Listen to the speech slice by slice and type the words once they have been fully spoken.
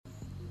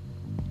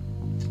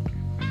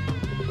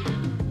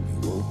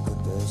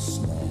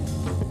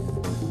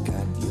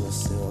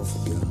all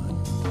for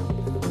gone.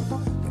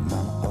 Your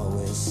mama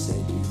always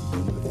said you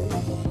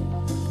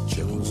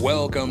chose.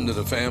 Welcome to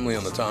the family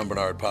on the Tom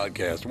Bernard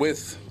Podcast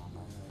with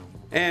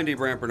Andy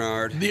Brant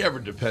Bernard. The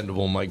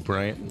ever-dependable Mike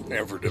Bryant.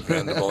 Ever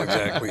Dependable,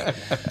 exactly.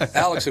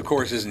 Alex, of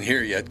course, isn't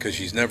here yet because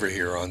she's never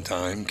here on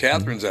time.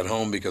 Catherine's at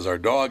home because our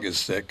dog is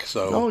sick.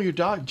 So. Oh, your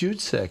dog,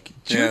 Jude's sick.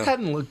 Jude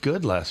hadn't looked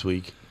good last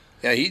week.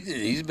 Yeah,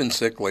 he's been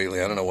sick lately.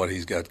 I don't know what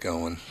he's got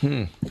going.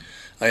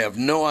 I have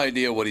no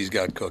idea what he's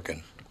got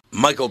cooking.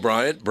 Michael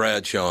Bryant,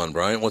 Bradshaw and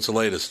Bryant, what's the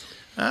latest?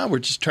 We're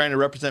just trying to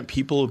represent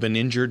people who've been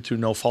injured through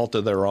no fault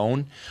of their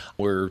own.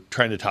 We're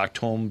trying to talk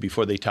to them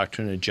before they talk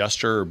to an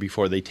adjuster or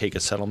before they take a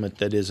settlement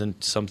that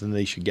isn't something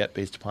they should get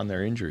based upon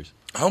their injuries.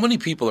 How many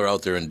people are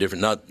out there in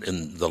different, not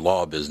in the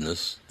law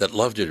business, that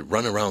love to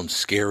run around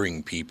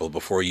scaring people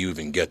before you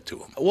even get to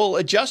them? Well,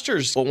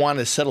 adjusters want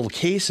to settle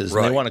cases and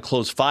Right. they want to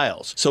close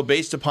files. So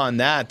based upon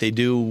that, they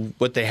do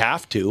what they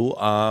have to.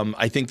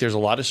 I think there's a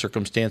lot of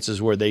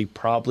circumstances where they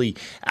probably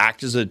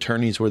act as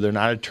attorneys where they're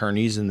not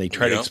attorneys and they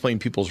try to explain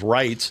people's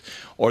rights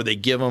or they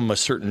give them a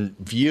certain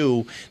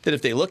view that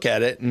if they look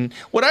at it. And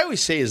what I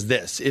always say is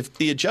this, if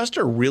the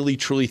adjuster really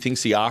truly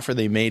thinks the offer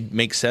they made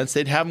makes sense,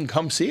 they'd have them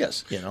come see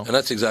us. You know? And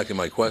that's exactly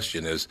my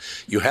question is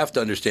you have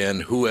to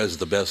understand who has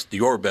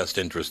your best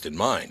interest in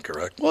mind,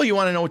 correct? Well, you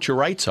want to know what your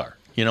rights are.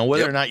 You know,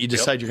 whether or not you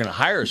decide you're going to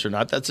hire us or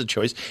not, that's a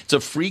choice. It's a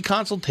free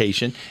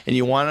consultation, and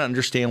you want to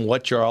understand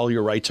what all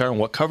your rights are and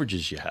what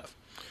coverages you have.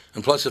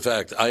 And plus the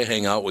fact I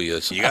hang out with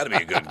you, so you got to be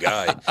a good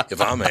guy if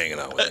I'm hanging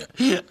out with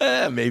you.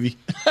 Maybe.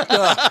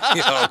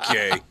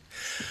 Okay.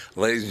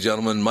 Ladies and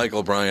gentlemen,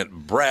 Michael Bryant,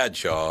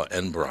 Bradshaw,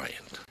 and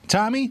Bryant.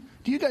 Tommy,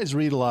 do you guys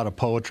read a lot of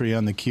poetry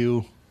on the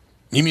queue?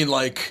 You mean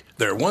like,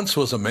 there once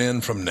was a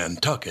man from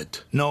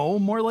Nantucket. No,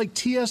 more like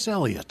T.S.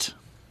 Eliot.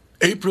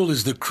 April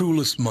is the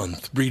cruelest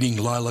month, breeding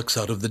lilacs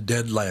out of the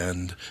dead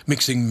land,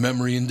 mixing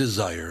memory and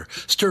desire,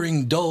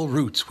 stirring dull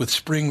roots with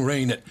spring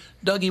rain.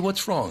 Dougie,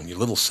 what's wrong? You a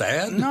little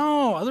sad?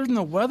 No, other than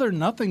the weather,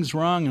 nothing's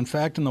wrong. In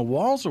fact, in the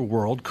Walser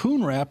world,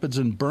 Coon Rapids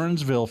and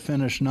Burnsville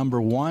finished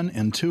number 1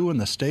 and 2 in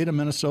the state of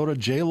Minnesota.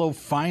 J-Lo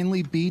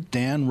finally beat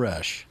Dan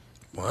Resch.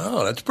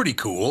 Wow, that's pretty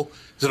cool.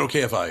 Is it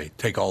okay if I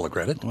take all the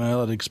credit?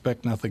 Well, I'd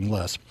expect nothing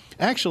less.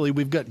 Actually,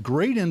 we've got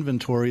great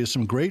inventory of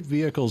some great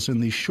vehicles,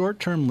 and these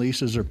short-term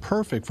leases are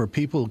perfect for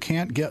people who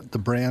can't get the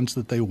brands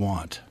that they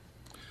want.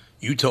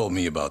 You told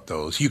me about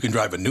those. You can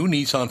drive a new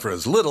Nissan for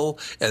as little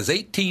as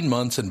 18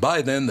 months, and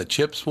by then the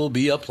chips will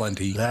be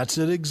aplenty. That's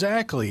it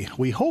exactly.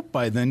 We hope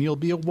by then you'll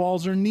be a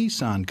Walser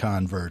Nissan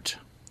convert.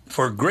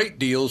 For great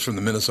deals from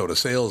the Minnesota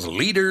sales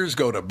leaders,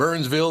 go to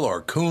Burnsville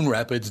or Coon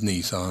Rapids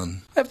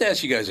Nissan. I have to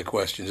ask you guys a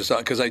question, just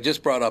because I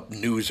just brought up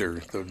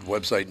Newser, the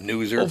website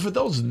Newser. Well, for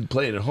those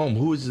playing at home,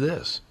 who is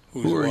this?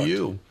 Who are what?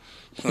 you?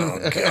 Oh,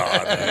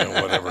 God,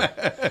 man, whatever.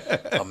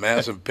 A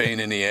massive pain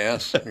in the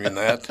ass. I mean,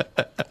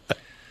 that.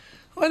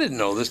 I didn't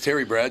know this.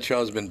 Terry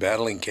Bradshaw's been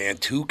battling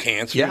two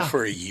cancers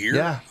for a year.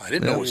 Yeah. I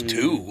didn't know it was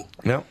 2.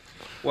 No.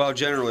 Well,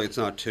 generally it's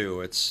not 2.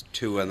 It's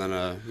 2 and then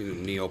a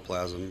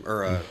neoplasm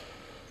or a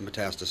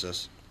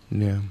metastasis.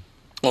 Yeah.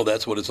 Oh,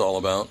 that's what it's all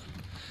about?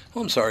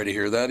 Well, I'm sorry to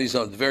hear that. He's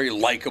a very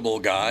likable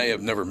guy.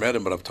 I've never met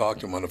him, but I've talked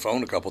to him on the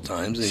phone a couple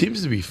times.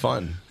 Seems to be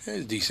fun. He's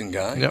a decent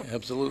guy. Yep.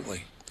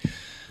 Absolutely.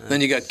 Then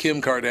you got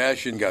Kim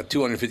Kardashian, got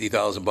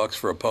 $250,000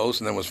 for a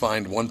post, and then was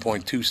fined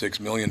 $1.26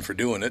 million for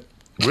doing it.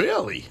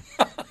 Really?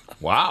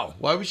 Wow.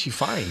 Why was she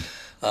fined?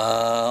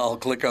 I'll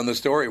click on the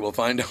story. We'll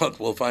find out.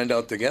 We'll find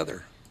out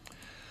together.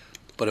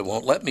 But it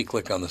won't let me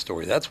click on the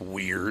story. That's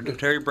weird.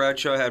 Terry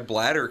Bradshaw had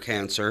bladder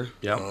cancer.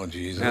 Yeah. Oh,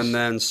 Jesus. And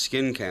then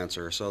skin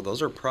cancer. So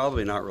those are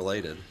probably not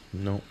related.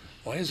 No.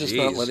 Why is this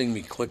not letting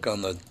me click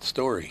on the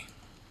story?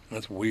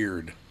 That's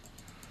weird.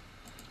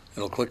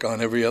 It'll click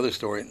on every other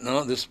story. No,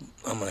 I'm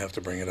going to have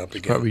to bring it up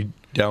again. Probably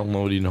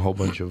downloading a whole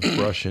bunch of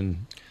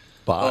Russian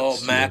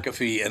bots. Oh,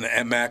 McAfee, and a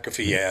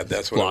McAfee ad.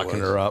 That's what it was. Blocking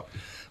her up.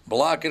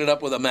 Blocking it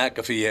up with a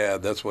McAfee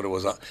ad. That's what it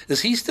was.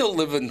 Does he still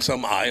live in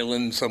some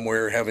island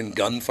somewhere having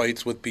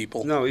gunfights with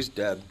people? No, he's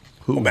dead.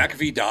 Who? Oh,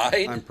 McAfee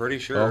died? I'm pretty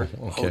sure.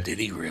 Oh, okay. Oh, did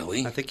he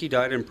really? I think he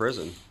died in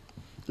prison.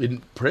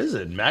 In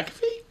prison?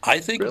 McAfee? I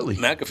think Really?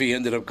 McAfee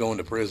ended up going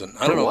to prison.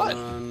 I For don't know.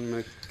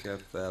 what?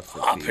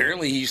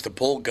 Apparently, he used to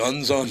pull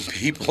guns on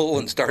people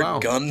and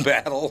start gun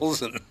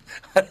battles, and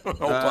I don't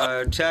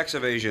know. Tax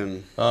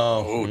evasion.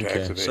 Oh, Tax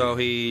okay. evasion.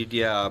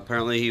 So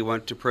apparently he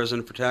went to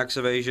prison for tax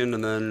evasion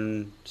and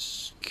then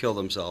killed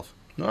himself.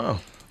 Oh.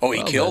 Oh, he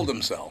Well, killed then.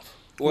 himself.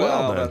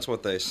 Well, then. that's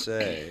what they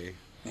say.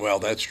 Well,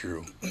 that's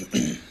true.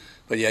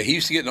 But yeah, he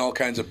used to get in all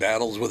kinds of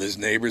battles with his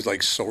neighbors,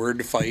 like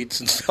sword fights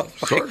and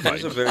stuff.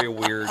 He's a very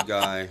weird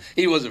guy.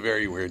 He was a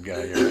very weird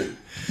guy. You're right.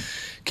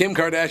 Kim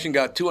Kardashian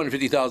got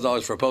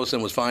 $250,000 for a post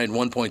and was fined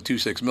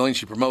 $1.26 million.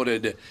 She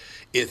promoted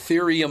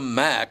Ethereum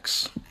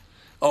Max.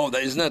 Oh,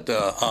 isn't that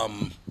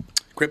the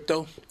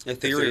crypto?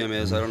 Ethereum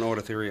is. I don't know what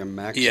Ethereum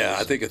Max is. Yeah,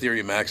 I think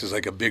Ethereum Max is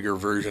like a bigger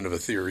version of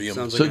Ethereum.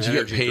 Sounds So like did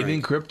you get paid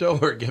in crypto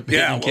or get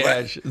paid in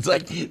cash? It's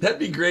like, that'd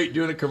be great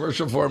doing a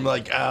commercial for him,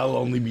 like, I'll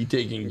only be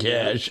taking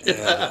cash.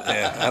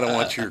 Yeah, I don't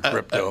want your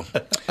crypto.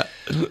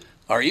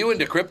 Are you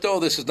into crypto?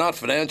 This is not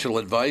financial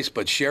advice,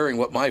 but sharing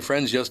what my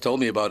friends just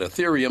told me about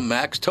Ethereum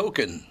Max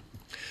token.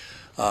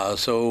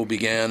 So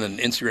began an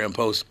Instagram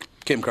post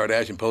Kim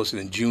Kardashian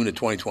posted in June of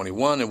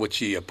 2021 in which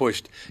she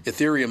pushed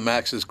Ethereum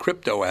Max's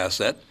crypto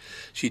asset.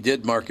 She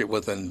did mark it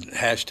with an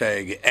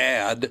hashtag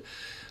ad,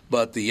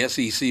 but the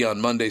SEC on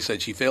Monday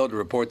said she failed to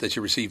report that she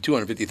received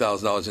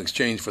 $250,000 in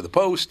exchange for the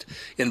post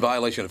in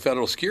violation of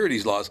federal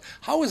securities laws.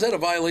 How is that a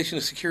violation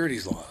of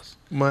securities laws?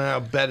 Well, I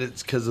bet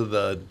it's because of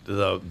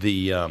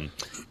the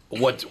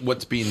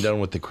what's being done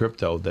with the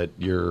crypto that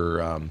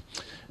you're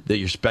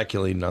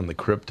speculating on the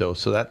crypto.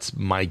 So that's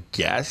my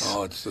guess.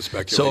 Oh, it's the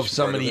speculation. So if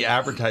somebody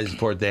advertises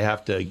for it, they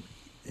have to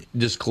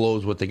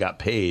disclose what they got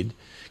paid.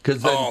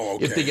 Because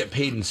if they get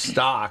paid in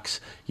stocks,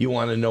 you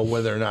want to know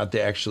whether or not they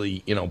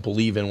actually,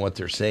 believe in what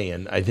they're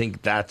saying. I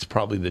think that's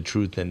probably the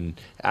truth in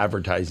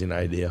advertising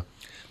idea.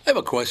 I have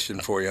a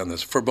question for you on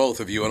this, for both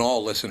of you and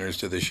all listeners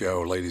to the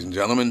show, ladies and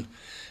gentlemen.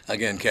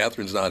 Again,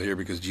 Catherine's not here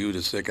because Jude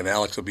is sick, and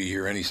Alex will be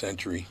here any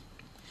century.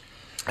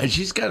 And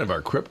she's kind of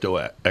our crypto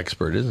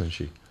expert, isn't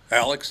she?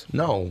 Alex?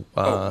 No.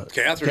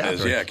 Catherine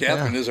is. Yeah,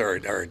 Catherine is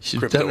our She's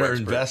crypto done her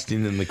expert.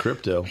 investing in the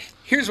crypto.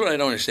 Here's what I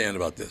don't understand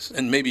about this,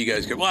 and maybe you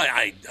guys could. Well,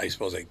 I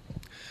suppose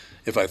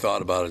if I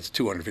thought about it, it's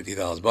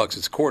 $250,000.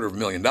 It's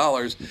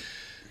 $250,000.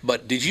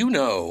 But did you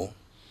know?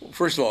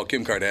 First of all,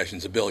 Kim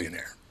Kardashian's a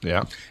billionaire.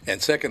 Yeah.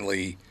 And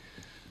secondly,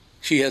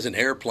 she has an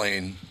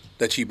airplane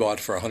that she bought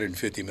for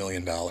 $150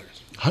 million.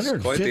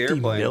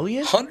 $150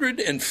 million?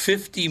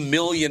 $150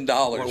 million.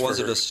 What was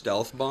it, a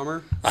stealth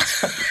bomber?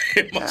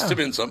 It must have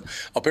been some.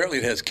 Apparently,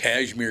 it has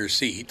cashmere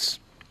seats.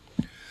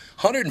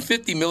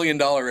 $150 million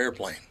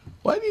airplane.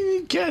 Why do you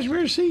need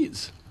cashmere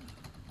seats?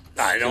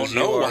 I don't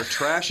know. You are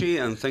trashy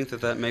and think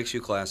that makes you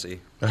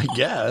classy. I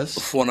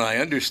guess. When I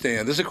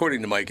understand, this is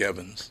according to Mike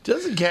Evans.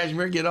 Doesn't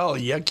cashmere get all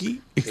yucky?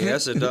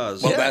 Yes, it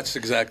does. Well, that's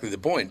exactly the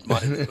point.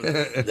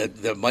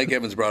 That Mike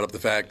Evans brought up the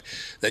fact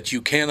that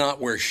you cannot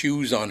wear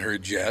shoes on her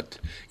jet.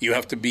 You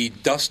have to be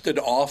dusted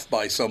off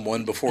by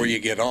someone before you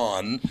get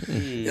on.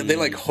 And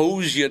they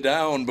hose you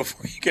down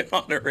before you get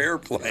on her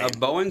airplane. A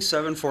Boeing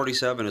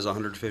 747 is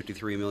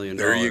 $153 million.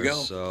 There you go.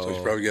 So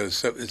she's probably got a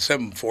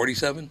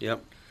 747?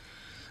 Yep.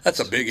 That's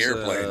a big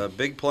airplane. A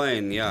big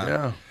plane,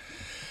 yeah.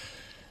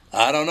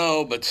 I don't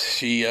know, but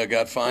she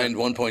got fined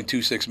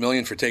 $1.26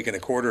 million for taking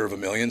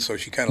 $250,000, so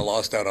she kind of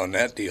lost out on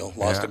that deal.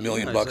 Lost $1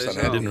 million on that.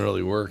 It didn't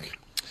really work.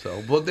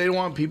 So, but they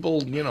want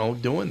people,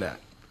 doing that.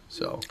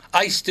 So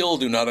I still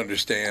do not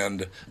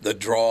understand the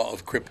draw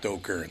of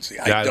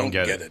cryptocurrency. I don't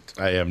get it.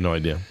 I have no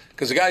idea.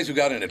 Because the guys who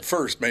got in it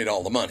first made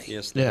all the money.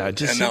 Yes. Yeah, it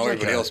just and seems now like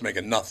everybody else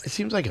making nothing. It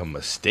seems like a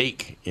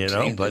mistake,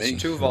 but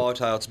It's too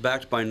volatile. It's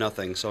backed by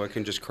nothing, so it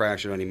can just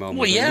crash at any moment.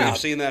 Well, yeah. We've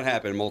seen that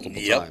happen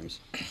multiple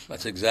times.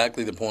 That's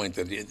exactly the point.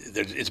 That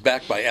it's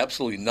backed by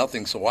absolutely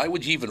nothing, so why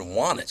would you even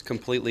want it? It's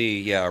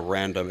completely,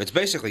 random. It's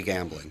basically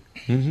gambling.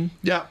 Mm-hmm.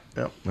 Yeah,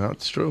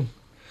 that's true.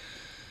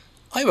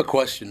 I have a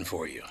question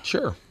for you.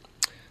 Sure.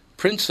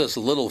 Princess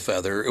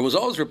Littlefeather, it was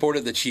always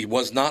reported that she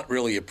was not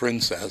really a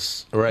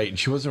princess. Right.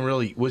 She wasn't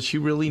really. Was she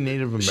really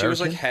Native American? She was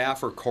like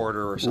half or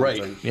quarter or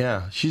something. Right.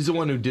 Yeah. She's the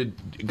one who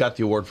got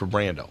the award for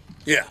Brando.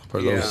 Yeah.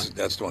 For those.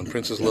 That's the one.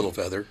 Princess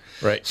Littlefeather.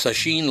 Right.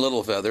 Sasheen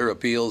Littlefeather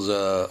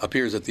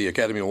appears at the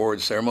Academy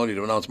Awards ceremony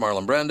to announce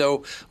Marlon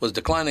Brando was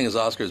declining his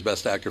Oscar as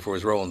Best Actor for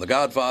his role in The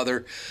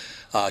Godfather.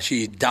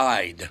 She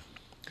died.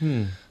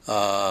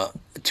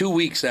 2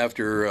 weeks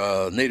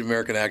after Native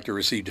American actor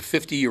received a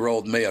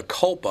 50-year-old mea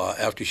culpa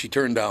after she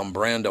turned down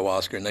Brando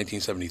Oscar in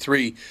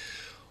 1973.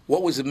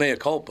 What was the mea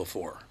culpa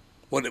for?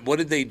 What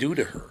did they do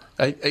to her?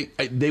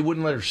 They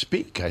wouldn't let her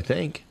speak, I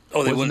think.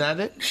 Oh, wasn't that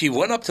it? She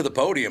went up to the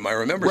podium. I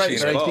remember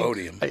seeing her at the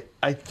podium.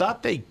 I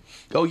thought they.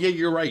 Oh yeah,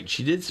 you're right.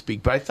 She did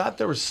speak, but I thought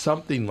there was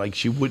something like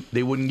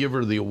they wouldn't give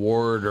her the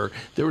award, or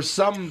there was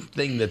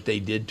something that they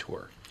did to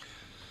her.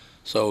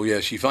 So, yeah,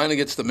 she finally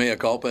gets the mea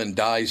culpa and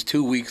dies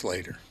 2 weeks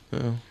later.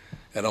 Oh.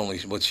 At only,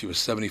 she was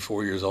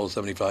 74 years old,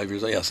 75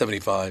 years old? Yeah,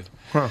 75.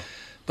 Huh.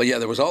 But, yeah,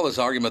 there was all this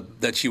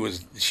argument that she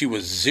was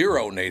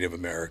zero Native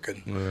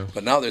American. Yeah.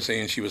 But now they're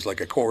saying she was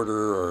like a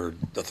quarter or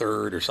the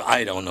third or so.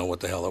 I don't know what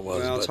the hell it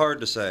was. Well, it's hard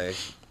to say.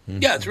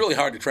 Yeah, it's really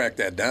hard to track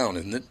that down,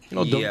 isn't it?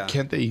 Well,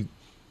 can't they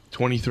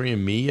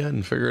 23andMe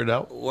and figure it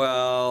out?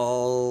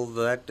 Well,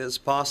 that is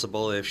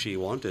possible if she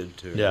wanted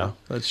to. Yeah,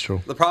 that's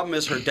true. The problem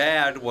is her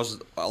dad was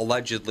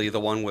allegedly the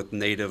one with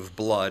native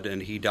blood,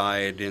 and he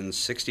died in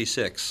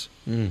 1966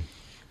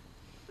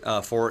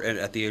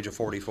 at the age of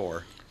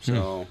 44.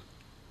 So,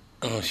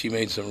 she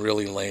made some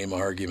really lame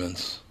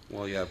arguments.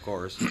 Well, yeah, of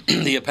course.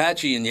 The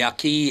Apache and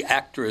Yaqui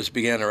actress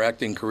began her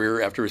acting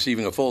career after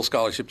receiving a full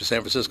scholarship to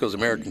San Francisco's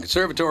American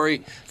Conservatory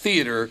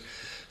Theater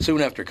soon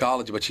after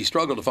college, but she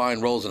struggled to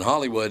find roles in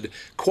Hollywood.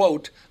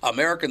 Quote,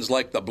 Americans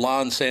like the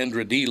blonde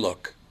Sandra Dee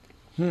look.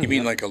 You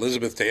mean like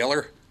Elizabeth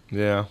Taylor?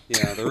 Yeah.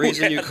 Yeah, the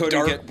reason you Yeah, couldn't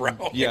dark get brown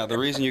the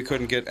reason you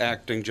couldn't get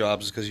acting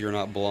jobs is because you're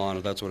not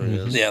blonde. That's what it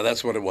is. Yeah,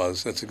 that's what it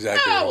was. That's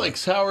exactly what it was.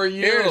 Alex, how are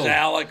you? Here's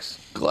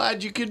Alex.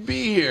 Glad you could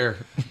be here.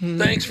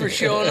 Thanks for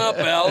showing up,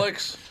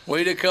 Alex.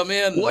 Way to come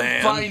in, What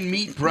man. fine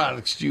meat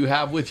products do you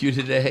have with you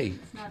today?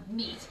 It's not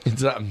meat.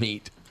 It's not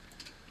meat.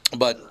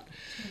 But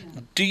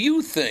do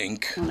you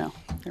think... Oh, no.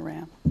 Here I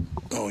am.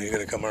 Oh, you're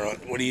going to come around.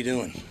 What are you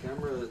doing?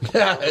 What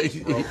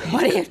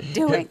are you I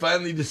doing?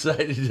 finally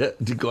decided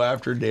to go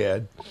after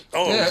Dad.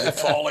 Oh, is it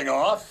falling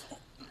off?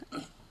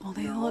 Well,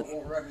 they look.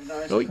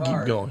 Oh,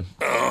 keep going.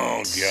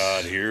 Oh,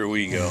 God, here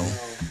we go.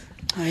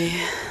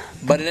 I,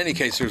 But in any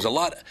case, there's a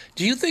lot.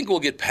 Do you think we'll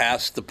get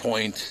past the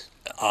point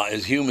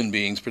as human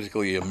beings,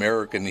 particularly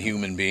American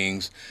human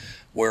beings,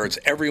 where it's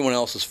everyone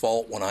else's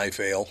fault when I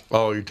fail?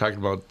 Oh, you're talking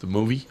about the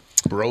movie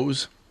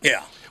Bros?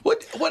 Yeah.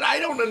 What I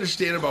don't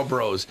understand about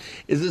Bros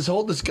is this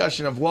whole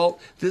discussion of, well,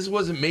 this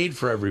wasn't made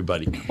for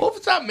everybody. Well, if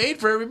it's not made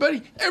for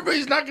everybody,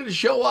 everybody's not going to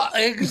show up.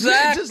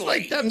 Exactly. Just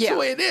like that's Yeah. the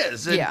way it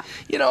is. And, Yeah.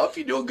 you know, if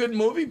you do a good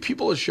movie,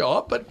 people will show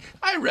up. But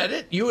I read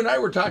it. You and I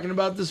were talking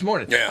about it this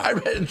morning. Yeah. I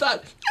read it and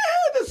thought,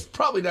 this is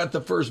probably not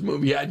the first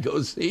movie I'd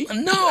go see.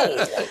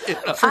 No.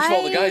 First of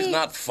all, the guy's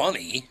not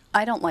funny.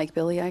 I don't like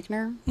Billy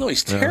Eichner No,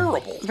 he's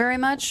terrible. very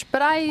much,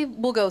 but I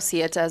will go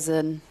see it as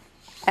an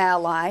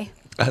ally.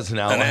 As an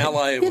ally. An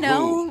ally of You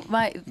know, who?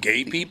 my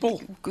Gay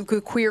people?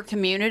 queer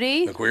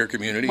community. The queer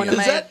community? One of Is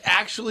my- that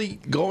actually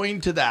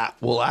going to that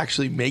will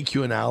actually make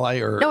you an ally,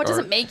 or No, it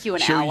doesn't or make you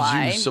an shows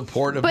ally. you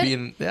support of But-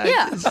 being?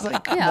 yeah, it's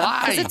like yeah,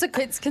 why?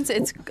 because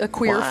it's a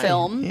queer Why?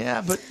 film.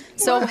 Yeah, but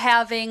So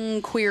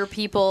having queer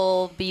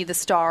people be the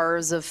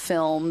stars of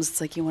films,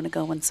 it's like you want to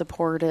go and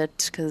support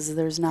it because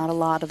there's not a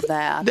lot of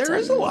that. there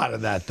is a And- lot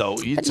of that though.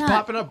 It's not-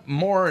 popping up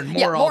more and more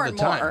Yeah, all more the and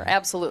time. more,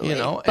 absolutely. You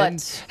know,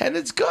 But- and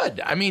it's good.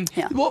 I mean,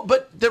 Yeah. well,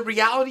 but the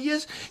reality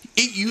is,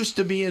 it used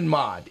to be in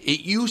Mod.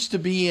 It used to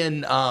be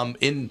in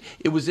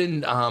it was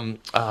in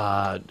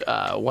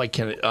why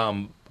can't it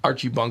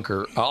Archie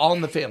Bunker, All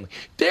in the Family.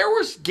 There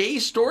was gay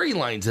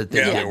storylines that they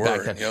Yeah, did there back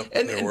were. then, Yep,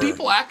 and, there and were.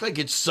 people act like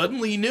it's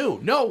suddenly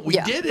new. No, we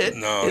Yeah. did it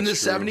No, in the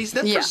it's true. '70s.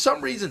 Then Yeah. for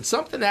some reason,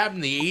 something happened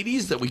in the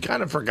 '80s that we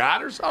kind of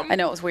forgot or something. I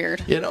know it was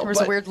weird. You know, there was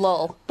a but- weird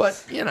lull. But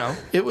you know,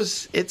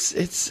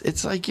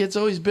 it's like it's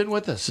always been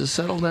with us. Just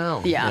settle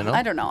down. Yeah, you know?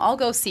 I don't know. I'll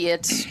go see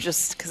it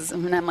just because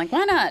I'm like,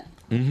 why not?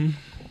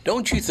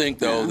 Don't you think,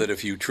 though, that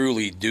if you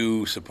truly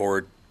do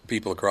support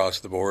people across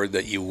the board,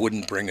 that you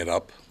wouldn't bring it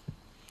up?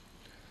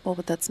 Well,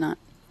 but that's not.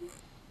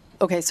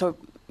 Okay, so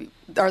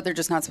are there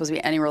just not supposed to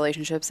be any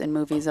relationships in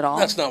movies at all?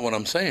 That's not what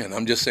I'm saying.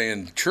 I'm just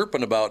saying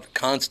chirping about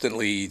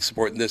constantly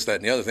supporting this, that,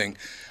 and the other thing.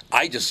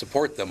 I just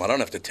support them. I don't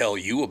have to tell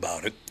you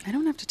about it. I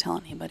don't have to tell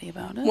anybody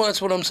about it. Well,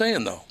 that's what I'm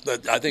saying, though.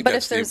 I think but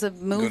that's if there's the a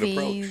good movie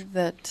approach.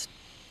 that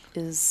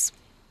is,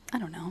 I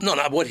don't know. No,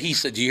 not what he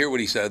said. Did you hear what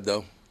he said,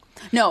 though?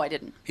 No, I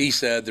didn't. He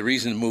said the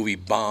reason the movie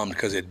bombed,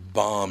 because it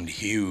bombed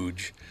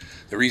huge,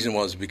 the reason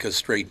was because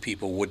straight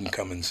people wouldn't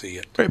come and see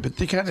it. Right, but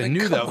they kind of like,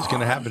 knew that come was going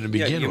to on. happen to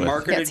Yeah, begin you with. Yeah,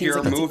 marketed it seems your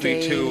like it's a movie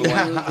gay to movie.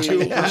 like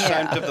 2%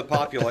 Yeah. of the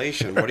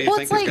population. What do you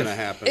think is going to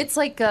happen? It's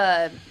like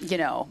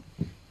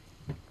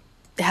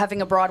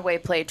having a Broadway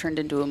play turned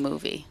into a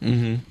movie.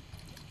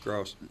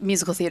 Gross.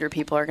 Musical theater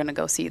people are going to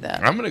go see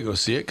that. I'm going to go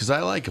see it because I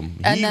like him.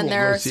 And he then won't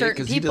there go are see it certain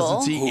 'cause he doesn't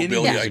people- see Who, any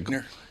Billy musical.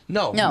 Eichner?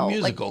 No, No, like-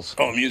 musicals.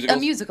 Oh, musicals? A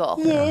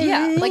musical.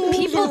 Yeah, like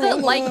people that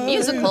like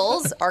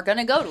musicals are going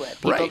to go to it.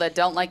 People Right. that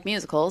don't like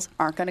musicals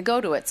aren't going to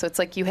go to it. So it's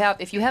like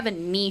if you have a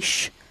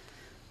niche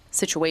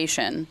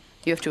situation,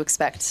 you have to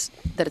expect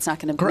that it's not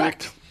going to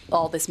Correct. make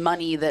all this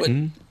money that But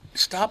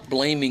stop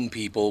blaming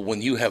people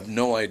when you have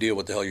no idea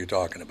what the hell you're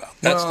talking about.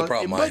 That's the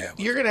problem but I have.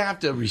 You're going to have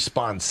to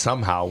respond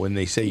somehow when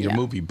they say your Yeah.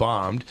 movie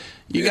bombed.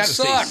 You It got to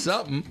say sucked.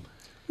 something.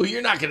 Well,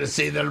 you're not going to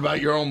say that about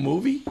your own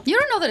movie. you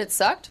don't know that it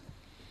sucked.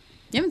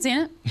 You haven't seen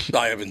it.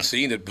 I haven't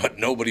seen it, but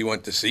nobody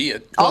went to see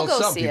it. I'll Well,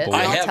 go some see it. people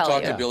and I I'll have tell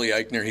talked you. to Billy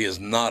Eichner. He is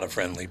not a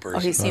friendly person. Oh,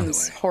 he by the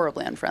seems way.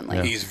 horribly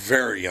unfriendly. He's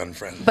very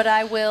unfriendly. But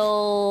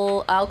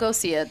I'll go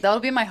see it. That'll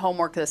be my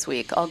homework this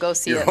week. I'll go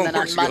see Your it, and then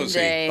on homework's go see.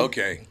 Monday,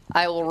 Okay.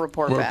 I will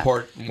report back.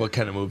 Report what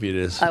kind of movie it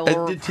is. I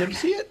will Did Tim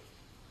see it?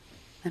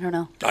 I don't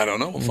know. I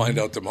don't know. We'll find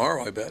out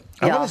tomorrow, I bet.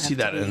 I Yeah, I'll want to see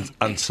that have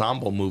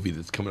ensemble movie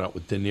that's coming out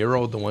with De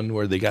Niro, the one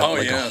where they got Oh,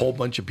 like yeah. a whole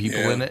bunch of people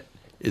Yeah. in it.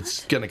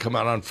 It's going to come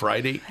out on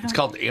Friday. It's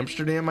called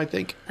Amsterdam, I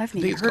think. I haven't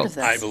think even it's heard called- of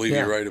this. I believe Yeah.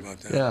 you're right about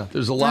that. Yeah,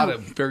 there's a lot Oh.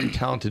 of very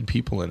talented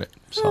people in it.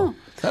 So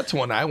that's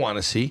one I want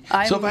to see. So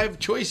I'm- if I have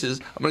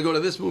choices, I'm going to go to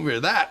this movie or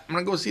that. I'm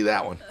going to go see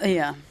that one.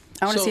 Yeah.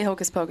 I want to So- see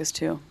Hocus Pocus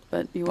too,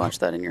 but you watch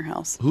that in your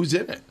house. Who's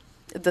in it?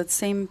 The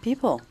same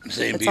people.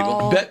 Same It's people.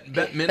 all Bette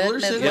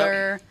Midler's in it?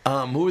 Midler,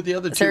 Who are the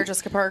other two? Sarah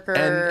Jessica Parker,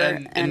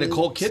 and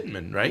Nicole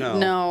Kidman, right? No.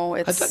 No, I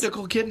it's thought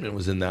Nicole Kidman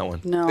was in that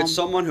one. no. It's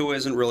someone who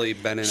hasn't really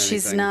been in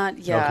She's anything. not.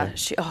 Yeah. Okay.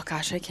 She. Oh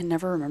gosh, I can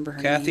never remember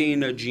her Kathy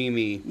name.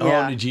 Najimy. Oh,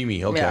 Yeah.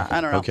 Najimy. Okay. Yeah,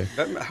 I don't know. Okay.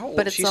 How old?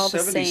 But it's She's all the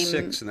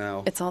 76 same.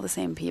 now. It's all the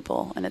same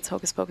people, and it's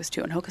Hocus Pocus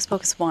 2, and Hocus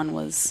Pocus 1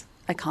 was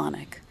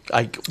iconic.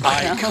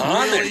 Iconic.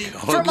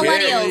 For Okay,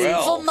 millennials,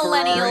 well. for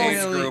millennials,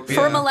 age group, for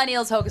yeah.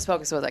 millennials, Hocus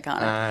Pocus was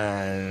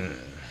iconic.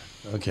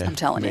 Okay. I'm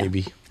telling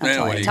maybe. you. I'm Yeah,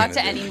 telling what are you. you Talk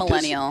gonna to do? any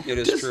millennial. It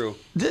is true.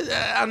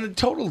 On the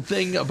total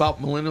thing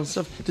about millennial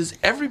stuff, does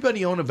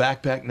everybody own a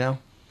backpack now?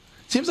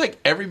 Seems like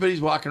everybody's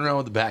walking around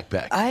with a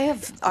backpack.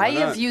 I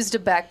have used a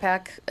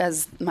backpack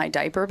as my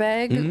diaper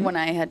bag when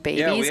I had babies.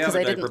 Yeah, we have 'cause a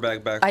I diaper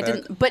didn't, bag I backpack.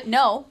 didn't, but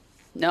no,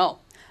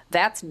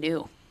 that's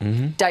new.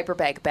 Diaper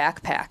bag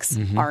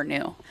backpacks are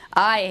new.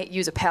 I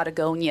use a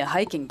Patagonia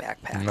hiking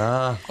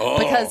backpack.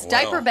 Because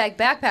diaper bag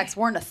backpacks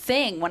weren't a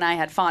thing when I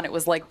had Fawn. It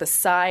was like the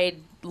side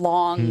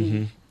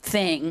long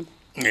thing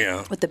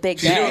Yeah. with the big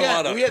She's doing bag. a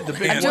lot of we had the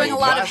big I'm hand doing a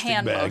lot of plastic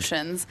hand bag.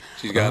 motions.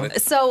 She's got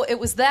it. So it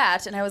was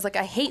that, and I was like,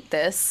 I hate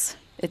this.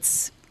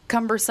 It's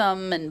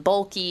cumbersome and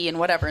bulky and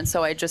whatever. And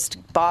so I just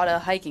bought a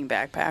hiking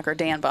backpack, or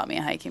Dan bought me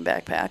a hiking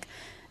backpack,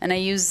 and I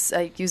use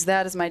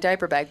that as my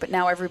diaper bag. But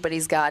now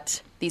everybody's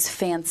got these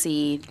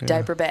fancy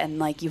diaper bag, and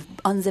like you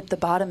unzip the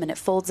bottom and it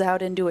folds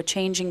out into a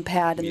changing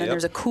pad, and then Yep.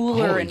 there's a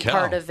cooler Holy in cow.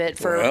 part of it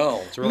for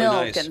Well, it's really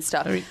milk nice. and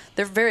stuff. I mean-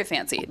 They're very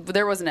fancy.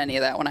 There wasn't any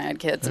of that when I had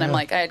kids, and I'm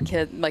like, I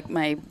had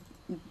my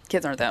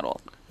kids aren't that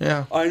old.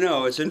 Yeah. I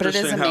know. It's But it is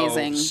interesting how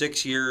amazing.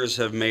 6 years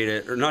have made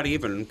it, or not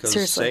even, because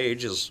Seriously.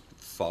 Sage is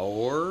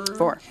 4.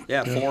 4.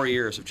 Yeah, 4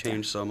 years have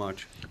changed so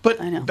much. But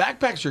I know.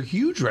 backpacks are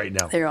huge right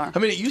now. They are. I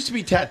mean, it used to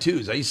be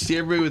tattoos. I used to see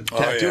everybody with a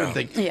tattoo yeah. and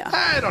think, Yeah.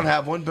 I don't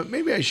have one, but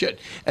maybe I should.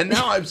 And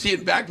now I'm seeing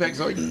backpacks.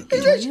 I'm like,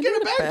 maybe I should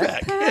get a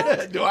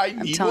backpack. Do I need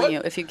I'm telling one?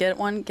 you, if you get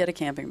one, get a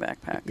camping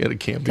backpack. Get a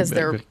camping Because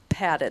they're backpack.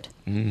 padded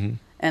and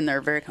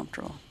they're very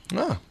comfortable,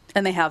 Ah.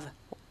 and they have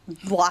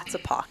lots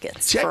of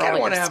pockets. See, I for kind all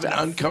of want to your have an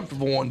stuff.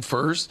 uncomfortable one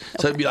first.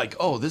 So I'd be like,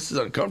 oh, this is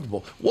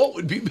uncomfortable. What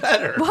would be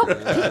better?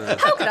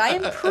 How could I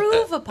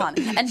improve upon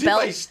it? And See, if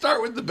I belt.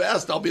 start with the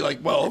best, I'll be like,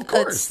 well, of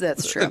course.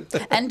 That's true.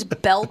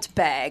 And belt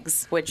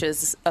bags, which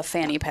is a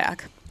fanny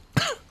pack.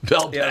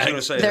 Belt Yeah, I was going to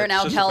bags. say They're that's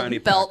now just a called fanny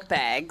pack. belt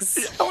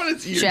bags. I want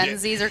to see your Gen dad.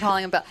 Zs are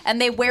calling them belt, and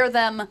they wear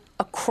them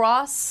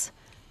across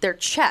their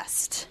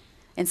chest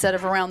instead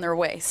of around their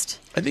waist.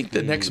 I think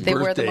the next They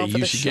wear them birthday, over you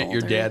the should get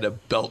your shoulder. dad a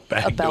belt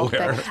bag A belt to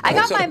wear. bag. I got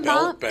What's a my belt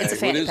mom. bag? It's a What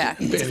fanny is it?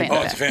 pack. It's a fanny Oh,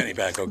 pack. it's a fanny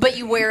pack. Okay. But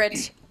you wear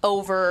it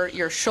over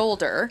your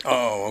shoulder.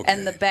 Oh, okay.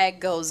 And the bag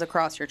goes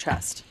across your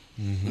chest.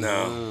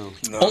 No.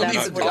 Only That's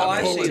if it's what got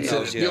I've seen bullets in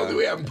those, it. The yeah. only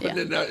way I'm putting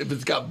Yeah. it out if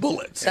it's got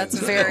bullets. That's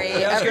very.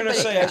 Yeah, I was going to everybody-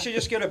 say, I should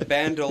just get a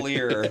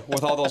bandolier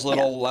with all those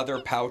little leather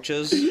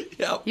pouches.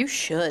 Yep. You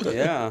should.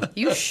 Yeah.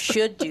 You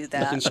should do You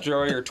that. can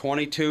store your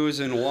 22s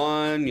in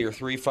one, your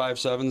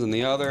 357s in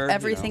the other.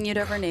 Everything you'd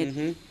ever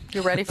need.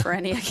 You're ready for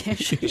any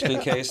occasion. Just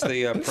in case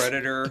the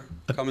predator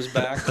comes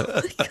back.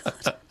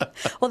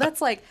 Well,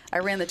 that's like I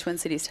ran the Twin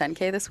Cities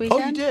 10K this Oh,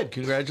 weekend. you did.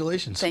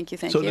 Congratulations. Thank you,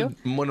 thank so you.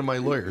 did one of my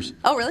lawyers.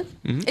 Oh, really?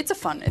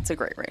 It's a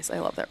great race. I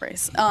love that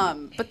race.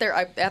 But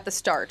at the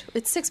start,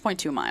 it's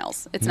 6.2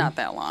 miles. It's not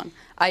that long.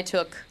 I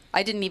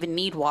didn't even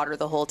need water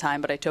the whole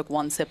time, but I took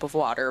one sip of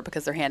water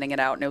because they're handing it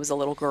out, and it was a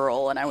little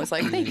girl, and I was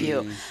like, thank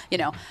you. You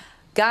know,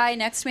 guy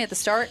next to me at the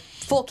start,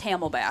 full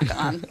camelback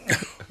on.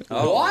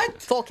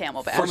 What? Full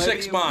camelback. For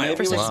 6 miles. Maybe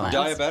For he 6 was miles.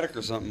 diabetic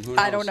or something. Who knows?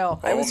 I don't know.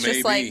 I Oh, was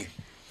just maybe. like,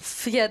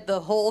 he had the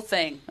whole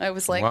thing. I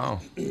was like, Wow.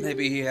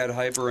 Maybe he had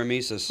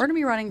hyperemesis. we're going to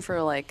be running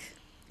for like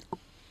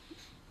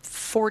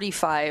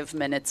 45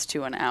 minutes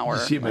to an hour.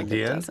 Did you see like it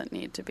McDan? doesn't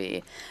need to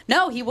be.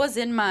 No, he was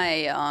in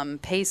my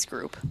pace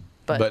group.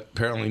 But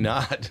apparently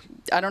not.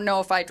 I don't know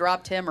if I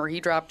dropped him or he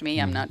dropped me.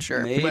 I'm not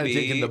sure. Maybe. He might have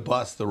taken the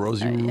bus, the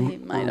Rosie he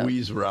might have.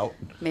 Ruiz route.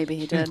 Maybe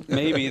he did.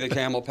 Maybe the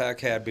camel pack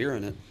had beer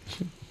in it.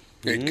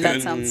 It That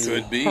could, sounds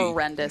could be.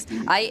 horrendous.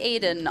 I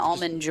ate an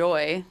almond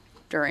joy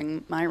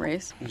during my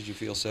race. Did you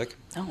feel sick?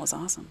 That was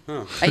awesome.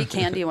 Huh. I eat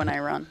candy when I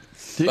run.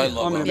 I love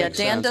Almond it. Yeah, makes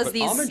Dan sense, does but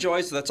these- Almond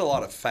Joys, that's a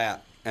lot of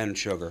fat and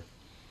sugar.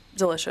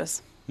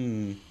 Delicious.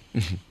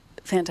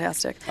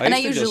 Fantastic. I And I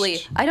used to usually,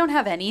 just- I don't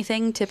have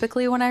anything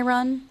typically when I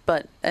run,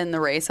 but in the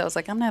race, I was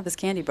like, I'm going to have this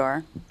candy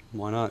bar.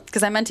 Why not?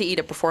 Because I meant to eat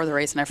it before the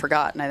race and I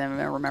forgot, and I then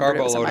remembered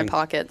it was in my Carbo-loading.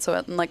 pocket. So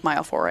at like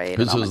mile 4, I ate an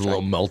This was almond a joy.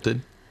 little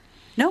melted.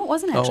 No, it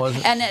wasn't Oh, actually. was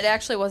it? And it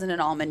actually wasn't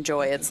an almond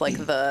joy. It's like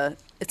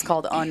it's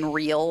called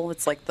Unreal.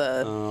 It's like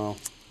the Oh.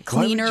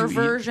 cleaner Why would you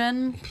eat-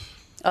 version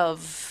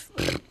of.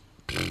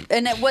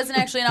 And it wasn't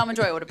actually an almond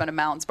joy. It would have been a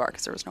Mounds bar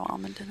because there was no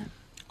almond in it.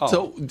 Oh.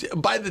 So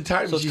by the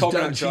time So it's she's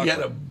coconut done, she had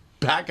chocolate.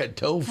 a pack of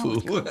tofu.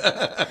 No,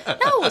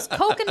 it was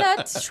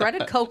coconut,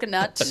 shredded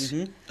coconut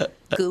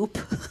goop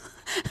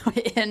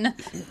in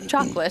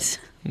chocolate.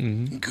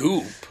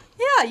 Goop.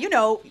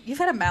 Yeah, you've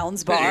had a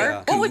Mounds bar.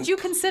 Yeah. What would you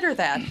consider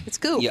that? It's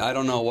goop. Yeah, I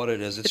don't know what it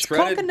is. It's It's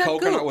shredded coconut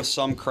coconut goop. with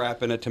some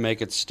crap in it to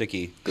make it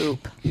sticky.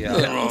 Goop. Nothing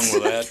Yeah. wrong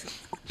with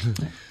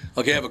that.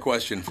 Okay, I have a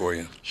question for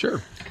you.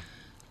 Sure.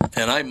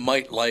 And I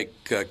might like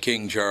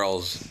King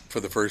Charles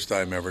for the first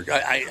time ever.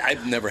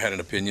 I've never had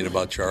an opinion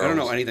about Charles. I don't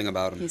know anything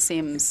about He him.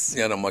 seems. I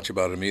don't know much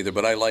about him either,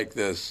 but I like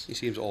this. He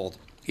seems old.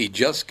 He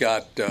just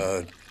got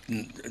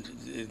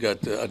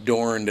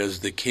adorned as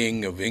the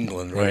King of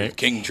England, right? Right.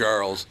 King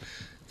Charles.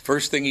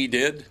 First thing he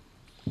did,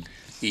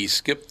 he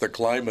skipped the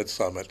climate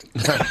summit.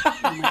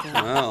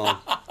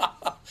 Well,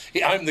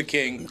 Yeah, I'm the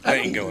king. I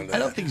ain't going to I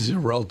don't that. think he's a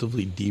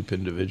relatively deep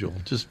individual.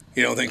 Just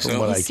You don't think from so?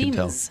 what He I can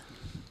tell. seems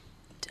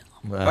dumb.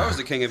 If I was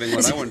the king of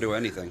England, I wouldn't do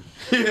anything.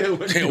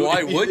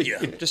 Why would you?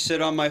 Just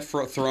sit on my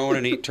throne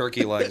and eat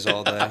turkey legs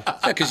all day. Yeah,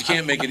 because you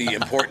can't make any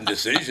important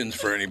decisions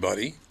for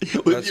anybody.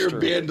 With That's your true.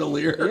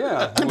 bandolier.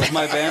 Yeah, with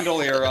my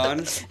bandolier on.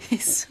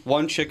 He's-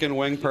 One chicken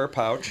wing per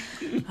pouch.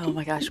 Oh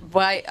my gosh.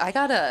 Why I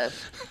got a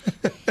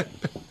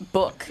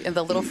book in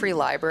the Little Free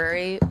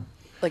Library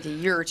like a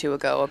year or two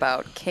ago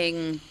about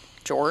King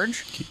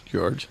George.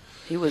 George.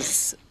 He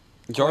was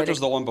George was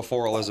the one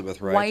before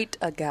Elizabeth, right? quite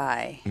a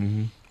guy.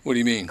 What do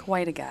you mean?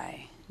 Quite a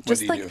guy. What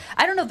Just did he like do?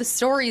 I don't know the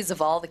stories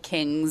of all the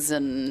kings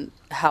and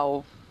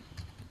how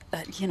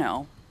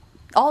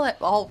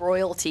all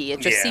royalty.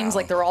 It just Yeah. seems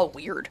like they're all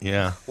weird.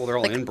 Yeah. Well, they're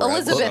all Like inbred.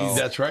 Elizabeth- so-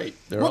 That's right.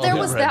 They're Well, all there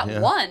was inbred, that yeah.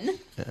 one.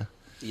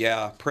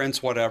 Yeah,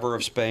 Prince whatever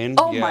of Spain.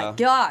 Oh yeah. my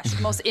gosh,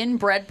 most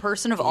inbred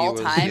person of all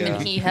was- time, yeah.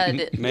 and he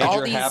had Major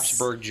all these.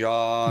 Habsburg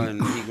jaw,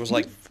 and he was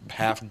like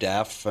half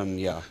deaf, and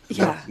yeah.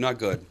 Yeah. Not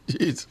good.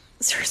 Jeez.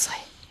 Seriously,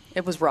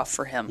 it was rough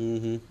for him.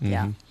 Mm-hmm.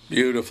 Yeah.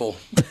 Beautiful.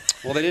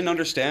 Well, they didn't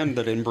understand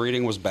that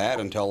inbreeding was bad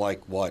until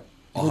like what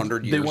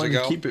 100 They years wanted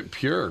ago. to keep it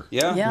pure.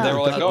 Yeah, Yeah. they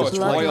were like, That oh, was it's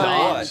bloodline. royal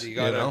blood. You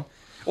gotta. You know?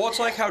 Well, it's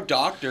like how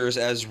doctors,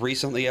 as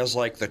recently as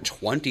like the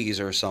 20s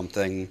or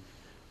something,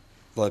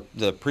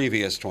 the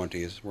previous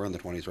 20s, we're in the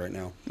 20s right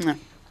now, Yeah.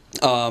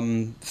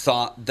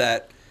 thought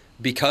that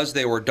because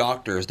they were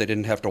doctors, they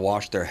didn't have to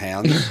wash their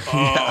hands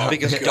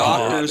because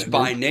God. doctors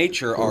by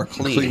nature are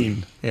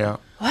clean. Yeah.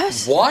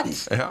 What?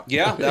 What? Yeah.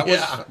 Yeah, that was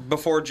Yeah.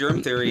 before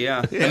germ theory. Yeah,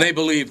 And they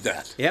believed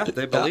that. yeah,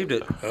 they believed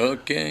it.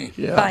 Okay.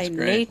 Yeah. By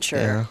great.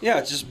 nature. Yeah,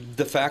 it's just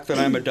the fact that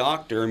I'm a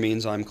doctor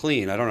means I'm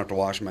clean. I don't have to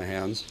wash my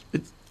hands.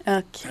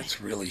 Okay.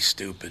 That's really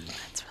stupid.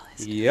 That's really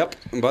stupid. Yep,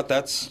 but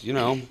that's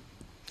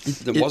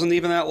it wasn't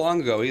even that long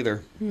ago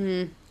either.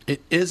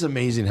 It is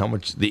amazing how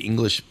much the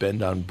English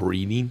spend on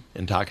breeding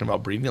and talking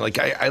about breeding. Like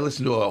I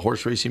listen to a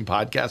horse racing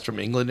podcast from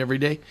England every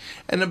day,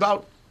 and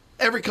about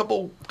every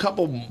couple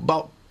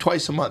about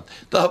twice a month,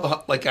 they'll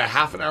have like a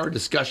half an hour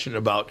discussion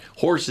about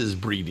horses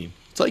breeding.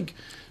 It's like,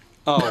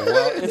 Oh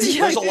well,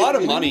 there's a lot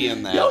of money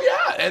in that. oh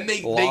yeah, and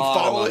they Lot of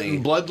follow it money.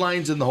 in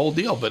bloodlines and the whole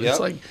deal. But Yep. it's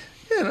like,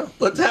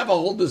 let's have a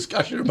whole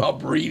discussion about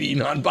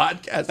breeding on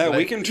podcasts. Hey,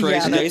 we can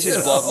trace Yeah, that's- Casey's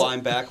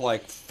bloodline back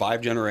like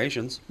 5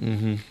 generations.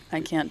 I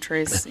can't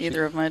trace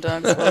either of my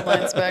dogs'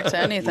 bloodlines back to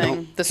anything.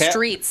 Nope. The Cat-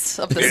 streets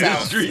of the Yeah,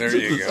 South. there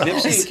you go.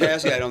 Nipsey and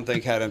Cassie, I don't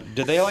think had a.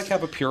 Did they like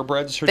have a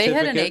purebred They certificate?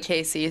 had an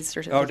AKC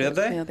certificate. Oh, did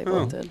they? Yeah, they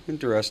Oh, both did.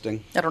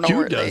 interesting. I don't know Jude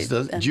where does, they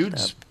doesn't- ended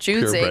Jude's up.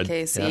 Jude's purebred.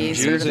 AKC Yeah.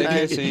 Jude's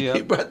certified. AKC. Yep.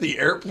 He brought the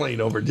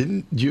airplane over,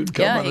 didn't Jude?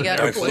 Come Yeah, on he an got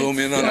I it. flew airplane. him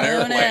in on an Yeah.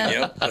 airplane. Yeah.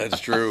 Yep, that's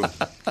true.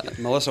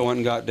 Melissa went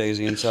and got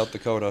Daisy in South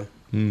Dakota.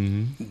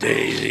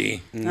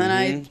 Daisy. And then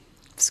I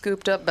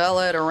scooped up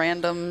Bella at a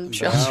random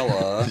shelter.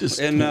 Bella. Just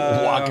in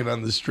walking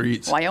on the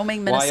streets.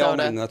 Wyoming, Minnesota.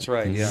 Wyoming, that's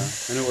right, yeah.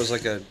 And it was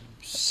like a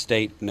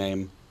state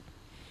name.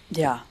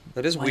 Yeah.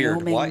 That is weird.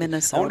 Wyoming, Why?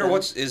 Minnesota. I wonder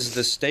is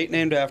the state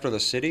named after the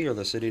city or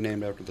the city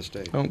named after the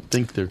state? I don't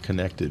think they're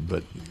connected,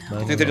 but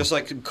I think they just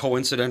like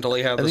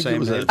coincidentally have I the think it same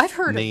was a- name. I've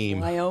heard Name.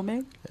 of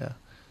Wyoming. yeah,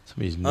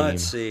 somebody's name.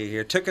 Let's see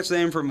here. Took its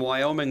name from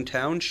Wyoming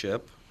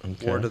Township.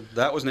 Okay.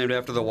 That was named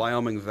after the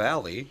Wyoming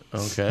Valley,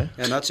 Okay.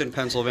 and that's in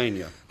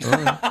Pennsylvania.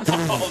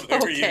 Oh, there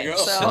Okay, you go.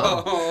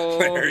 so-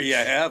 There you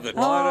have it.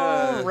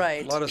 Oh,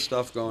 right. A lot of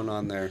stuff going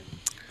on there.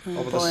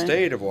 Over the boy.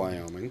 state of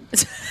Wyoming.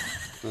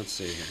 Let's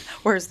see here.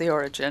 Where's the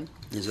origin?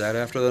 Is that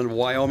after the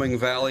Wyoming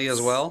Valley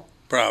as well?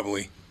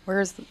 Probably.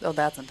 Where's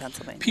that's in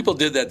Pennsylvania. People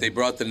did that. They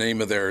brought the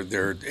name of their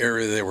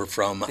area they were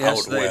from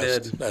Yes, out they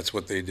west. did. That's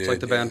what they did. It's like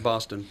the yeah. band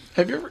Boston.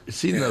 Have you ever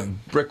seen the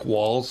brick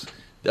walls,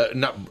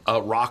 not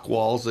rock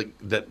walls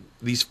that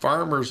these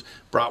farmers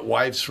brought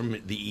wives from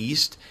the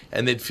east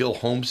and they'd feel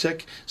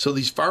homesick? So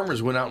these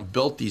farmers went out and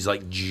built these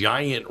like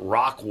giant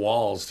rock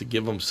walls to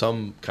give them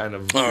some kind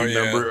of Oh, yeah,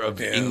 remember of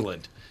yeah.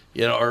 England.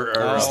 You know, or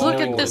Just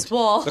look at this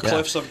wall. The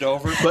Cliffs of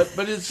Dover.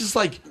 But it's just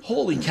like,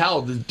 holy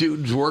cow, the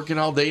dude's working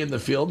all day in the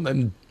field and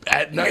then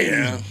at night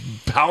Yeah. he's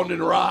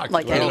pounding rock.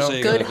 Like Well, a so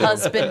you good gotta do.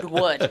 husband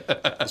would.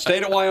 The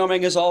state of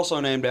Wyoming is also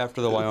named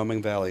after the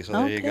Wyoming Valley, so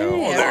there you go.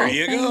 Okay, there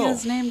you everything go.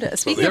 is named.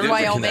 Speaking there of is a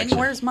Wyoming, connection.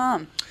 where's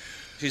Mom?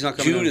 She's not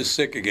coming Jude in. is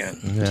sick again.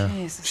 Yeah.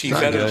 Jesus. She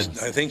Not fed him. good.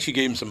 I think she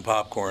gave him some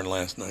popcorn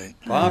last night.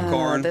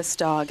 Popcorn. This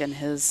dog and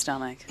his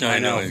stomach. I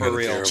know, he's for got a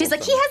real. terrible She's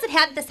like, he stomach. hasn't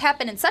had this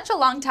happen in such a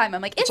long time.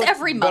 I'm like, it's like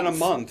every been month. a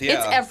month, yeah.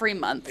 It's every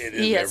month. It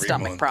is He has every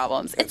stomach month.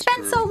 problems. It's That's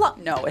been true. so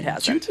long. No, it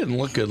hasn't. Jude didn't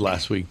look good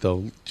last week,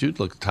 though. Jude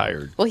looked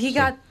tired. Well, he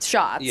got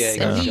shots, Yeah, he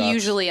and got he shots.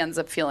 usually ends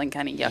up feeling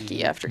kind of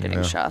yucky after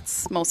getting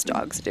shots. Most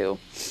dogs do.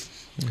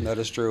 That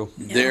is true.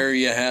 There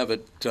you have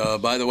it.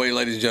 By the way,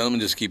 ladies and gentlemen,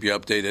 just keep you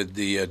updated.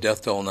 The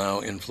death toll now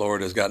in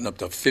Florida has gotten up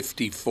to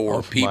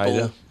 54 from people.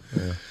 Ida?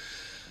 Yeah.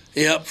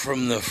 Yep,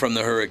 from the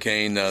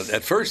hurricane.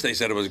 At first, they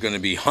said it was going to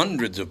be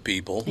hundreds of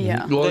people.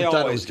 Yeah. Well, They they thought it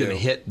always was going to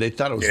do. hit. They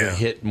thought it was going Yeah. to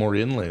hit more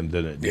inland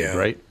than it did, Yeah.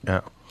 right?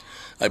 Yeah.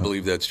 I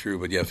believe that's true.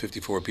 But yeah,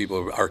 54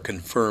 people are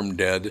confirmed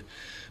dead.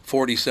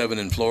 47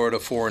 in Florida,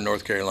 4 in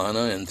North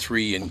Carolina, and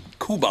 3 in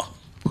Cuba.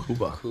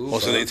 Cuba. Oh,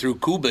 so they threw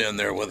Cuba in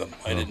there with them.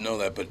 I didn't know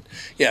that. But,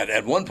 yeah,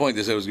 at one point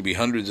they said it was going to be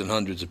hundreds and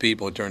hundreds of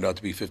people. It turned out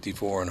to be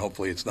 54, and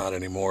hopefully it's not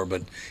anymore.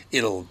 But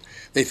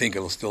they think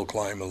it'll still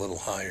climb a little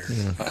higher.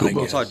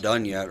 Cuba's not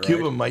done yet, right?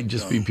 Cuba might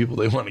just be people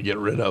they want to get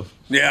rid of.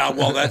 Yeah,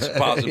 well, that's a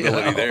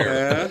possibility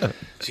there. Yeah.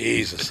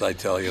 Jesus, I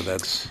tell you,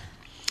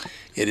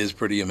 it is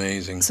pretty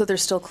amazing. So they're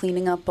still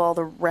cleaning up all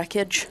the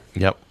wreckage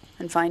Yep.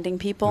 and finding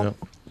people? Yep.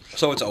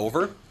 So it's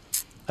over?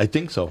 I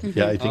think so.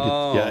 Yeah, I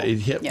think it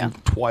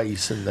hit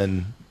twice, and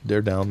then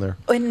they're down there.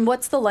 And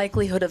what's the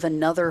likelihood of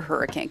another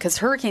hurricane? Because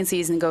hurricane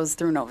season goes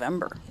through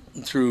November.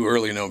 Through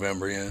early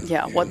November, yeah.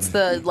 Yeah, what's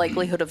the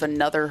likelihood of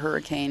another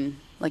hurricane?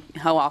 Like,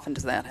 how often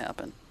does that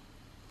happen?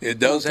 It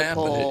does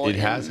happen. It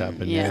has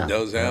happened. Yeah. It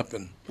does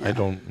happen. Yeah. I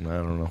don't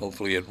know.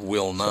 Hopefully it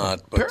will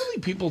not. But Apparently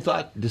people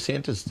thought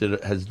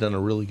DeSantis has done a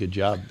really good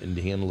job in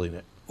handling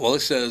it. well,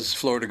 it says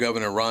Florida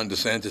Governor Ron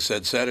DeSantis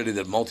said Saturday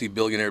that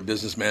multi-billionaire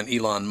businessman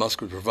Elon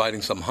Musk was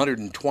providing some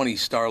 120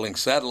 Starlink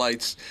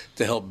satellites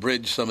to help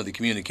bridge some of the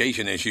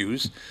communication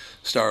issues.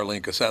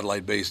 Starlink, a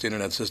satellite-based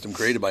internet system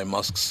created by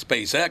Musk's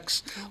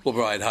SpaceX, will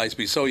provide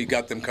high-speed. So you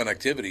got them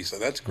connectivity, so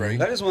that's great.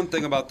 That is one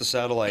thing about the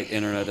satellite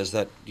internet is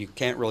that you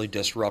can't really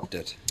disrupt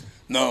it.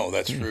 No,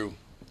 that's true.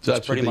 So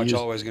It's pretty much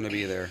always going to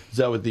be there. Is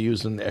that what they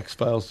use in the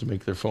X-Files to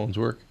make their phones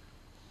work?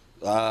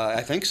 I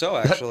think so,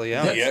 actually,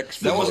 yeah. The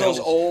That was those X-Files.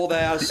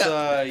 old-ass,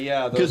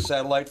 those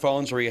satellite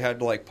phones where you had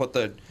to, like, put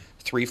the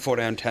 3-foot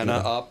antenna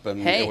up,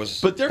 and Hey. it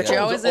was... But their But you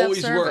phones always have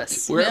always worked.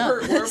 service.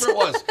 Wherever Yeah. it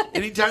was.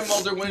 Anytime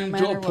Mulder went into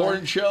a matter porn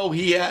what. show,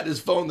 he had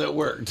his phone that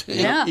worked.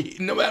 Yeah.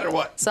 No matter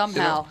what.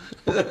 Somehow.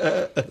 Oh,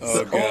 it was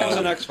an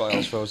God.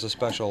 X-Files phone. It was a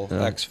special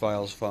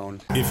X-Files phone.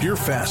 If you're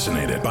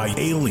fascinated by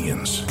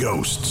aliens,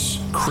 ghosts,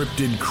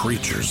 cryptid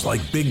creatures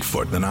like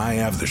Bigfoot, then I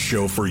have the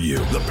show for you.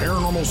 The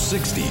Paranormal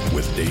 60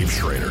 with Dave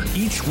Schrader.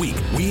 Each week,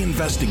 we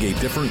investigate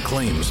different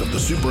claims of the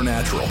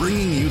supernatural,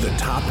 bringing you the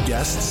top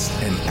guests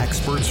and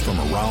experts from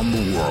around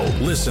the world.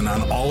 Listen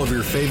on all of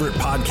your favorite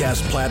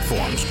podcast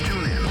platforms.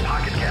 Tune in,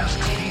 Pocket Casts,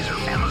 Deezer,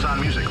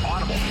 Amazon Music,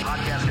 Audible,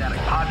 Podcast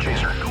Addict,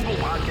 Podchaser, Google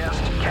Podcasts,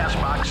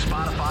 Castbox,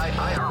 Spotify,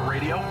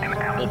 iHeartRadio, and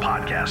Apple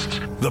Podcasts.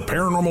 The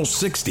Paranormal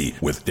 60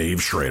 with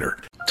Dave Schrader.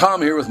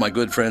 Tom here with my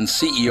good friend,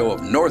 CEO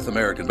of North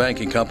American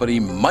Banking Company,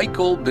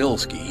 Michael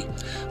Bilski.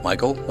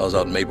 Michael, I was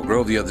out in Maple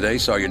Grove the other day,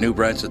 saw your new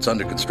branch that's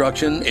under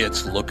construction.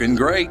 It's looking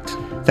great.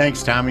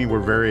 Thanks, Tommy. We're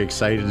very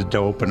excited to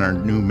open our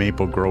new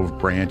Maple Grove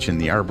branch in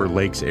the Arbor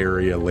Lakes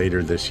area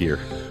later this year.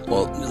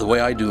 Well, the way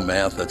I do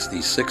math, that's the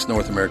 6th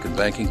North American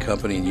Banking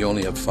Company, and you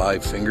only have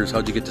 5 fingers.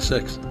 How'd you get to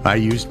 6? I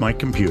used my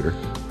computer.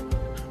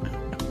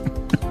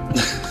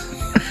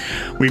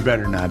 We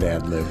better not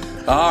ad-lib.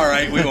 All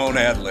right, we won't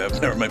ad-lib.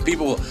 Never mind.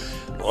 People will...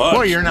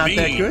 Well, you're not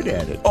that good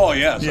at it. Oh,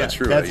 yes, that's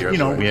true. You're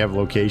right. We have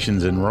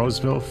locations in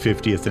Roseville,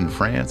 50th in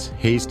France,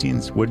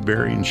 Hastings,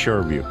 Woodbury, and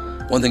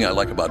Shoreview. One thing I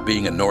like about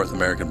being a North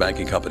American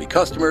Banking Company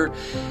customer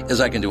is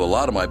I can do a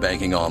lot of my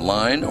banking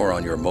online or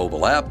on your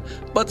mobile app,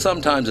 but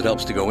sometimes it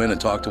helps to go in and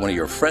talk to one of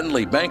your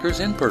friendly bankers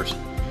in person.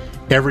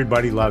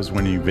 Everybody loves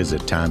when you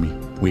visit, Tommy.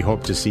 We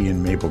hope to see you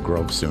in Maple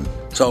Grove soon.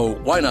 So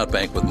why not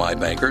bank with my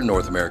banker,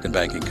 North American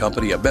Banking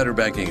Company, a better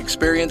banking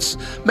experience,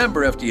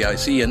 member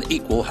FDIC, and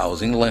equal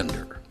housing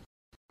lender.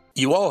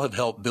 You all have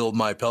helped build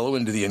MyPillow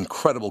into the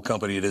incredible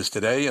company it is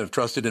today and have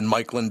trusted in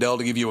Mike Lindell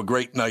to give you a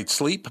great night's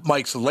sleep.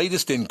 Mike's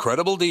latest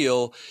incredible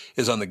deal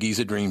is on the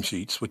Giza Dream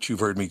Sheets, which you've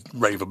heard me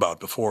rave about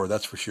before,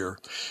 that's for sure.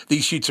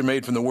 These sheets are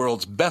made from the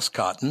world's best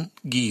cotton,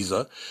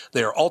 Giza.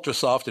 They are ultra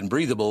soft and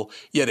breathable,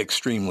 yet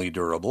extremely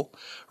durable.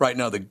 Right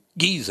now, the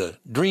Giza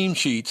Dream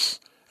Sheets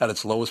at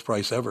its lowest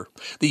price ever.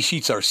 These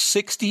sheets are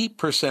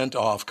 60%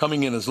 off,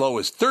 coming in as low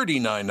as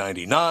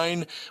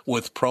 $39.99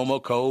 with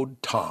promo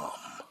code TOM.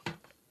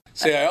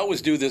 See, I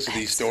always do this with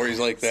these stories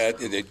like that.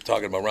 They're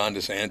talking about Ron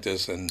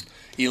DeSantis and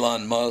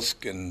Elon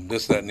Musk and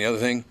this, that, and the other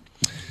thing.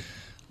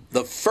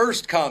 The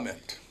first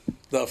comment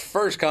on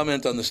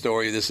the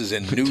story, this is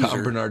in Newser.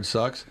 Tom Bernard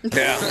sucks?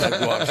 Yeah,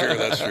 well, I'm sure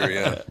that's true,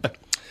 yeah.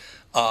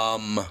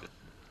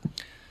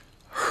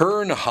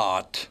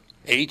 Hernhot,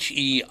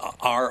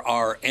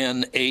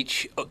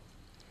 Herrnh,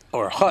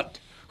 or Hut,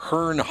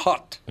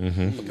 Hernhut,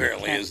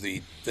 apparently is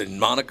the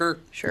moniker.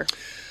 Sure.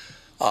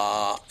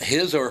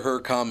 His or her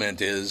comment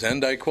is,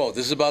 and I quote,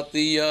 this is about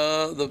the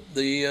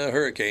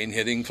hurricane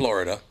hitting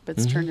Florida. But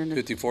it's turned into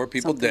 54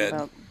 people something dead.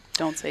 About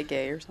don't say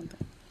gay or something.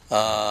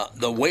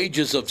 The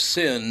wages of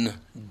sin,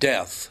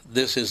 death.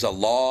 This is a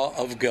law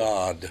of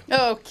God.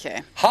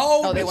 Okay.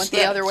 How Oh, they does went the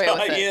that other way tie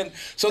with it. in?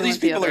 So They these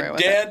went the people other way are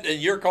with dead,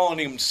 and you're calling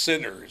them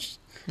sinners.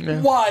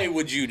 Yeah. Why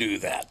would you do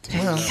that?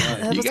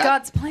 That was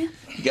God's plan.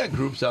 You got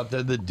groups out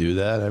there that do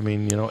that. I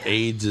mean,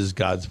 AIDS is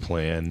God's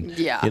plan.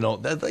 Yeah. Those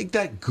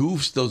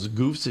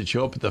goofs that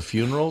show up at the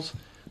funerals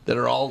that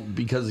are all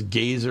because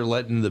gays are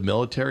let into the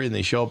military and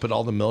they show up at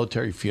all the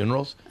military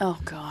funerals. Oh,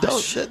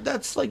 gosh.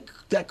 That's like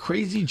that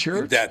crazy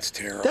church. That's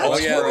terrible.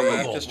 That's horrible.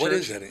 Baptist What church.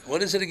 is it?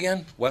 What is it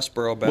again?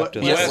 Westboro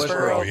Baptist.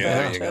 Westboro, yeah,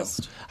 there you go.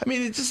 I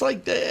mean, it's just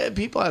like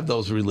people have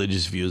those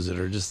religious views that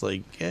are just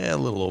like a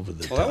little over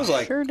the top. Well, that was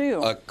like Sure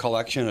do. a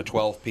collection of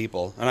 12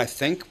 people, and I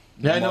think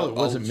Yeah, I know it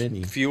wasn't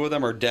many. Few of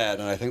them are dead,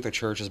 and I think the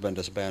church has been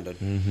disbanded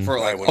Mm-hmm. for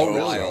like a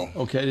while.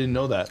 Okay, I didn't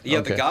know that. Yeah,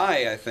 okay. the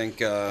guy, I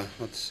think,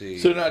 let's see.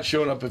 So they're not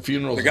showing up at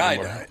funerals The guy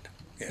anymore. died.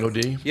 Yeah. Oh,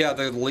 did he? Yeah,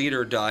 the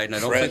leader died, and I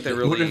don't Fred. think they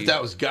really... What if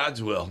that was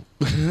God's will?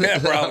 Yeah,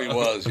 it probably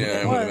was.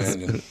 Yeah, I would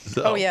imagine.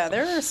 So- Oh yeah,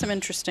 there are some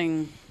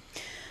interesting.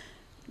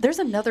 There's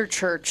another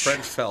church.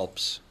 Fred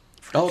Phelps.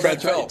 Oh, Fred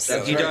that's right. Phelps,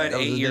 That's He right. died That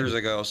was 8 his years name.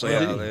 ago, so Oh, yeah.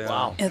 did he? they,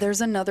 Wow. Yeah,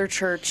 there's another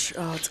church.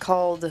 Oh, it's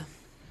called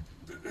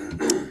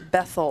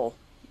Bethel.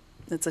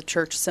 It's a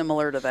church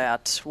similar to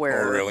that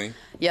where. Oh, really?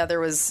 Yeah, there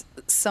was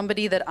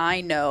somebody that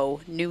I know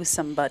knew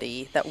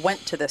somebody that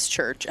went to this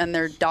church, and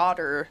their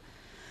daughter,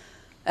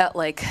 at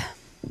like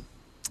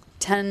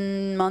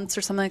 10 months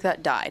or something like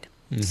that, died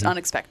just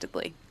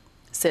unexpectedly.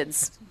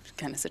 SIDS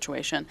kind of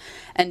situation,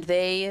 and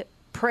they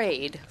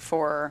prayed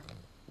for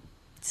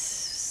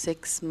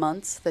 6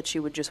 months that she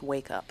would just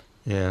wake up.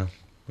 Yeah.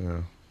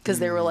 Yeah. Because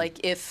they were like,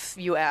 if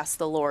you ask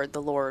the Lord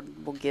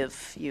will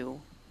give you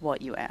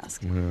what you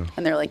ask. And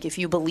they're like, if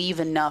you believe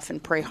enough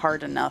and pray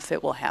hard enough,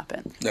 it will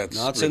happen. That's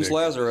Not since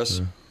ridiculous.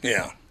 Lazarus.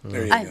 Yeah,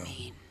 there you I go.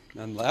 mean,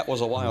 And that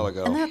was a while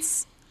ago. and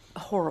that's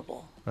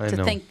horrible I to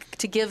know. think,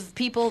 to give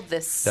people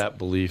this That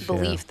belief,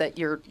 yeah. that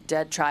your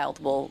dead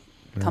child will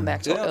come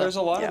back to Yeah, there's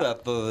a lot yeah.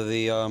 of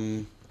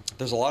that.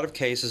 There's a lot of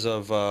cases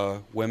of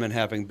women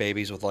having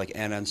babies with like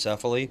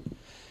anencephaly,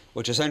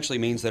 which essentially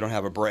means they don't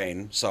have a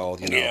brain, so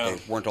Yeah.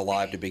 they weren't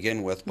alive to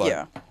begin with. But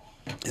Yeah.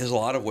 there's a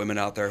lot of women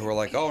out there who are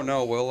like, "Oh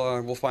no,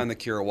 we'll find the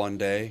cure one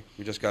day.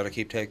 We just got to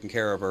keep taking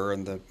care of her,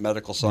 and the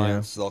medical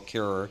science they'll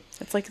cure her."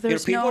 It's like You know,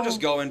 there's people no...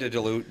 just go into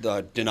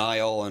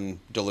denial and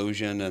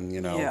delusion, and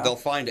Yeah. they'll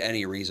find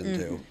any reason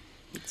to.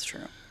 It's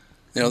true.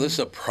 You know, this is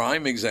a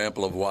prime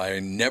example of why I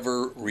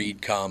never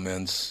read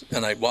comments,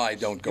 and why I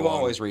don't go You on.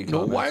 always read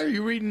No, comments. why are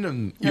you reading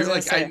them? I You're was gonna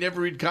like, say. I never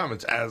read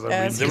comments as I'm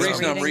As The reading he's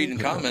reason I'm reading. reading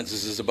comments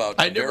is about.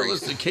 I never very-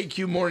 listen to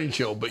KQ Morning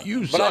Show, but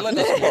you But I suck let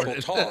this the people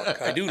morning.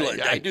 talk. I do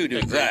do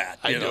agree. that.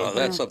 I You do know,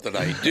 agree. that's something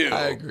I do.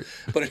 I agree.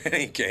 But in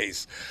any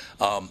case,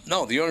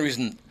 no. The only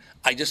reason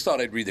I just thought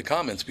I'd read the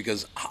comments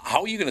because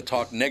how are you going to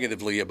talk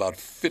negatively about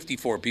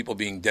 54 people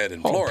being dead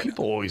in Oh, Florida?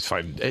 people always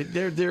find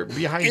they're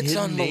behind. It's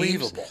hidden names.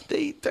 unbelievable.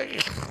 They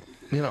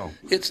you know.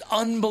 It's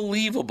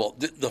unbelievable.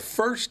 The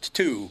first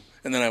two,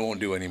 and then I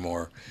won't do any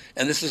more.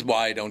 And this is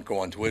why I don't go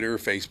on Twitter,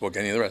 Facebook,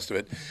 any of the rest of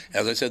it.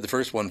 As I said, the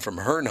first one from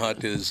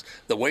Hernhut is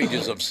the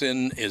wages of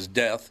sin is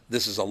death.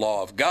 This is a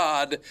law of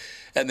God.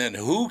 And then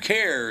who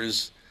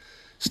cares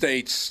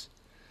states,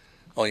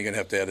 oh, you're going to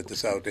have to edit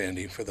this out,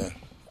 Andy, for the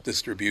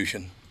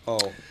distribution.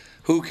 Oh,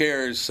 Who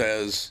cares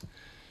says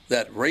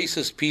that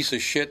racist piece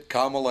of shit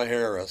Kamala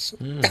Harris.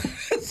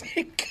 It's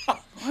like, God.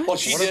 Well,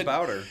 she what did.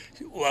 about her?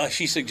 Well,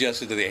 she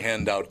suggested that they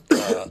hand out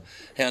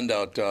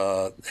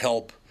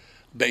help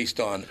based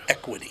on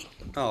equity.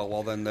 Oh,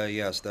 well then,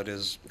 yes, that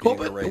is Well,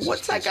 being a but racist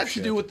what's that piece got of to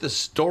shit. do with the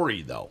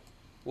story, though?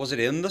 Was it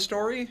in the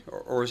story,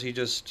 or is he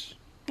just?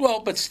 Well,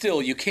 but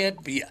still, you can't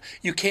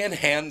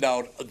hand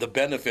out the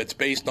benefits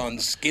based on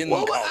skin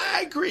Well, color.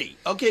 I agree.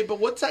 Okay, but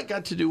what's that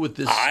got to do with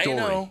this I story?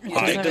 know. You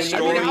think the I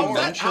story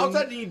mean, how's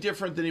that any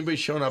different than anybody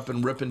showing up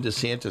and ripping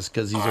DeSantis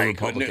because he's a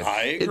Republican?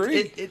 I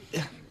agree. It,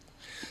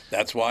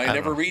 That's why I don't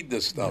never know. read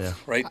this stuff Yeah.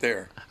 right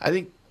there.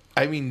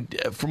 I mean,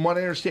 from what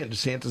I understand,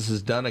 DeSantis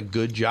has done a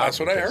good job. That's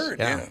what with I this. heard.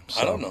 Yeah. I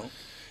so, don't know.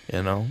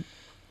 You know,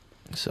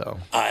 so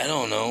I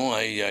don't know.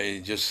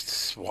 I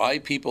just why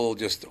people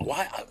just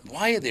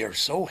why they are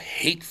so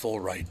hateful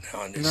right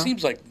now. And it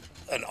seems like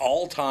an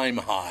all-time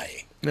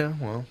high. yeah.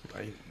 Well,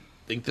 I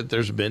think that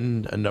there's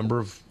been a number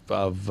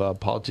of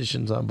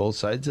politicians on both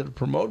sides that have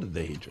promoted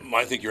the hatred.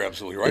 I think you're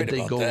absolutely right They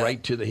about go that.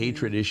 right to the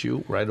hatred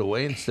issue right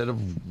away instead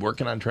of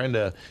working on trying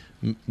to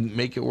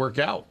make it work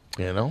out.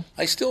 You know.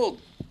 I still,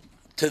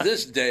 to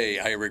this day,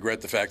 I regret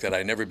the fact that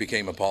I never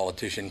became a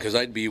politician because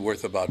I'd be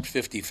worth about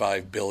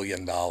 $55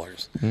 billion.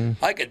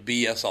 I could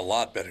BS a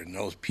lot better than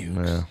those pukes.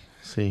 Yeah.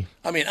 See.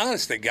 I mean,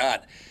 honest to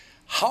God,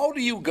 how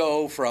do you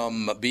go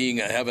from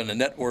having a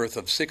net worth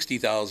of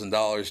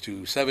 $60,000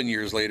 to 7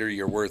 years later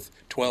you're worth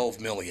 $12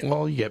 million?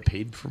 Well, you get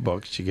paid for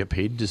books, you get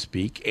paid to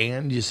speak,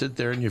 and you sit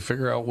there and you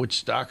figure out which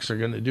stocks are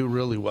going to do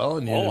really well.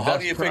 And you Oh, how invest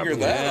do you figure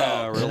properly. that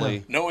Yeah, out?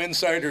 really. No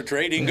insider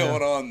trading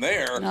going on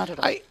there. Not at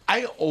all.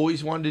 I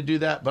always wanted to do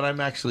that, but I'm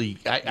actually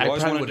I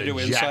always probably wanted to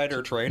would do have jacked.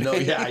 insider trading? No,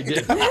 yeah, I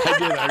did.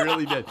 I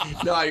really did.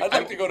 No, I'd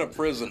like to go to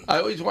prison. I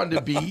always wanted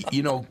to be,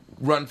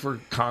 run for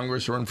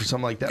Congress or run for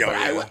something like that. Oh, But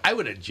yeah. I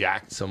would have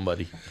jacked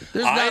somebody.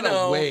 There's I not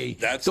know. a way.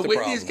 That's the the way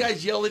problem. these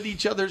guys yell at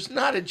each other, there's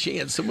not a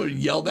chance someone would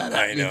yell that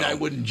I at me and know. I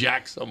wouldn't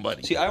jack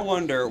somebody. See, I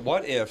wonder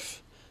what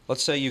if,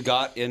 let's say you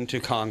got into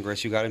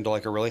Congress, you got into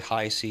like a really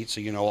high seat,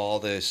 so you know all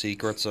the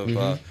secrets of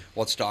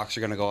what stocks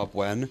are going to go up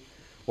when.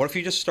 What if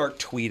you just start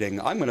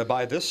tweeting, "I'm going to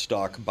buy this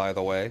stock, by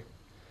the way."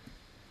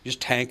 You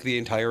just tank the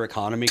entire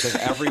economy because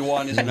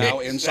everyone is now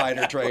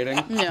insider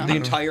trading. Yeah. The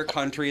entire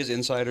country is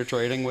insider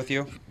trading with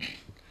you.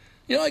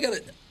 You know,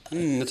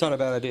 It's not a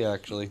bad idea,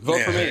 actually.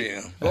 Vote for me.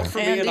 Yeah. Vote for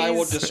me, and I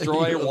will Andy's-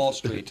 destroy Wall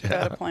Street.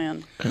 Got a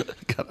plan.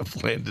 Got a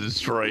plan to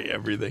destroy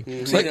everything.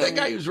 Mm-hmm. Like that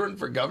guy who's running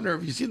for governor.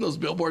 Have you seen those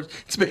billboards?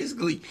 It's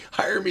basically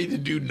hire me to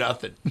do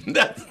nothing.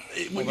 That's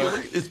when you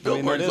look at this I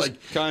mean, billboard. that It's is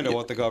like kind of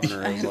what the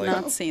governor I is have like.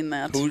 not seen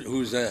that.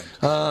 Who's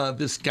that?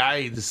 this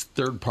guy, this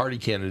third party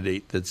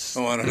candidate that's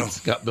I don't know.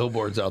 that's got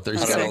billboards out there.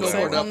 He's I got a don't know.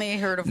 billboard I've up only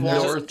heard of north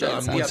Wall on Street. Yeah,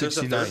 there's a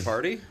 169. third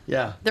party.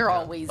 Yeah, There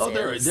always oh,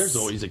 is. there's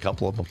always a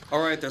couple of them.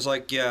 All right, there's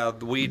like the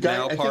Weed guy- I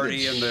Now think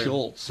party it's and the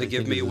Schultz, they I Give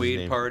think Me is his Weed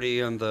name. party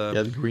and the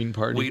Yeah, the Green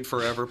Party. Weed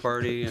Forever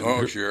party. And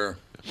Oh, sure.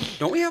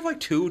 Don't we have like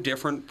 2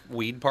 different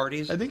weed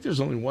parties? I think there's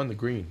only one, the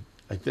Green.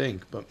 I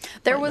think, but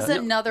There might was not.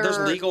 another. There's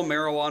legal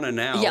marijuana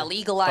now. Yeah,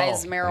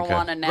 legalized Oh,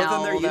 marijuana okay. now. But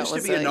then there that used to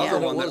was be a- another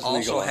yeah. one that was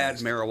also had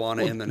legalized.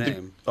 marijuana in the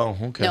name. Oh,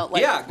 okay. No,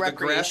 like yeah, the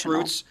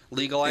recreational. grassroots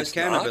legalized It's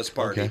cannabis not?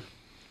 party. Okay.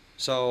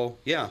 So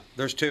yeah,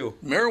 there's 2.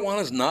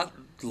 Marijuana's not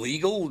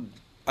legal.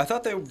 I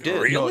thought they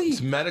did. Really? No,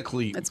 it's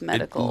medically. It's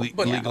medical.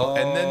 legal.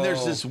 And then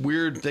there's Oh. this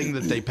weird thing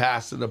that they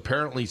passed, and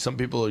apparently some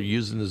people are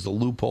using as a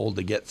loophole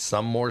to get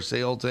some more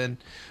sales in.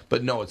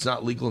 But no, it's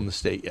not legal in the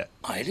state yet.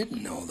 I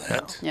didn't know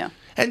that. Yeah.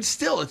 And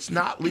still, it's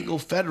not legal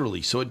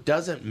federally, so it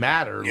doesn't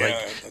matter. Yeah, like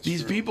that's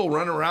these true. people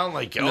run around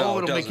like, oh, No,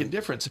 it it'll make a doesn't.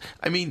 difference.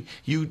 I mean,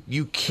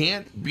 you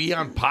can't be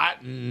on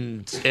pot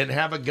and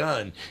have a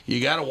gun. You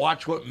got to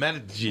watch what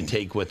meds you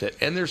take with it,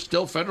 and there's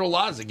still federal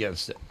laws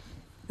against it.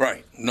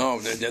 Right. No,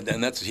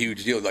 and that's a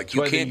huge deal. Like,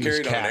 you why they can't use carry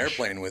it on an cash.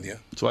 airplane with you.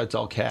 That's why it's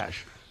all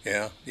cash.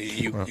 Yeah.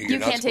 You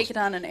can't take it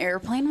on an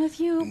airplane with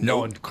you?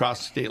 No, and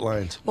cross state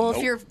lines. Well, Nope.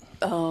 if you're.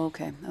 Oh,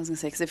 okay. I was going to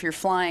say, because if you're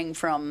flying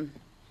from.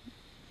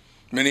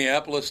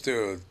 Minneapolis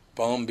to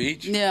Palm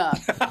Beach? Yeah.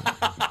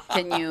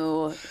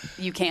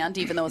 You can't,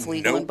 even though it's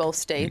legal in Nope. both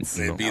states?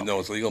 Even though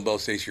it's legal in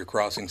both states, you're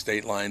crossing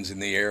state lines in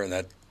the air, and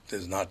that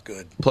is not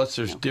good. Plus,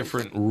 there's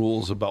different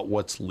rules about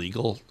what's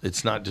legal.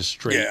 It's not just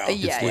straight. Yeah. It's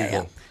Yeah, legal. yeah,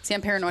 yeah. See,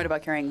 I'm paranoid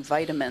about carrying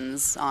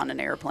vitamins on an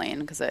airplane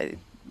because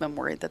I'm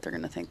worried that they're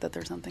going to think that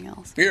there's something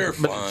else. You're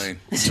But fine.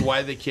 It's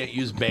why they can't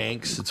use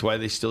banks. It's why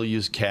they still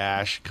use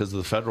cash because of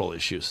the federal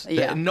issues.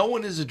 Yeah. And no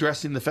one is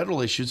addressing the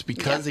federal issues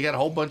because they got a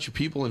whole bunch of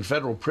people in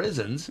federal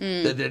prisons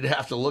that they'd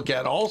have to look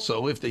at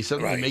also if they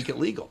suddenly Right. make it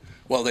legal.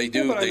 Well, they do.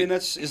 Yeah, but I they- mean,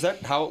 is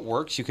that how it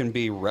works? You can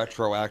be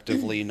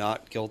retroactively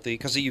not guilty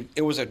because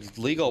it was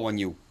illegal when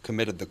you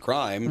committed the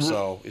crime.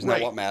 So isn't Right.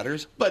 that what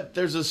matters? But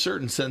there's a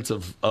certain sense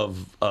of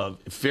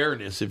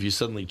fairness if you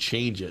suddenly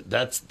change it.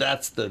 That's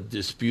the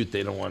dispute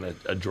they don't want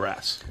to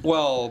address.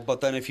 Well,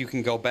 but then if you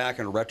can go back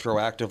and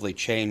retroactively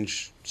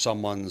change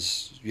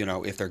someone's,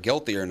 if they're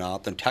guilty or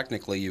not, then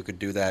technically you could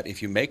do that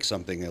if you make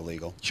something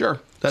illegal. Sure,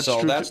 that's so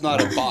true. that's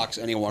not a box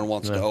anyone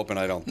wants to open,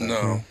 I don't think.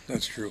 No,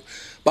 that's true.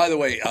 By the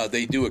way,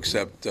 they do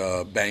accept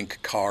bank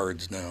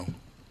cards now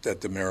at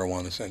the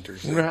marijuana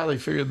centers. I wonder how they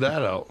figured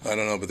that out. I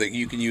don't know, but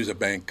you can use a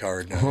bank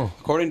card now.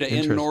 According to In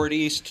Interesting.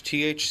 Northeast,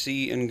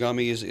 THC in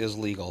gummies is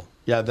legal.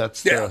 Yeah,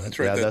 that's Yeah, that's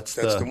right. that's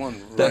That's the one.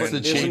 That's Right. the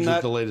Isn't change with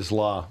that- the latest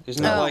law.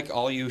 Isn't that Oh. like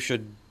all you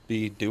should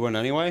be doing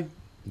anyway?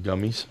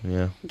 Gummies,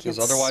 yeah. Because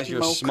otherwise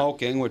you're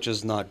smoking, which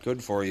is not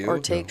good for you. Or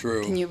take.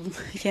 True. You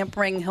can't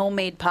bring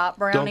homemade pot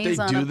Don't brownies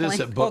they on do a this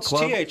plane? at Well, book it's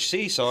club?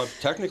 THC, so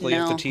technically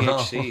No. it's the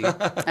THC.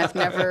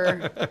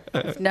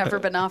 I've never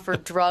been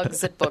offered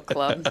drugs at book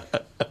club.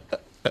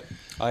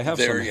 I have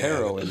There some you have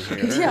heroin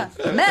here. Yeah,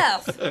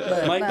 meth.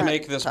 but Might not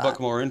make this pot. book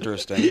more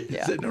interesting.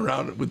 Yeah. Sitting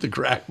around with the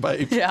crack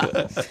pipe. Yeah,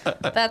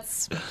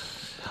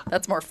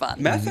 that's more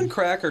fun. Meth and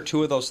crack are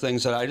 2 of those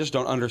things that I just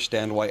don't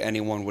understand why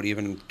anyone would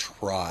even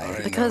try.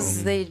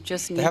 Because they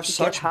just need They have to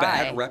such get high.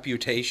 bad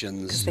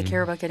reputations. They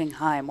care about getting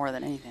high more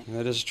than anything.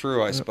 That is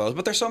true, I suppose.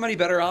 But there's so many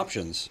better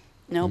options.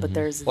 No, but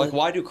there's Like,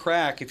 why do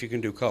crack if you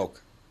can do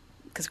coke?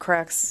 because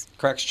cracks.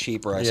 Crack's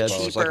cheaper, I Yeah,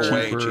 suppose. cheaper. Like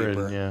way cheaper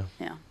cheaper. and, yeah.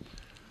 Yeah.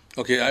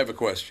 Okay, I have a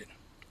question.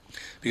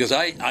 Because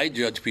I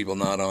judge people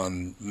not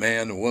on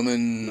man,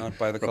 woman, Not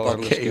by the color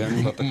of the Republican.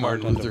 skin, but the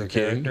Martin content of Luther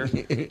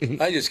the King.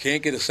 character. I just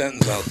can't get a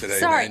sentence out today,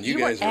 Sorry, man. You were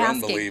guys are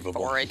asking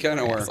unbelievable. For it.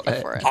 Kinda You were were.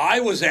 asking for it. I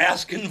was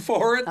asking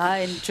for it?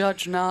 I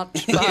judge not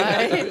by.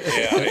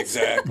 Yeah,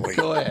 exactly.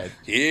 Go ahead.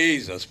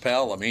 Jesus,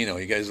 Palomino,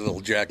 you guys are a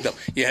little jacked up.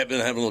 You have been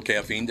having a little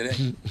caffeine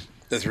today?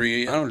 The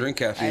 3 I a.m.? don't drink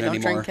caffeine I don't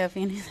anymore. drink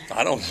caffeine either.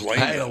 I don't blame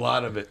I had a you.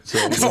 lot of it. So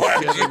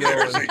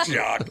There's a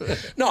shock.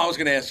 No, I was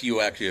going to ask you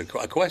actually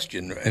a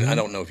question, and I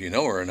don't know if you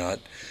know her or not,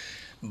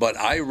 but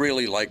I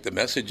really like the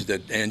message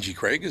that Angie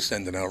Craig is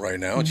sending out right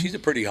now, and she's a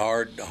pretty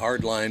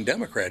hard-line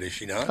Democrat, is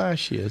she not?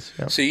 she is.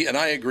 Yeah. See, and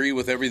I agree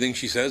with everything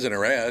she says in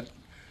her ad.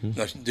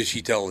 Now, does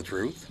she tell the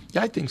truth?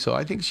 Yeah, I think so.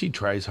 I think she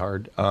tries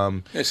hard.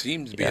 It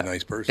seems to be a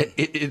nice person.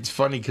 It's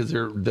funny because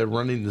they're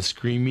running the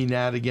screaming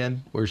ad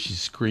again, where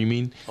she's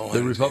screaming. Oh, The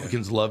I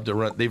Republicans love to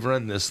run. They've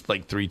run this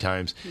like 3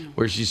 times,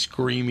 where she's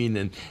screaming,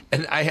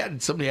 and I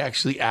had somebody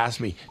actually ask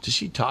me, "Does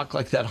she talk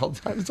like that all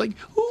the time?" It's like,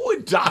 who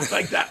would talk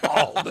like that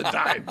all the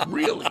time?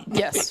 Really?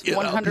 Yes, You know?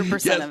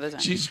 100% Yes, of the time.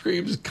 She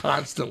screams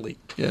constantly.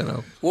 You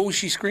know. What was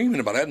she screaming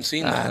about? I haven't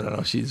seen that. I don't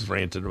know. She's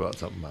ranted about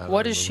something. I don't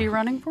What is she remember.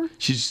 running for?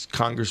 She's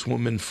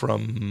Congresswoman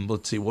from,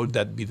 let's see, what would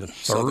that be, the third?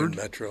 Southern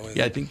Metro, isn't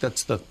Yeah, I it? think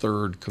that's the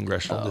 3rd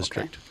congressional Oh, okay.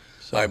 district.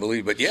 I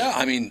believe. But yeah,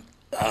 I mean,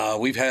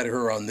 we've had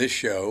her on this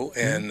show,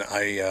 and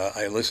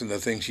I listen to the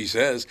things she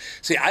says.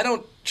 See, I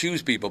don't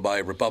choose people by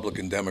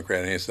Republican,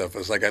 Democrat, and stuff.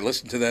 It's like I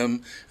listen to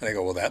them, and I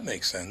go, well, that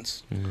makes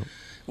sense.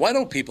 Why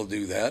don't people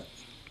do that?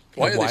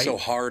 Why are they so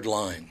hard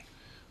line?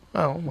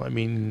 Well, I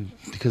mean,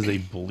 because they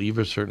believe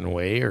a certain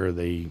way, or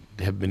they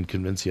have been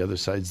convinced the other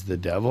side's the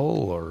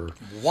devil, or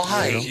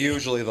why? It's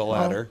usually the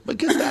latter. Well,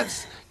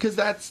 because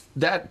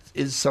that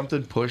is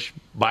something pushed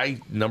by a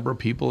number of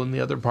people in the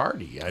other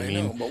party. I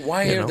mean, know, but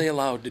why are they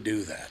allowed to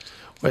do that?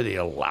 Are they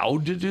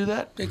allowed to do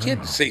that? They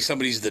can't say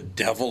somebody's the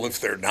devil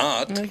if they're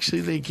not.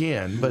 Actually, they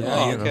can, but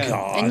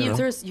and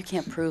you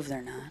can't prove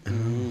they're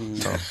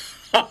not.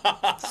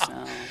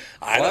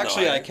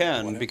 I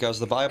can, because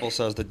the Bible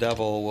says the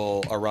devil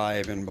will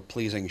arrive in a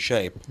pleasing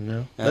shape.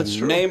 Yeah, that's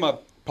true. Name a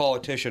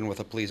politician with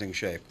a pleasing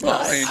shape. Well,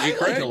 Angie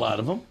Craig. Like a lot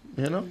of them,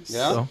 Yeah.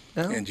 So,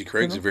 Angie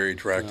Craig's a very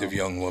attractive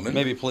young woman.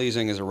 Maybe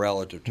pleasing is a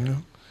relative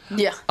term.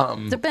 Yeah,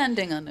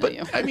 depending on but,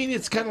 you. I mean,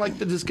 it's kind of like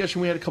the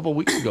discussion we had a couple of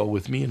weeks ago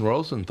with me and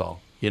Rosenthal.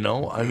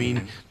 I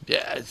mean,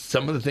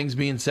 some of the things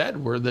being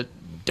said were that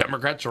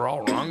Democrats are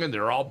all wrong and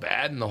they're all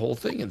bad and the whole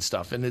thing and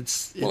stuff. And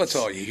it's that's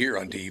all you hear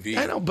on TV.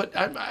 I know, but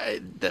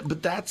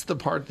but that's the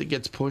part that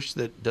gets pushed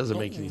that doesn't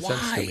make any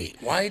sense to me.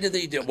 Why do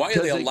they do? Why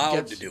are they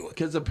allowed to do it?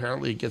 Because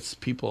apparently it gets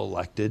people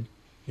elected.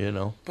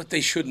 But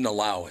they shouldn't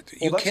allow it.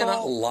 You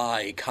cannot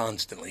lie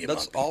constantly about it.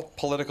 That's all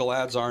political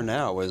ads are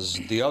now, is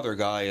the other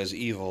guy is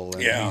evil,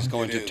 and he's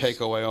going to take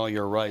away all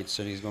your rights,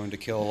 and he's going to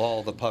kill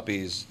all the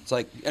puppies. It's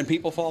like, and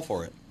people fall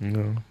for it.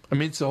 No. I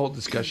mean, it's the whole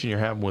discussion you're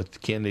having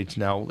with candidates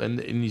now, and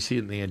you see it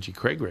in the Angie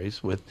Craig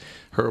race with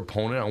her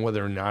opponent on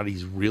whether or not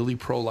he's really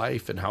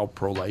pro-life and how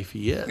pro-life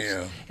he is.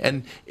 Yeah.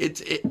 And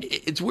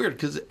it's weird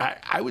because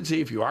I would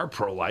say if you are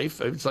pro-life,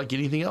 it's like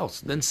anything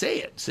else. Then say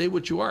it. Say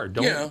what you are.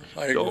 I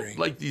agree. Don't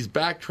like these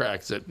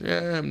backtracks that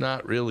I'm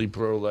not really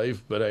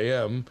pro-life, but I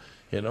am.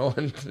 And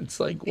it's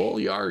like, well,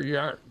 you are, you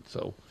aren't.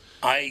 So.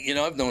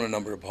 I've known a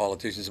number of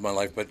politicians in my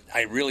life, but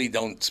I really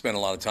don't spend a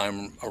lot of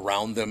time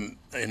around them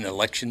in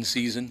election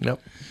season.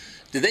 Nope.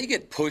 Do they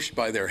get pushed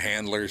by their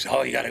handlers?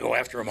 Oh, you got to go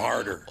after them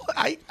harder.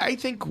 I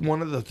think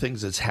one of the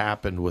things that's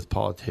happened with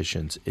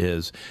politicians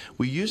is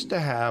we used to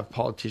have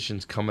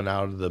politicians coming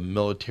out of the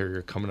military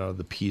or coming out of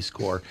the Peace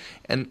Corps,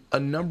 and a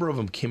number of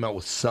them came out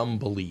with some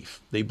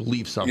belief. They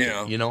believe something,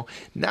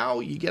 Now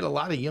you get a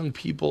lot of young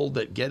people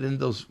that get in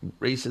those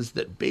races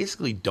that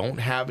basically don't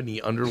have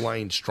any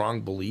underlying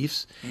strong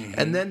beliefs. Mm-hmm.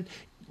 And then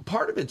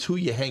part of it's who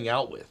you hang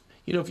out with.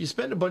 If you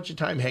spend a bunch of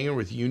time hanging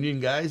with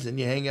union guys, then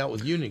you hang out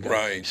with union guys.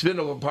 Right. You spend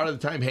a part of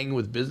the time hanging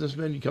with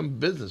businessmen, you become a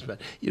businessman.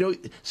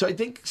 So I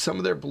think some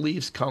of their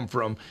beliefs come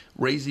from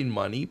raising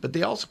money, but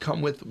they also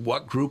come with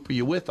what group are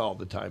you with all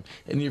the time.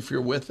 And if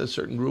you're with a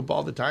certain group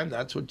all the time,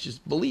 that's what you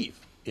believe.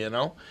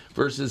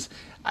 Versus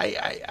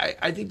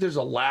I think there's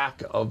a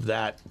lack of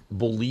that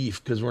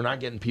belief because we're not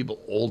getting people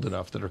old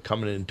enough that are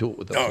coming into it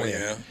with a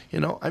plan.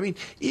 Yeah. I mean,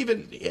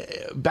 even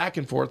back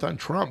and forth on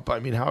Trump, I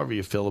mean, however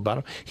you feel about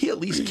him, he at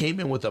least came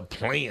in with a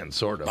plan,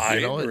 sort of, I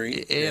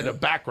agree. And a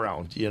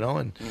background,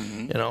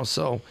 and,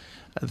 so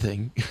I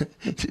think,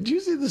 did you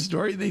see the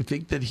story? They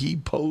think that he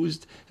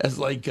posed as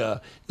like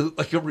a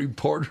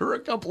reporter a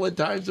couple of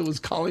times and was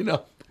calling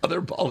up other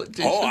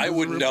politicians. Oh, I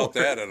wouldn't doubt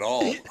that at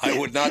all. I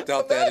would not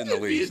doubt that in the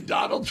least. Being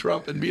Donald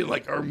Trump and being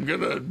like, I'm going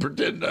to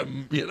pretend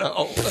I'm,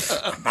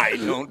 I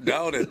don't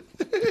doubt it.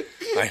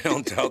 I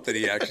don't doubt that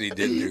he actually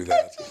did do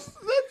that.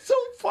 That's so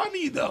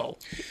funny, though.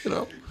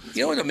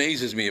 What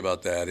amazes me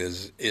about that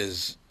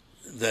is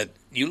that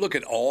you look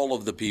at all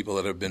of the people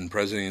that have been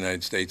president of the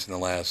United States in the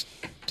last,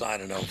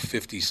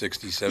 50,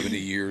 60, 70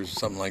 years,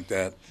 something like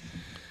that.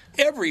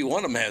 Every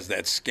one of them has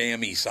that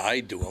scammy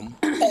side to them.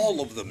 All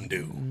of them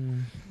do.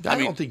 I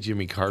don't think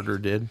Jimmy Carter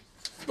did.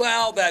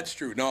 Well, that's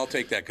true. No, I'll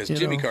take that because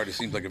Jimmy Carter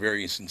seems like a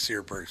very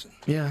sincere person.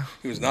 Yeah.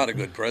 He was not a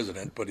good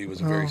president, but he was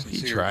a very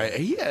sincere. He tried.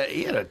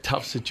 He had a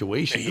tough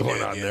situation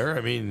going on there.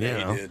 I mean, he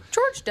did.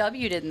 George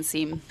W. didn't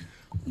seem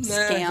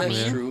scammy.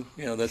 That's true.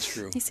 Yeah, that's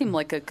true. He seemed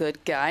like a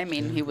good guy. I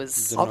mean, he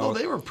was. Although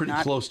they were pretty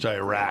close to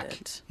Iraq,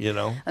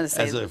 as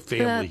a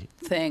family.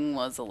 That thing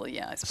was a little,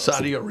 I suppose.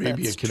 Saudi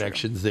Arabia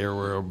connections there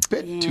were a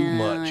bit too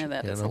much.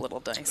 That's a little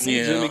dicey.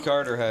 Yeah. Jimmy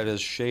Carter had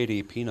his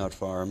shady peanut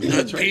farm.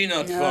 That's right.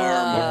 Peanut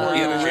farm.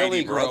 He had a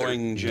really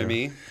growing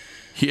Jimmy. Yeah.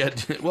 He had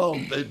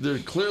there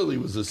clearly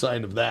was a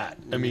sign of that.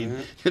 I mean,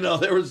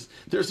 there's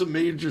some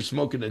major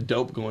smoking and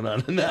dope going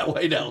on in that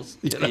White House,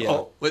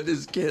 with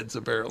his kids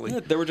apparently.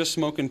 Yeah, they were just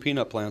smoking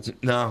peanut plants.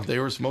 No, they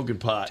were smoking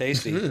pot.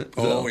 Tasty. They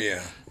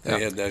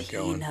had that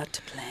going. Peanut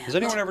plant. Has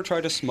anyone ever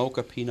tried to smoke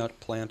a peanut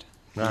plant?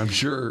 I'm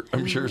sure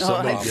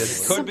somebody did.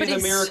 Could be the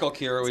miracle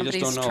cure. We just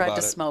don't know about it. Somebody's tried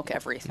to smoke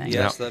everything.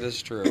 Yes, that is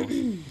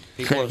true.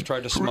 People have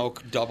tried to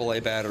smoke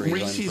AA batteries.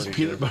 Reese's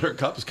peanut butter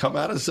cups come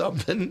out of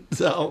something,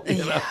 so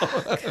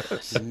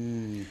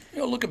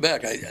looking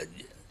back,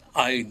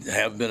 I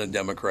have been a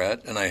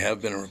Democrat and I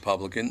have been a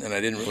Republican, and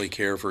I didn't really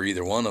care for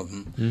either one of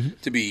them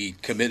to be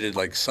committed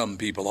like some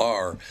people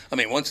are. I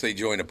mean, once they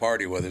join a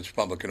party, whether it's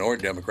Republican or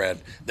Democrat,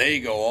 they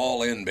go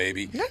all in,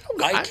 baby.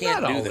 I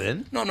can't do that.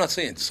 In. No, I'm not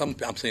saying some.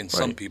 I'm saying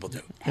some people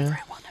do. Every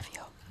one of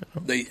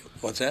you.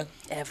 What's that?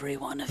 Every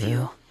one of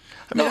you.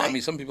 I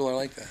mean, some people are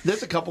like that.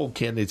 There's a couple of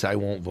candidates I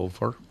won't vote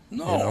for.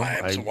 No,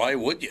 why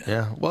would you?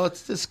 Yeah, well,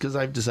 it's just because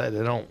I've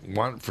decided I don't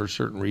want for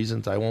certain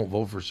reasons. I won't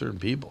vote for certain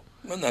people.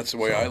 And that's the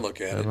way I look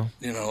at it.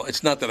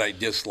 It's not that I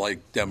dislike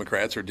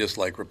Democrats or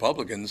dislike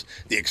Republicans.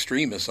 The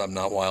extremists I'm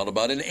not wild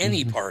about in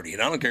any party,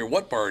 and I don't care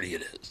what party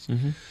it is.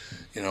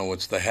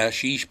 It's the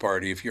hashish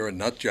party. If you're a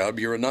nut job,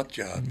 you're a nut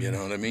job. You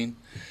know what I mean?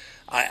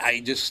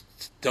 I just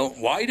don't.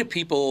 Why do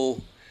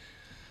people?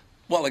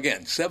 Well,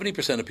 again,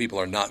 70% of people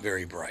are not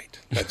very bright.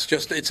 That's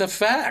just, it's a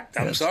fact.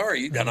 I'm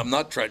sorry, and I'm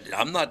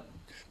not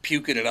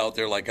puking it out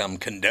there like I'm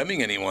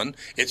condemning anyone.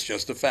 It's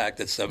just a fact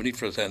that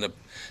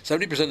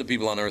 70% of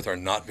people on Earth are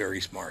not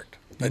very smart.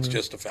 That's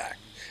just a fact.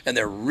 And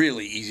they're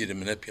really easy to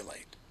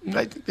manipulate.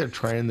 I think they're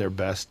trying their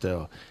best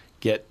to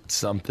get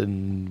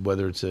something,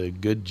 whether it's a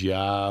good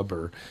job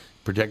or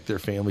protect their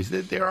families.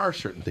 There are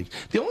certain things.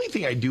 The only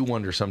thing I do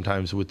wonder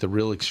sometimes with the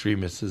real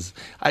extremists is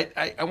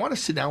I want to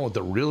sit down with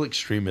the real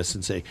extremists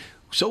and say,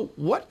 so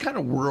what kind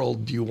of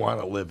world do you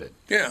want to live in?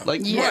 Yeah.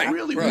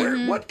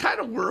 What kind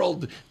of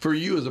world for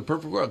you is a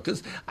perfect world?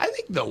 Because I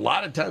think that a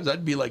lot of times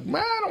I'd be like,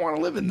 man, I don't want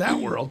to live in that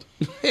world.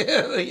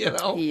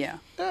 Yeah.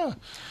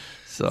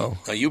 So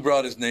now you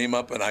brought his name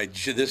up, and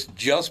this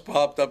just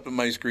popped up on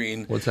my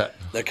screen. What's that?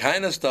 The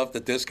kind of stuff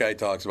that this guy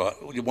talks about.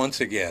 Once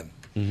again,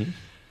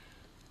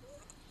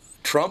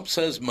 Trump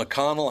says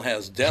McConnell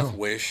has death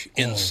wish,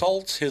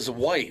 insults his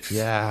wife.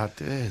 Yeah.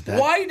 Dude,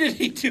 why did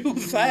he do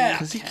that?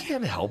 Because he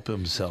can't help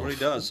himself. What he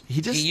does.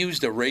 He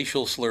used a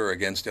racial slur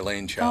against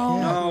Elaine Chao.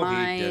 No,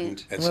 he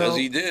didn't. It says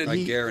he did.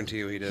 I guarantee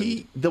you he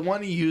did. The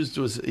one he used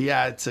was,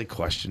 it's a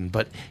question,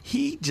 but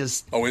he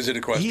just... Oh, is it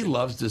a question? He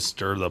loves to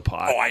stir the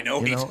pot. Oh, I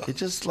know he does. It's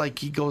just like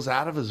he goes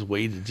out of his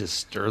way to just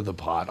stir the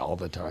pot all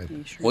the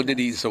time. What did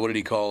he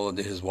call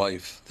his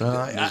wife?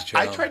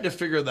 I tried to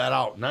figure that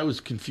out, and I was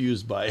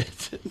confused by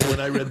it when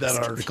I read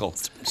that article.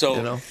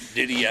 So,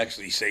 did he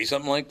actually say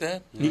something like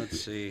that? Let's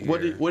see.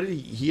 What did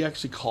he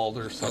actually called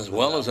her something? As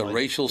well as a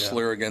racial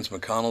slur against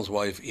McConnell's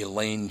wife,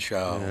 Elaine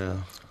Chao. Yeah.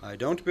 I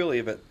don't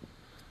believe it.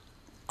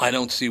 I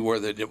don't see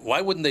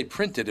why wouldn't they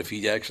print it if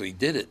he actually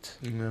did it?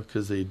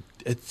 Because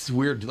it's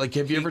weird. Like,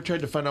 have you ever tried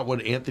to find out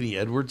what Anthony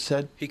Edwards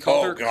said? He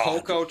called her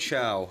Coco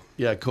Chow.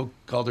 Yeah,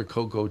 called her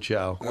Coco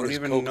Chow. I don't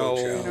even know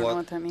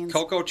what that means.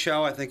 Coco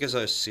Chow, I think, is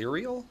a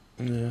cereal.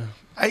 Yeah,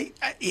 I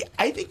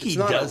think he it's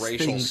not does a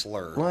racial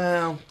slur.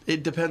 Well,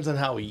 it depends on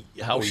how he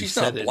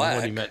said it and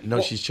what he meant. No,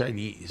 she's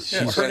Chinese.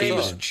 Her name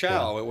is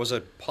Chow. It was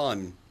a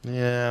pun.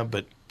 Yeah,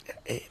 but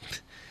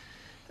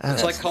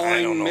it's like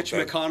calling Mitch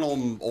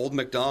McConnell Old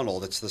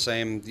McDonald. It's the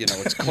same.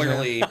 It's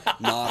clearly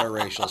not a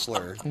racial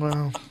slur.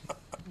 Well,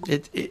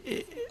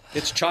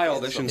 it's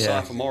childish and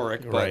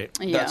sophomoric, but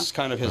that's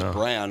kind of his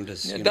brand.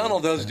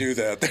 Donald does do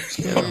that.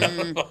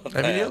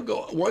 I mean, he'll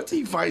go once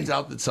he finds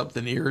out that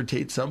something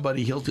irritates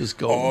somebody, he'll just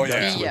go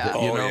nuts with it.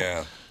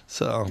 Yeah.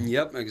 So.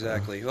 Yep,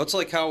 exactly. It's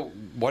like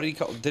what did he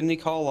call? Didn't he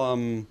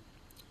call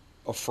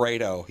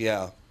Alfredo?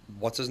 Yeah.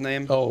 What's his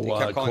name? Oh, he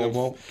kept calling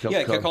Cuomo.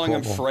 He kept calling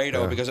him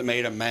Fredo Yeah. because it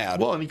made him mad.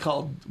 Well, and he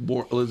called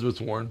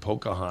Elizabeth Warren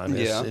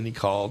Pocahontas, and he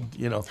called,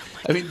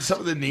 I mean, some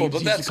of the names.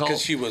 But that's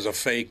because she was a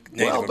fake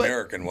Native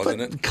American,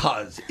 wasn't it?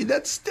 Because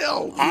that's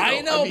still.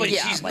 I know, but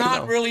she's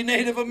not really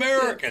Native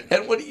American.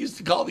 And what he used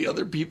to call the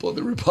other people in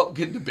the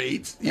Republican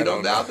debates,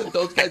 now that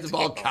those guys have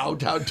all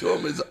kowtowed to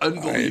him, is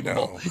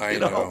unbelievable. I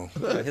know.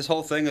 His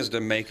whole thing is to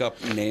make up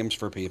names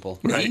for people.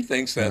 Right. He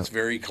thinks that's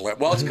very clever.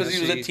 Well, it's because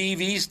he was a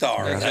TV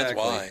star. Exactly. That's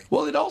why.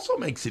 Well, it also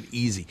makes it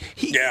easy.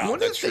 One of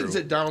the things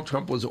that Donald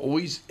Trump has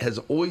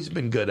always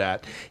been good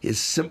at is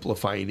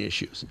simplifying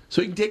issues.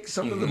 So he can take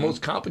some of the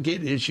most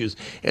complicated issues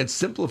and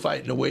simplify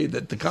it in a way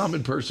that the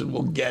common person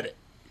will get it.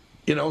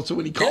 So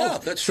when he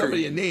calls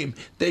somebody a name,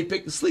 they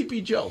pick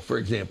Sleepy Joe, for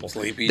example.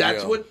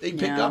 That's what they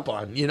pick up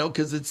on,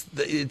 because it's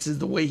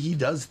the way he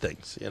does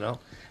things, And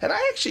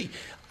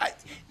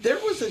there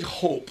was a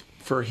hope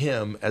for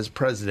him as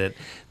president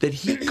that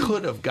he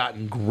could have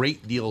gotten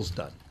great deals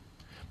done.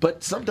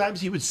 But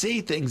sometimes he would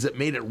say things that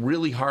made it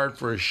really hard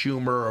for a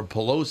Schumer or a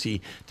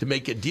Pelosi to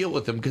make a deal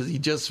with him because he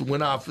just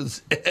went off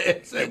his.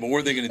 But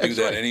were they going to do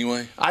that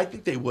anyway? I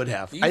think they would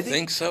have. You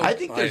think so? I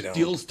think there's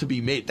deals to be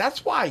made.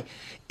 That's why,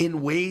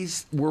 in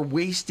ways, we're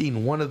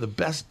wasting one of the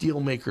best deal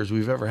makers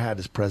we've ever had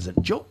as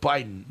president. Joe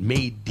Biden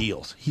made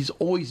deals. He's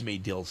always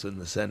made deals in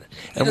the Senate.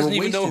 And he doesn't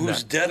even know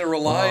who's dead or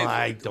alive.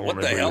 I don't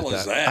what the hell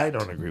is that? I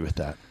don't agree with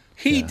that.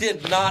 He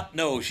did not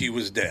know she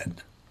was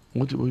dead.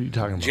 What are you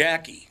talking about?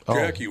 Jackie.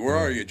 Jackie, where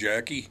are you,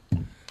 Jackie?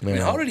 I mean,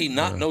 how did he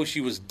not know she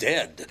was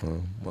dead?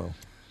 You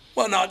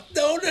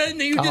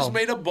just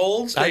made a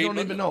bold statement. I don't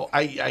even know.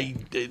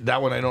 That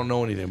one I don't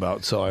know anything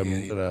about, so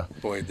I'm gonna.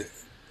 Boy,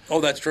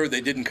 that's true. They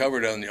didn't cover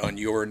it on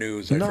your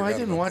news. I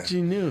didn't watch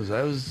any news.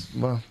 I was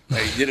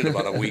They did it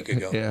about a week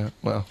ago. Yeah,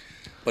 well.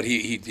 But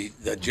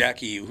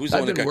Jackie, who's the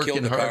one that got killed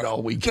in the car? I've been working hard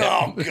all weekend.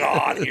 Oh,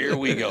 God, here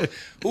we go.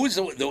 Who's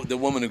the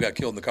woman who got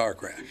killed in the car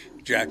crash?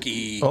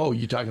 Jackie. Oh,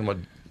 you talking about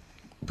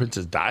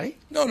Princess Di?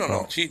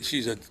 No.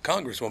 She's a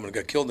congresswoman who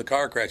got killed in the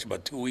car crash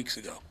about 2 weeks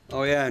ago.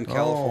 Oh, yeah, in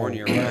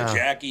California, right?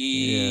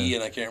 Jackie,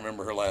 and I can't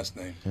remember her last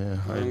name. Yeah,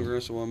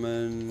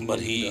 Congresswoman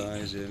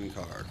dies in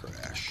car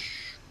crash.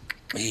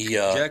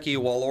 Jackie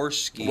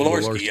Walorski.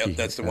 Walorski, yep,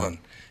 that's the one.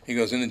 He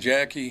goes in and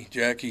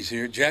Jackie's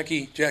here.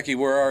 Jackie,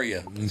 where are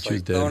you?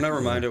 Oh, never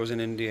mind. It was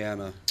in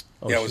Indiana.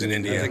 Yeah, it was in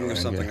Indiana. I think it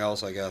was something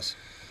else, I guess.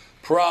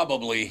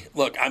 Probably.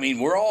 Look, I mean,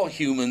 we're all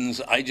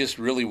humans. I just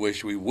really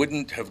wish we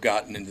wouldn't have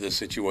gotten into this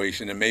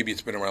situation, and maybe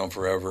it's been around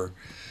forever,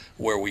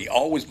 where we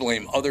always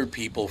blame other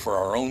people for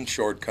our own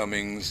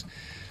shortcomings.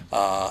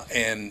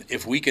 And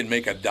if we can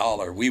make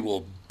 $1, we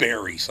will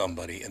bury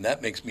somebody, and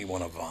that makes me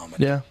want to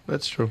vomit. Yeah,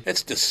 that's true.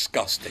 It's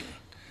disgusting.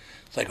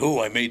 It's like,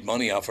 I made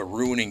money off of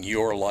ruining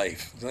your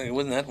life. It's like,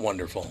 wasn't that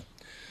wonderful?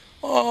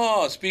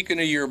 Oh, speaking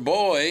of your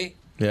boy,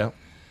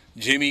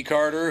 Jimmy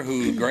Carter,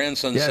 whose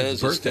grandson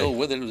says is still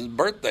with it. It was his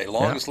birthday.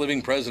 Longest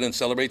living president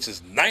celebrates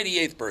his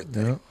 98th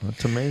birthday. Yeah,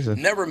 that's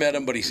amazing. Never met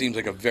him, but he seems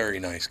like a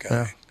very nice guy.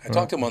 Yeah, I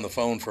talked to him on the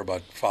phone for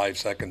about 5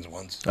 seconds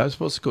once. I was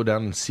supposed to go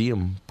down and see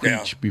him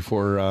preach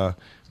before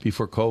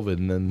COVID,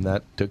 and then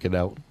that took it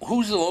out.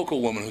 Who's the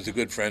local woman who's a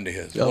good friend of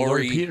his?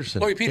 Lori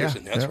Peterson. Lori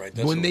Peterson, that's right.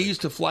 That's when they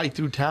used to fly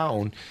through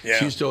town,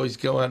 she used to always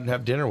go out and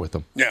have dinner with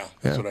them. Yeah,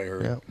 that's what I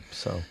heard. Yeah,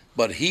 so.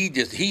 But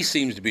he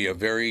seems to be a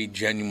very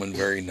genuine,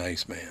 very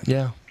nice man.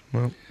 Yeah.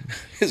 Well.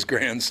 His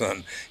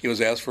grandson, he was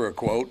asked for a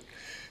quote.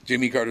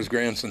 Jimmy Carter's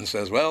grandson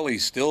says, well,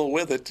 he's still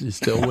with it. He's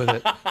still with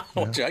it.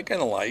 Which I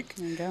kind of like.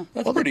 There you go.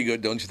 That's pretty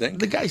good, don't you think?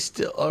 The guy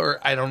still, or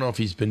I don't know if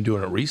he's been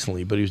doing it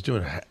recently, but he was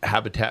doing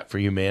Habitat for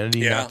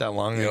Humanity not that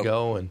long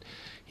ago. And,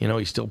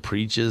 he still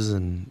preaches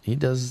and he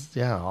does,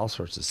 all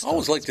sorts of stuff. I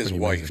always liked his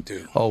wife,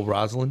 too. Oh,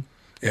 Rosalind?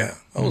 Yeah,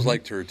 I always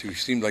liked her, too. She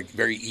seemed like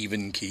very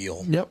even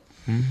keel. Yep.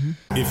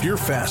 Mm-hmm. If you're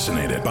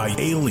fascinated by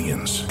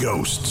aliens,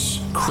 ghosts,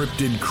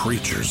 cryptid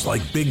creatures like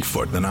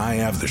Bigfoot, then I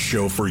have the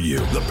show for you.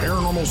 The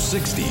Paranormal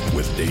 60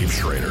 with Dave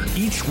Schrader.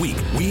 Each week,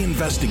 we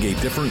investigate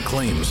different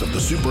claims of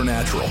the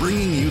supernatural,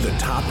 bringing you the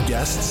top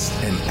guests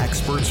and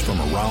experts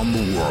from around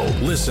the world.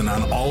 Listen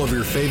on all of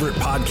your favorite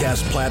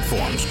podcast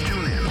platforms.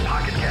 Tune in,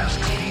 Pocket Casts,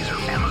 Deezer,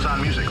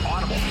 Amazon Music,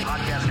 Audible,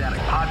 Podcast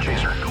Addict,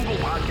 Podchaser, Google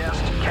Podcasts,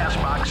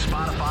 CastBox,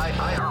 Spotify,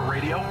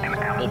 iHeartRadio, and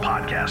Apple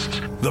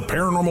Podcasts. The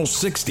Paranormal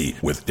 60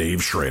 with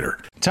Dave Schrader.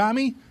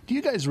 Tommy, do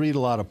you guys read a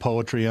lot of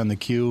poetry on the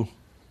queue?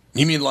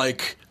 You mean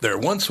like, there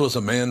once was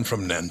a man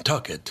from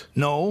Nantucket?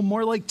 No,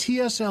 more like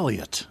T.S.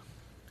 Eliot.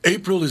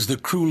 April is the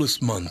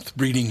cruelest month,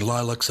 breeding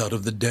lilacs out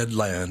of the dead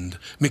land,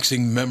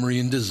 mixing memory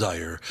and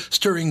desire,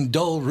 stirring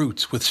dull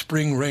roots with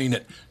spring rain.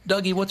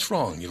 Dougie, what's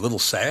wrong? You a little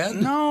sad?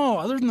 No,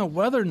 other than the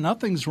weather,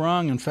 nothing's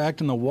wrong. In fact,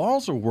 in the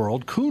Walzer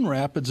world, Coon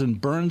Rapids and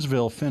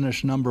Burnsville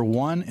finished number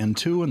 1 and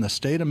 2 in the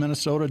state of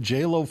Minnesota.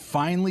 J-Lo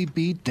finally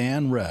beat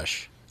Dan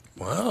Resch.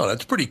 Wow,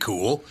 that's pretty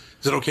cool.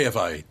 Is it okay if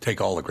I take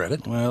all the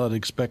credit? Well, I'd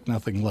expect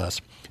nothing less.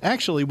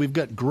 Actually, we've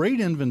got great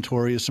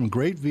inventory of some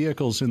great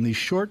vehicles, and these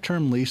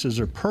short-term leases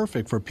are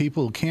perfect for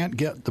people who can't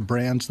get the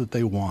brands that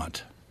they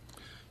want.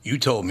 You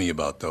told me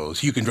about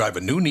those. You can drive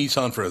a new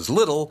Nissan for as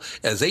little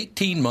as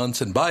 18 months,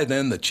 and by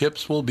then the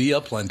chips will be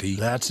aplenty.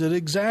 That's it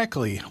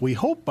exactly. We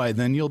hope by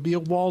then you'll be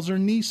a Walzer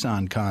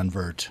Nissan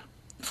convert.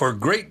 For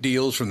great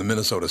deals from the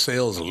Minnesota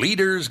sales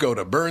leaders, go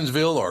to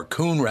Burnsville or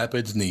Coon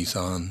Rapids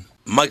Nissan.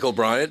 Michael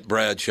Bryant,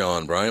 Bradshaw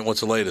and Bryant, what's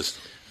the latest?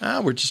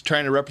 We're just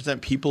trying to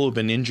represent people who've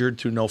been injured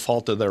through no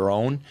fault of their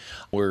own.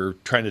 We're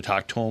trying to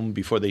talk to them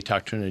before they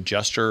talk to an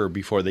adjuster or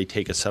before they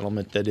take a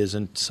settlement that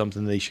isn't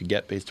something they should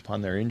get based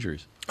upon their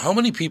injuries. How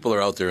many people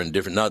are out there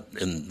not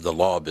in the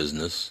law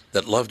business,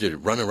 that love to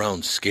run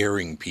around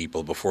scaring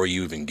people before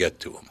you even get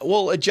to them?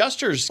 Well,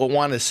 adjusters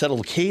want to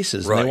settle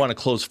cases and they want to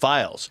close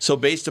files. So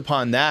based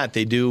upon that,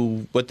 they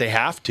do what they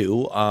have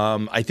to.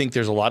 I think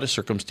there's a lot of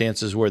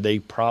circumstances where they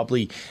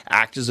probably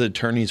act as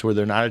attorneys where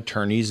they're not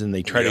attorneys and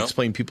they try to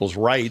explain people's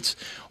rights,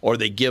 or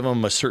they give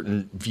them a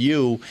certain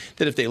view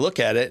that if they look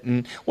at it.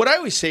 And what I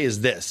always say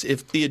is this: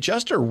 if the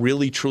adjuster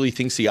really truly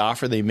thinks the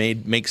offer they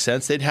made makes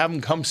sense, they'd have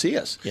them come see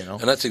us. And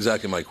that's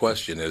exactly my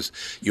question is,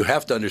 you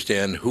have to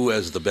understand who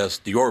has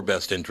your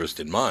best interest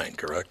in mind,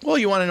 correct? Well,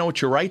 you want to know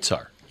what your rights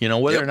are.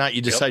 Whether or not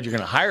you decide you're going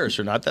to hire us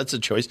or not, that's a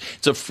choice.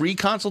 It's a free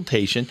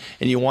consultation,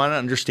 and you want to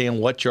understand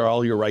what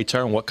all your rights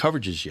are and what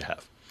coverages you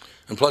have.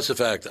 And plus the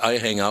fact I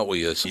hang out with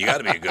you, so you got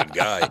to be a good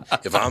guy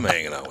if I'm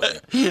hanging out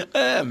with you.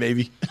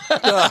 Maybe.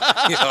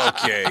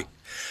 Okay.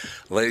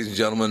 Ladies and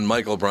gentlemen,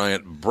 Michael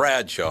Bryant,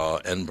 Bradshaw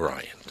and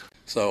Bryant.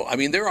 So, I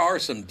mean, there are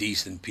some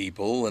decent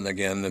people, and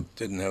again, that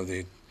didn't have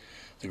the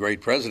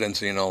great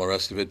presidency and all the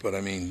rest of it, but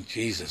I mean,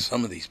 Jesus,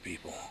 some of these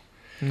people.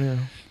 Yeah.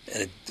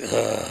 And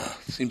it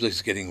seems like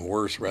it's getting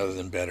worse rather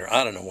than better.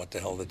 I don't know what the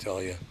hell to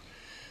tell you.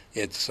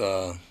 It's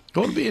it'll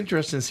be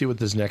interesting to see what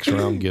this next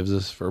round gives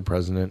us for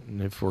president, and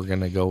if we're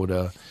going to go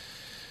to,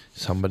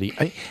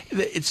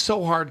 It's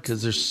so hard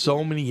because there's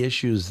so many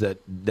issues that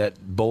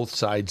both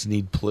sides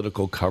need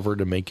political cover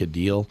to make a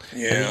deal.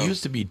 Yeah. And it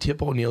used to be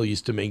Tip O'Neill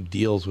used to make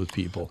deals with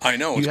people. I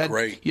know, it's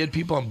great. You had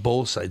people on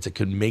both sides that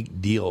could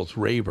make deals.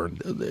 Rayburn,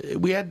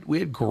 we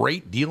had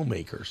great deal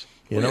makers.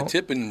 You know,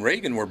 Tip and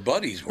Reagan were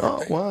buddies,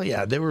 weren't they? Well,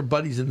 yeah, they were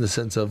buddies in the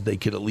sense of they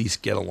could at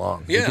least get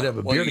along. Yeah, they could have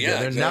a beer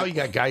together. exactly. Now you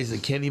got guys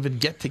that can't even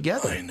get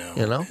together. I know.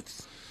 You know.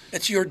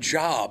 It's your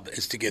job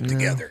is to get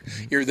together.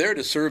 You're there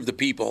to serve the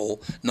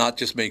people, not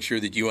just make sure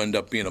that you end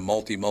up being a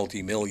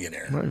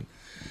multi-millionaire. Right.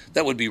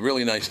 That would be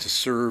really nice to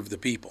serve the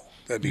people.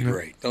 That'd be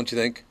great, don't you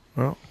think?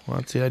 Well,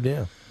 that's the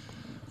idea.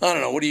 I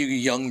don't know. What do you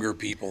younger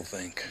people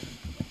think?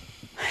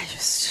 I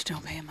just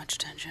don't pay much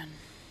attention.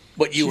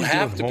 But you She's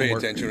have to doing pay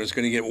homework. attention. It's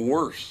going to get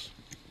worse.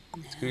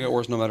 It's going to get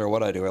worse no matter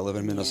what I do. I live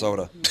in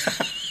Minnesota.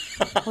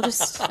 Well,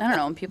 just I don't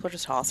know. People are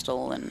just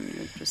hostile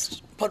and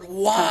just. But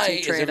why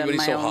is concentrate on everybody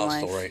my so own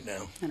hostile life. right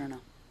now? I don't know.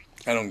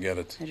 I don't get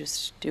it. I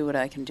just do what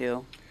I can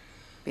do.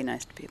 Be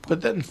nice to people.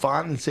 But then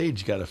Fawn and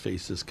Sage got to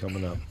face this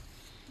coming up.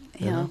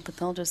 Yeah, but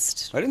they'll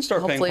just I didn't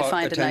start paying hopefully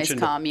find a nice attention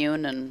to-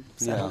 commune and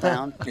settle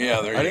down.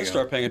 Yeah, there you I didn't go.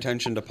 start paying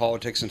attention to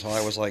politics until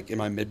I was like in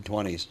my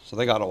mid-20s, so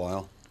they got a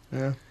while.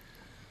 Yeah.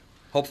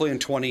 Hopefully in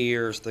 20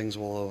 years things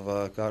will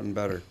have gotten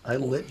better. I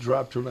lit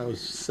dropped when I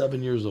was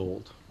 7 years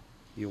old.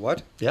 You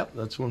what? Yep,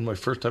 that's when my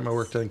first time I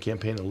worked on a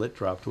campaign. A lit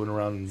dropped, went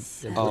around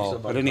and Oh,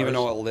 about I didn't even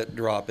cars. know what lit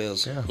drop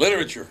is. Yeah.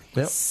 Literature.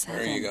 Yep.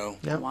 There you go.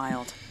 Yep.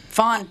 Wild.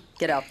 Fawn,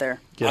 get out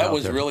there. Get I out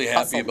was there. really happy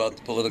Hustle. about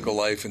the political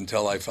life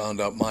until I found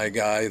out my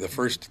guy, the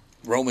first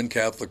Roman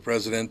Catholic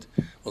president,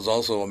 was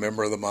also a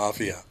member of the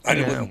mafia. I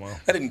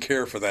didn't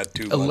care for that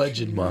too much.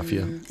 Alleged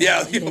mafia.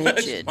 Yeah, the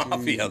alleged Alleged.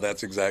 mafia.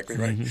 That's exactly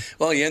right.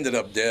 Well, he ended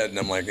up dead, and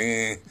I'm like,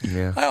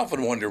 Yeah. I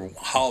often wonder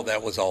how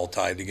that was all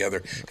tied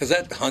together. Because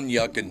that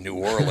Hunyuk in New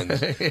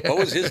Orleans, what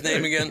was his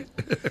name again?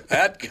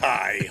 That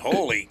guy,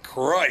 holy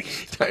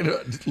Christ.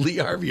 Lee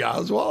Harvey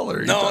Oswald?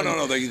 Or No.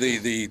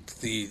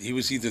 He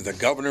was either the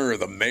governor or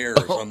the mayor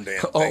or some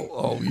damn thing.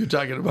 You're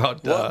talking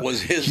about What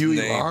was his Huey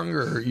name? Long,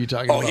 or are you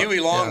talking Oh, about Huey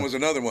Long yeah. was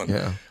another one.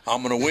 Yeah.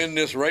 I'm going to win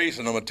this race,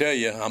 and I'm going to tell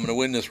you, I'm going to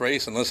win this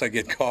race unless I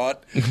get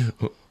caught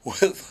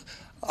with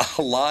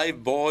a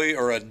live boy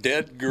or a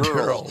dead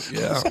girl.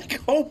 Yeah. It's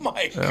like, oh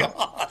my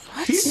God.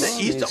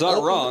 He's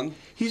not wrong.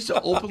 He used to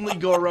openly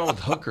go around with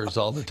hookers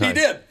all the time.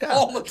 He did,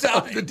 all the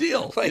time. That's the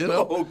deal. Like, you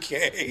know?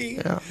 okay.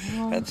 Yeah.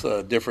 That's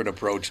a different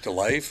approach to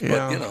life, Yeah.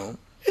 but, you know.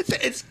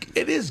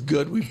 It is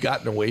good we've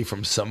gotten away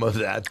from some of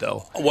that,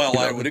 though. Well, You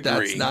know, I would that's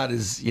agree. not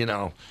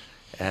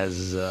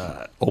as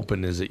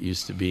open as it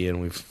used to be,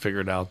 and we've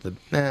figured out that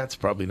it's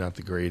probably not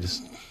the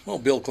greatest. Well,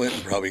 Bill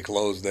Clinton probably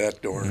closed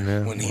that door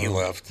when he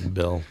left.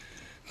 Bill.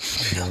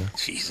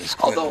 Jesus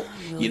Clinton.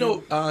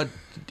 Although,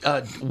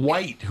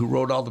 White, who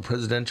wrote all the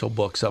presidential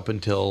books up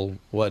until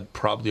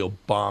probably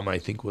Obama, I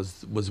think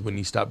was when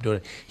he stopped doing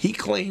it. He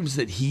claims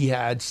that he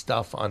had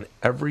stuff on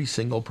every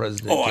single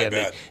president Oh, I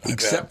candidate bet.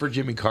 except for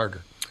Jimmy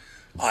Carter.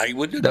 I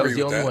would agree That was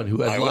the with only that. one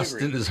who I had would lust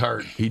agree. in his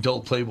heart. He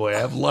told Playboy, "I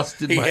have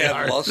lust in He my had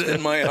heart." lust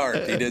in my heart.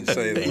 He did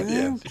say that.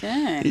 Yeah.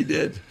 Okay. He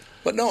did.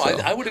 But no, So-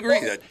 I would agree.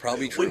 That's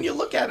probably true. When you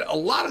look at it, a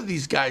lot of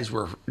these guys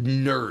were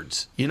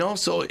nerds,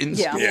 So in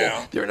Yeah. school,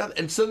 Yeah. they're not,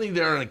 and suddenly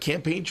they're on a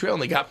campaign trail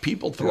and they got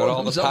people throwing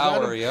all the themselves at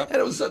power, them, yep. and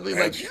it was suddenly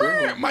That's like,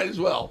 true. might as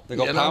well. They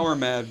go power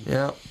mad.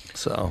 Yeah.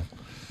 So,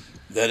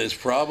 That is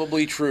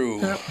probably true.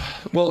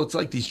 well, it's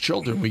like these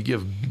children we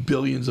give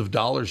billions of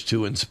dollars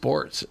to in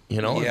sports,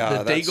 Yeah,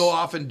 that they that's- go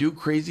off and do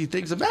crazy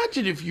things.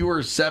 Imagine if you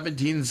were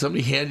 17 and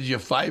somebody handed you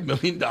 $5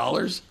 million.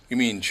 You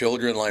mean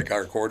children like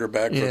our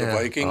quarterback for the Yeah.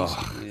 Vikings?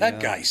 That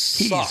guy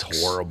sucks.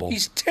 He's horrible.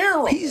 He's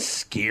terrible. He's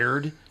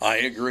scared. I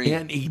agree.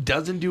 And he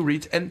doesn't do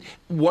reads. And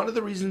one of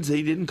the reasons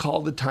they didn't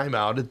call the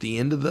timeout at the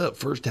end of the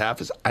first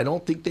half is I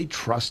don't think they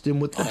trust him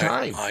with the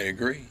time. I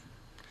agree.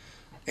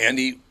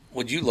 Andy,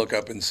 would you look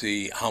up and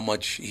see how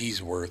much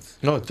he's worth?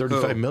 No,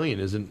 $35 million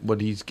isn't what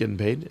he's getting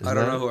paid. Isn't I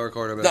don't that know it? who our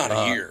quarterback Not is.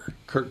 a year.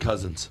 Kirk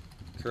Cousins.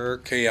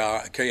 Kirk.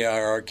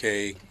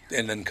 K-I-R-K,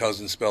 and then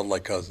Cousins spelled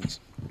like Cousins.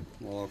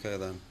 Well, okay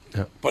then.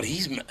 But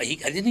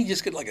didn't he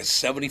just get like a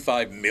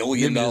 $75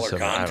 million Maybe it's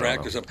contract I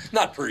don't know. or something?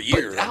 Not per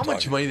year. But how I'm much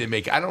talking. money they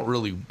make? I don't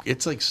really.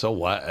 It's like, so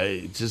what?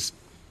 It's just.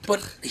 But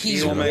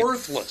he's He'll make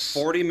worthless.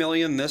 $40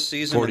 million this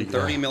season 40, and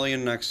 $30 yeah.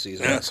 million next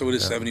season. Yeah, so it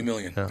is $70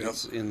 million. Yeah. Yep.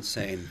 It's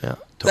insane. Yeah,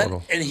 That-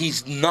 total. and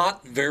he's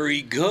not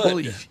very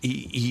good. Well,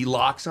 he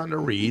locks on the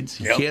reads.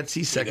 He Yep, can't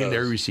see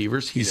secondary does.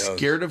 receivers. He's He does.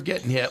 scared of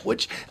getting hit,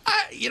 which,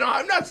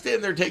 I'm not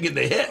standing there taking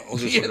the hit.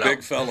 Those are some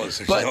big fellas.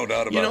 There's But, no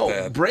doubt about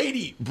that.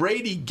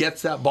 Brady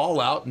gets that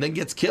ball out and then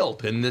gets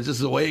killed, and this is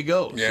the way it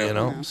goes,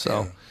 Yeah.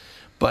 So,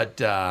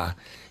 but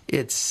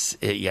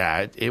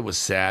it was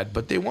sad,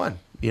 but they won,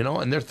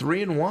 and they're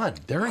 3-1.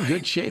 They're in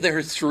good shape. They're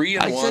 3-1.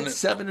 I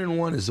said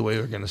 7-1 is the way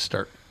we're going to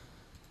start.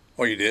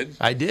 Oh, you did?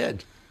 I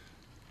did.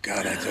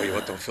 God, I tell you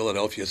what, though,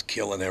 Philadelphia's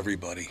killing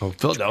everybody. Oh,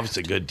 Philadelphia's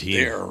a good team.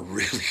 They're a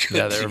really good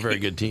Yeah, they're a team. very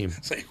good team.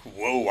 It's like,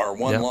 whoa, our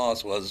one Yeah.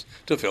 loss was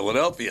to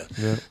Philadelphia.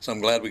 Yeah. So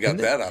I'm glad we got And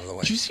that out of the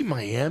way. Did you see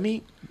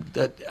Miami?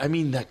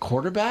 That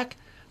quarterback,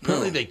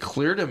 Apparently they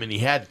cleared him, and he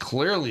had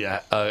clearly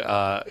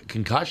a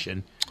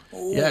concussion.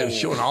 Ooh. Yeah, he was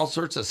showing all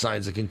sorts of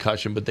signs of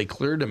concussion, but they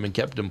cleared him and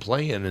kept him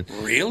playing. And,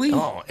 really?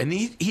 Oh, and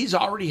he's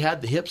already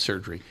had the hip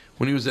surgery.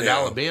 When he was in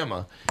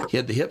Alabama, he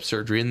had the hip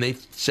surgery, and they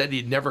said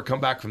he'd never come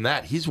back from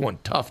that. He's one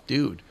tough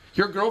dude.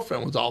 Your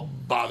girlfriend was all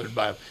bothered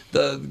by him.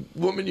 The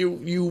woman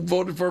you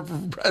voted for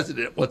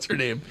president, what's her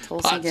name?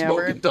 Tulsi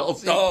Gabbard.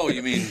 Tulsi. Oh,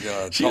 you mean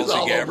She was Tulsi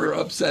all Gabbard.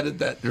 over upset at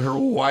that her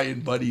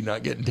Hawaiian buddy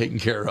not getting taken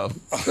care of.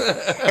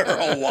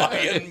 Her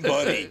Hawaiian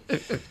buddy.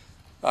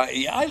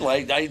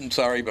 I'm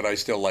sorry, but I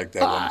still like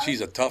that woman.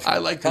 She's a tough I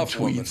like her tough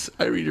woman. tweets.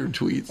 I read her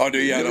tweets. Oh, do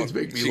you? They always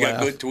make me She laugh.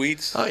 got good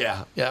tweets? Oh,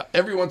 yeah.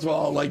 Every once in a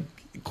while, I'll,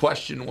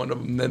 question one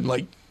of them,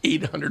 then,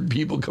 800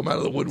 people come out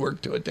of the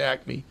woodwork to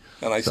attack me.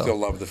 And I still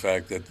love the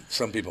fact that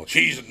some people,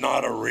 she's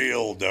not a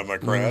real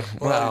Democrat.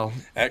 Well,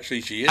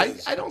 actually, she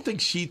is. I don't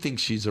think she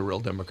thinks she's a real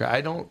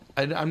Democrat.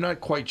 I'm not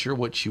quite sure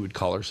what she would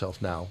call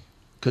herself now,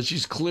 because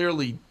she's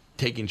clearly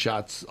taking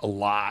shots a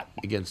lot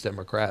against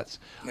Democrats.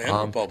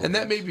 And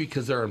that may be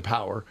because they're in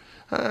power.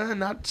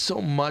 Not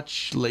so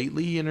much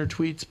lately in her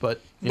tweets,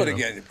 but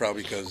again,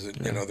 probably because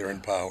they're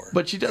in power.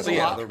 But she does a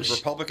lot. The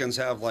Republicans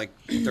have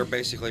they're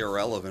basically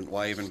irrelevant.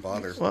 Why even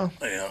bother? Well,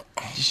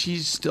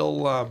 she's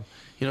still.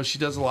 She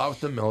does a lot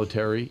with the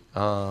military.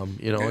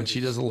 And she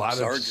does a lot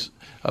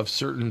of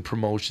certain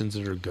promotions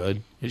that are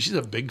good. And she's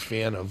a big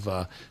fan of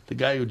the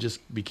guy who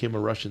just became a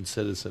Russian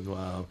citizen.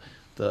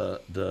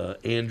 The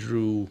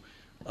Andrew.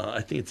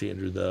 I think it's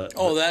Andrew.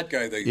 That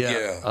guy.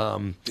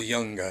 The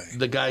young guy.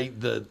 The guy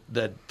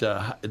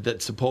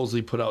that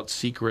supposedly put out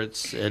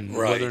secrets, and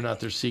whether or not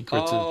they're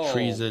secrets of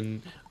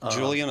treason.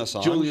 Julian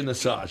Assange. Julian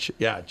Assange.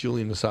 Yeah,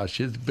 Julian Assange.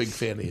 She's a big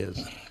fan of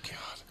his.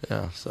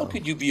 Yeah, so. How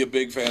could you be a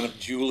big fan of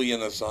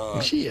Julian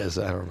Assange? She is.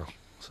 I don't know.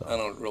 So. I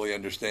don't really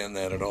understand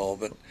that at all.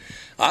 But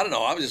I don't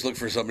know. I was just looking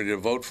for somebody to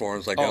vote for.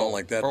 It's like, I don't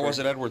like that. Or was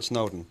it Edward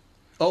Snowden?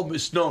 Oh, it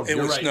was Snowden.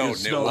 It was right. Snowden. It was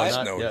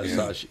Snowden. Yeah.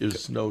 It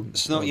was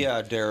Snowden.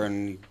 Yeah,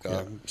 Darren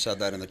said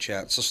that in the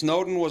chat. So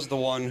Snowden was the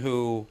one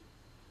who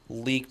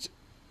leaked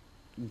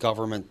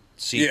government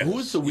secrets. Who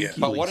was the WikiLeaks?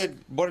 But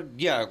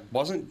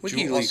wasn't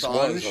WikiLeaks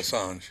Assange? was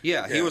Assange.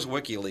 Yeah, he was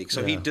WikiLeaks.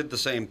 So he did the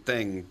same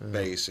thing,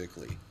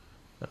 basically.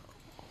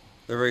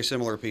 They're very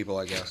similar people,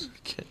 I guess.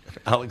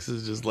 Alex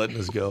is just letting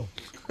us go.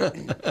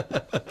 Come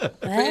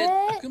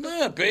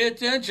on, pay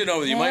attention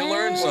over there. You might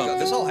learn something.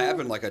 This all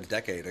happened like a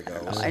decade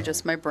ago.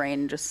 My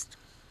brain just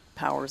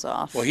powers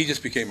off. Well, he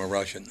just became a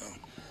Russian,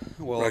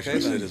 though. Well,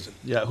 Russian citizen.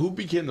 Yeah, who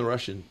became the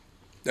Russian?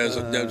 That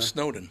was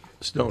Snowden.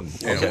 Snowden.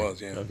 Yeah, okay. it was,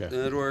 yeah. Okay.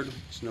 Edward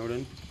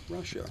Snowden,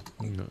 Russia.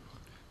 No.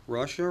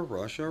 Russia.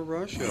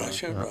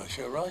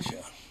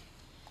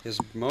 His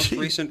most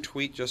recent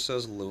tweet just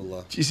says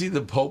Lula. Did you see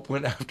the Pope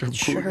went after Putin?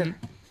 Sure.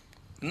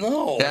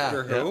 No. Yeah,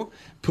 After who?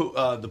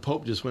 The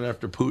Pope just went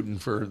after Putin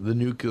for the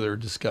nuclear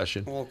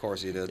discussion. Well, of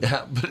course he did.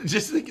 Yeah, but I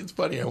just think it's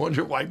funny. I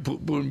wonder why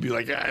Putin would be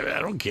like, I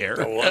don't care.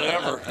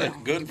 Whatever.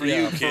 Good for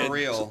you, kid. For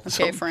real.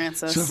 Okay,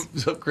 Francis.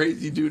 Some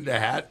crazy dude in a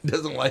hat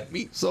doesn't like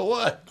me. So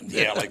what?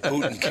 Yeah, like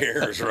Putin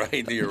cares,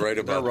 right? You're right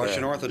They're about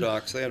Russian that.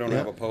 Orthodox. They don't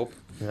have a pope.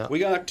 Yeah. We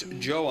got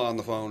Joe on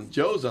the phone.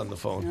 Joe's on the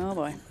phone. Oh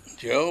boy.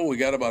 Joe, we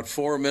got about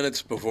 4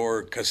 minutes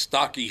before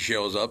Kostaki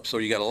shows up, so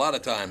you got a lot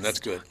of time. That's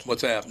good.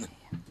 What's happening?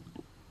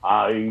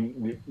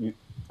 I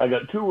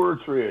got 2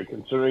 words for you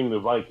concerning the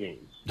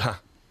Vikings.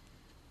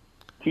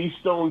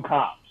 Keystone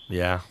Cops.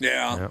 Yeah.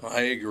 Yeah,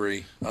 I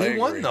agree. They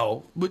won,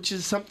 though, which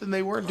is something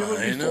they weren't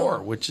doing before,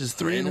 which is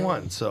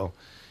 3-1. So,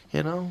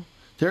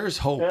 there's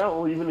hope. Yeah,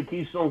 well, even the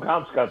Keystone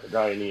Cops got the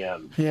guy in the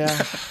end.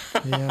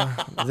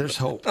 Yeah, there's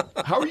hope.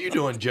 How are you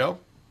doing, Joe?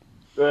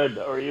 Good.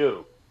 How are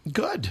you?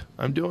 Good.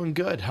 I'm doing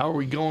good. How are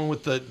we going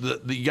with the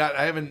you got?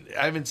 I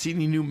haven't seen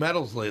any new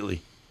medals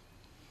lately.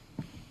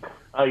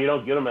 You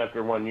don't get them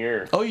after 1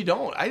 year. Oh, you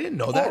don't? I didn't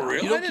know that. Oh,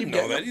 really? You don't I didn't keep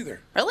know getting that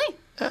either. Really?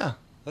 Yeah.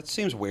 That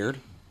seems weird.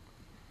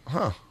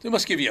 Huh. They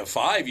must give you a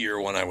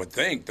 5-year one, I would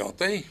think, don't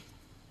they?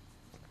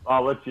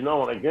 I'll let you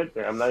know when I get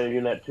there. I'm not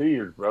even at 2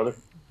 years, brother.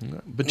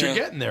 But you're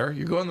getting there.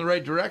 You're going the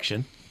right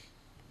direction.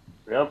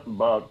 Yep,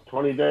 about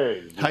 20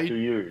 days. 2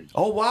 years.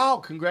 Oh,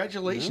 wow.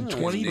 Congratulations.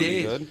 20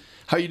 days. Good.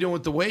 How you doing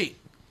with the weight?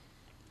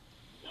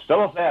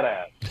 Still a fat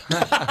ass.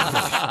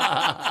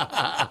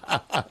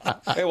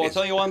 Hey, well, I'll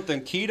tell you one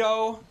thing.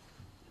 Keto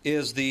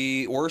is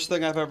the worst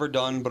thing I've ever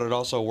done, but it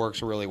also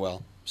works really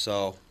well.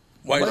 So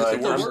Why is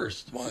it the Why?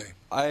 worst?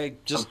 Why?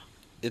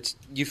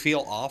 You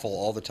feel awful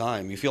all the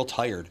time. You feel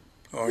tired.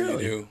 Oh, you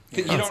do?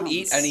 You don't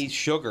eat any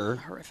sugar.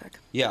 Horrific.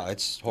 Yeah,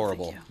 it's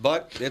horrible.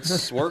 But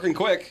it's working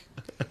quick.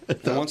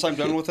 And once I'm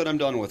done with it, I'm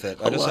done with it.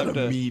 I just have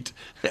to meat.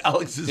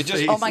 Alex's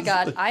face. Oh my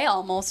God!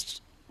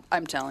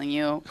 I'm telling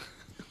you,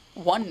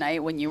 One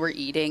night when you were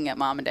eating at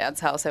Mom and Dad's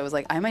house, I was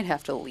like, I might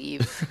have to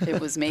leave. It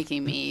was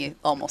making me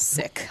almost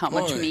sick how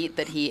much meat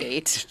that he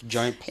ate. Just a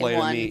giant plate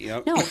of meat,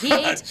 yep. No, he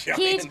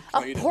ate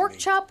a pork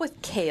chop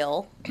with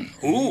kale,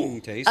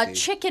 tasty. a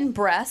chicken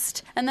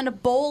breast, and then a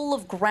bowl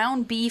of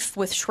ground beef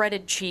with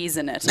shredded cheese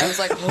in it. And I was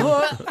like,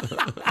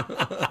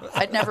 what?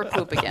 I'd never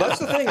poop again. That's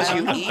the thing is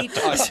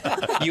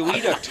you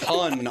eat a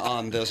ton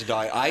on this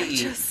diet. I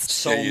eat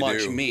so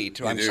much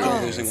meat. I'm still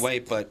losing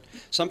weight, but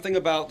something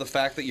about the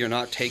fact that you're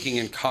not taking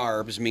in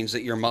carbs means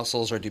that your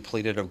muscles are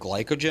depleted of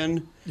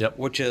glycogen,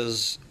 which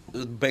is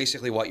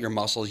basically what your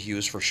muscles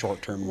use for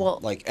short-term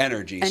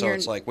energy. So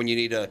it's like when you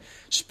need to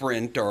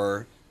sprint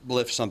or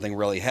lift something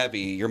really heavy,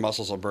 your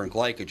muscles will burn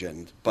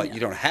glycogen, but you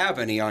don't have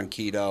any on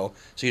keto,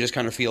 so you just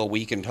kind of feel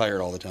weak and tired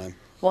all the time.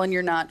 Well, and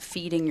you're not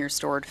feeding your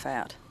stored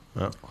fat.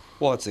 Oh.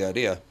 Well, that's the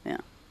idea. Yeah.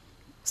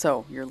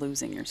 So you're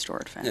losing your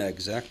stored fat. Yeah,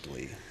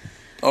 exactly.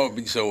 Oh,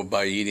 so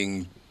by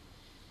eating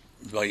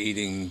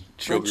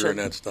sugar and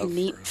that stuff?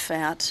 Meat,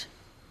 fat.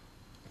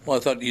 Well, I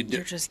thought you did.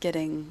 You're just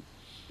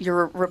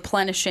you're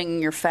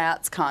replenishing your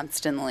fats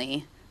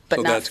constantly, but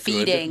So not that's good.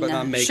 feeding. But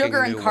not making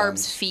Sugar and new carbs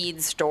ones.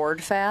 feed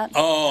stored fat.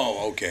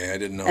 Oh, okay. I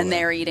didn't know And that.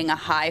 they're eating a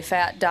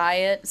high-fat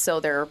diet, so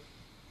their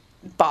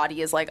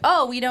body is like,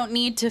 oh, we don't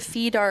need to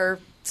feed our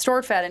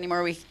stored fat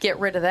anymore. We can get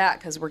rid of that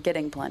because we're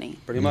getting plenty.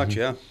 Pretty much,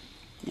 yeah.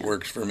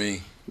 Works for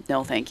me.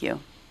 No, thank you.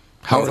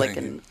 How Sounds are like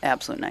they- an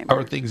absolute How nightmare.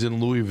 are things in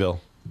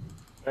Louisville?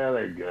 Yeah,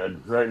 they're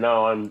good. Right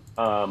now,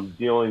 I'm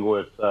dealing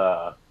with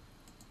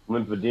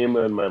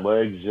lymphedema in my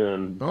legs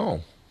and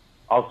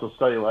also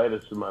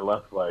cellulitis in my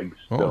left leg.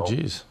 Still. Oh,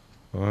 geez.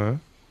 All right.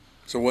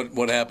 So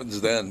what happens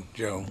then,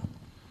 Joe?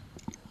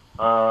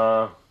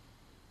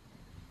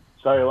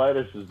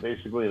 Cellulitis is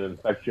basically an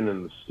infection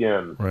in the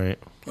skin. Right.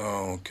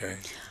 Oh, okay.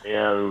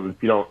 And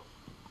if you don't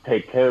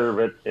take care of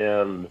it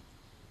and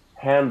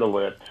handle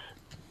it,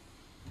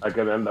 I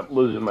could end up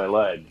losing my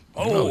leg.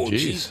 Oh,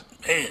 geez.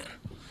 Man.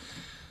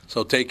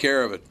 So take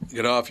care of it.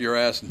 Get off your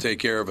ass and take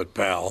care of it,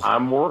 pal.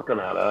 I'm working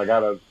on it. I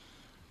got an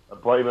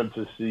appointment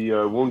to see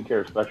a wound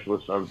care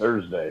specialist on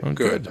Thursday. Oh,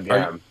 good.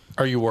 Again.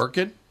 Are you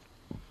working?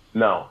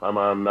 No, I'm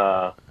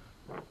on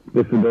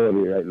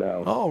disability right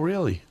now. Oh,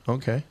 really?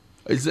 Okay.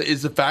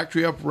 Is the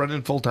factory up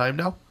running full time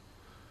now?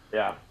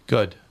 Yeah.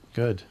 Good.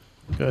 They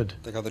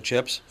got the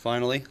chips,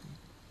 finally?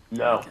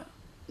 No.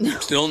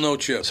 Still no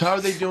chips. So how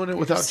are they doing it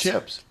without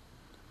chips?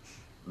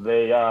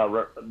 They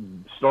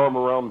storm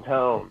around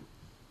town.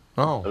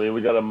 Oh. I mean,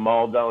 we got a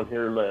mall down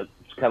here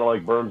that's kind of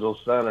like Burnsville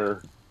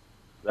Center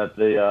that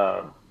they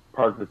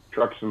park the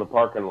trucks in the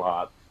parking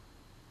lot.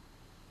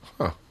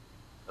 Huh.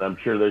 And I'm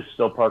sure they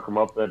still park them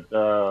up at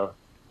the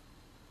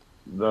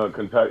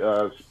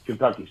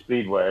Kentucky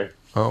Speedway.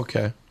 Oh,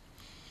 okay.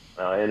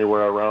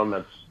 Anywhere around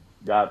that's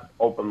got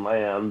open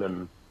land,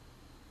 and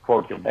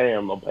before can pay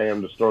them, they'll pay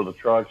them to store the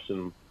trucks.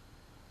 And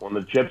when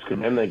the chips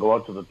come in, they go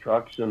out to the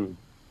trucks and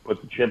put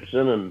the chips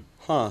in and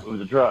move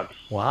the trucks.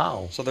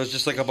 Wow. So there's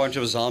just like a bunch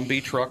of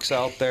zombie trucks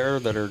out there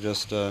that are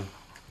just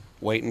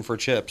waiting for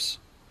chips.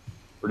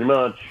 Pretty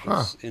much.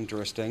 That's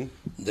interesting.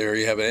 There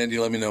you have it. Andy,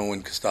 let me know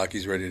when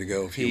Kostaki's ready to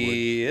go. If you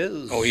He would.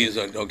 is. Oh, he is.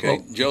 Okay.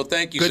 Well, Joe,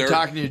 thank you, Good sir.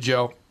 talking to you,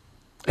 Joe.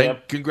 And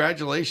Yep.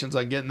 congratulations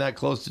on getting that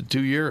close to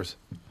 2 years.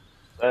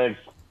 Thanks.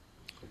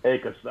 Hey,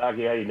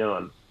 Kostaki, how you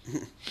doing?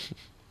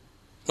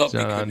 Oh, It's he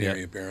not couldn't on hear yet.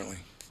 you, apparently.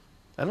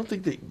 I don't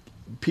think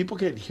people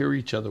can't hear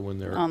each other when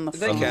they're On the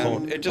They phone.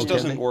 can. It just Okay.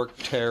 doesn't work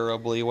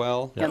terribly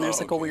well. Yeah, and there's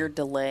like a weird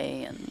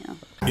delay, and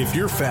If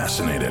you're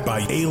fascinated by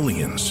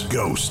aliens,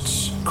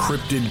 ghosts,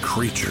 cryptid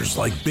creatures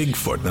like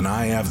Bigfoot, then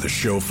I have the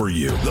show for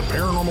you. The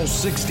Paranormal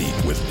 60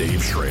 with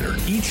Dave Schrader.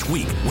 Each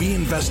week, we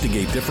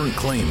investigate different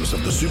claims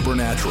of the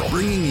supernatural,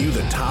 bringing you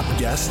the top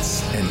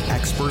guests and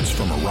experts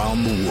from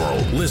around the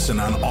world. Listen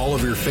on all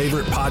of your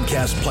favorite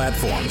podcast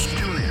platforms.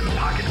 Tune in,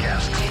 Pocket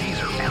Casts,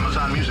 Deezer,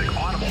 Amazon Music,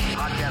 Audible,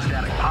 Podcast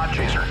Addict,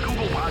 Podchaser,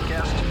 Google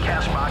Podcasts,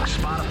 CastBox,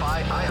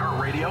 Spotify,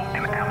 iHeartRadio,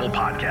 and Apple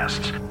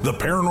Podcasts. The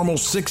Paranormal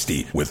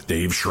 60 with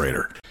Dave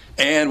Schrader.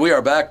 And we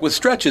are back with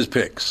Stretch's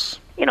picks.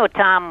 You know,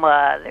 Tom,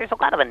 there's a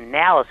lot of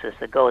analysis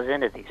that goes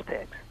into these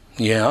picks.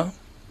 Yeah?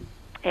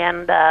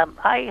 And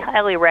I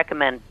highly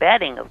recommend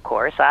betting, of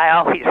course. I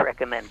always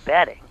recommend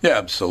betting. Yeah,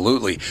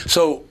 absolutely.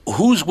 So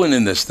who's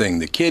winning this thing?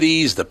 The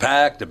Kitties, the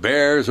Pack, the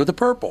Bears, or the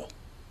Purple?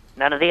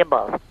 None of the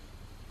above.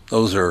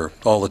 Those are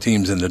all the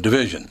teams in the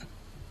division.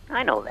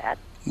 I know that.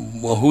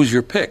 Well, who's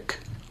your pick?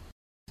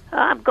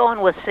 I'm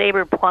going with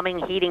Sabre Plumbing,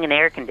 Heating, and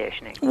Air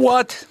Conditioning.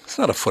 What? It's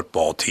not a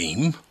football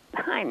team.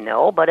 I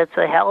know, but it's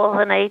a hell of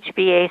an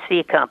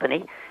HVAC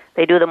company.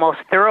 They do the most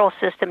thorough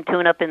system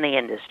tune-up in the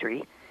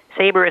industry.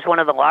 Sabre is one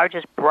of the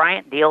largest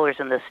Bryant dealers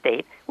in the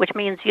state, which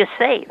means you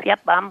save.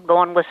 Yep, I'm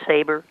going with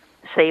Sabre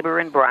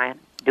and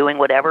Bryant, doing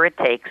whatever it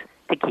takes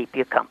to keep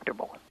you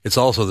comfortable. It's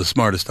also the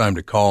smartest time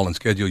to call and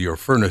schedule your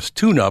furnace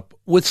tune-up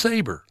with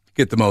Sabre.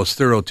 Get the most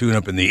thorough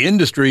tune-up in the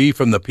industry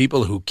from the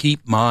people who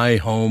keep my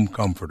home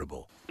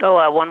comfortable.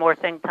 Oh, one more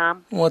thing,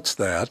 Tom. What's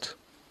that?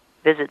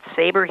 Visit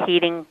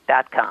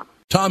saberheating.com.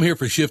 Tom here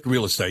for Shift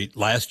Real Estate.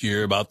 Last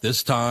year, about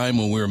this time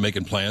when we were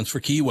making plans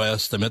for Key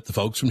West, I met the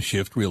folks from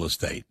Shift Real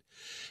Estate.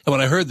 And when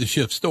I heard the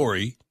Shift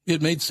story,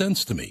 it made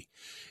sense to me.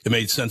 It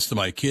made sense to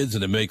my kids,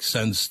 and it makes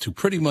sense to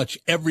pretty much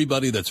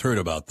everybody that's heard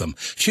about them.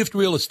 Shift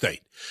Real Estate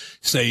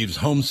saves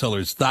home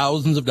sellers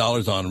thousands of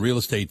dollars on real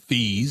estate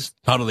fees.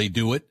 How do they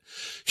do it?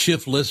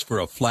 Shift lists for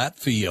a flat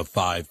fee of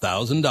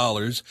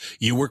 $5,000.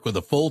 You work with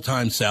a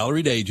full-time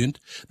salaried agent.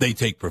 They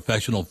take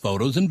professional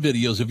photos and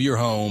videos of your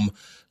home,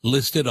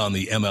 list it on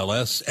the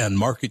MLS, and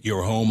market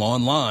your home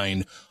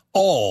online,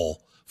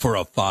 all for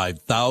a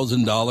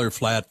 $5,000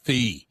 flat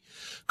fee.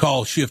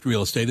 Call Shift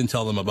Real Estate and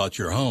tell them about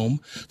your home.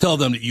 Tell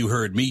them that you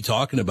heard me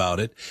talking about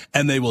it,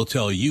 and they will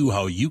tell you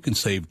how you can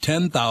save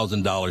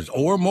 $10,000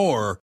 or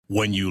more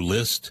when you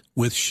list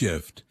with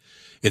Shift.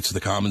 It's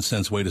the common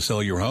sense way to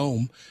sell your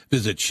home.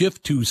 Visit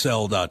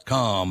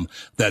shift2sell.com.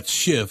 That's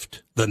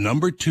shift, the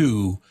number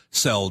 2,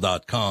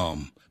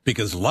 sell.com.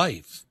 Because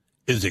life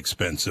is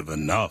expensive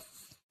enough.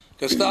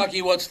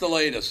 Kostaki, what's the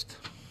latest?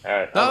 All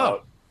right.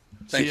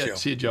 Thanks, Joe.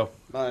 See you, Joe.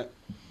 Bye.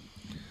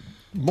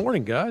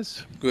 Morning,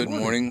 guys. Good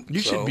morning.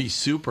 You should be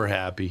super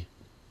happy.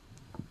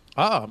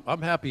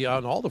 I'm happy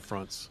on all the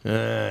fronts.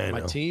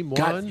 My team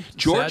won.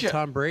 Georgia, sad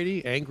Tom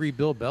Brady, angry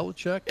Bill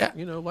Belichick. Yeah.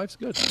 You know, life's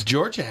good.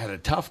 Georgia had a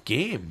tough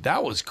game.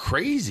 That was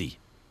crazy.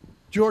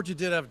 Georgia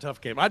did have a tough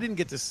game. I didn't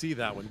get to see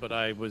that one, but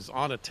I was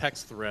on a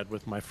text thread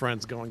with my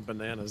friends going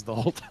bananas the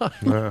whole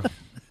time.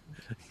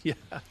 Yeah.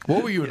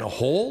 What were you in a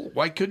hole?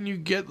 Why couldn't you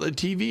get the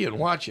TV and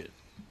watch it?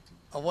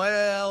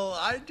 Well,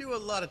 I do a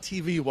lot of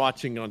TV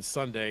watching on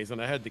Sundays, and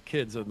I had the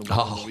kids on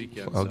the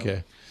weekend.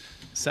 Okay. So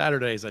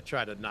Saturdays, I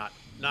try to not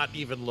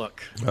even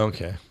look.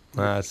 Okay.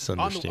 That's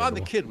understandable. On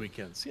the kid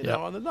weekends. You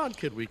know, on the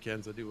non-kid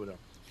weekends, I do whatever.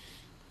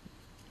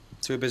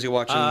 Too busy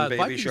watching Baby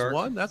Vikings Shark.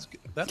 won. That's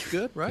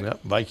good, right?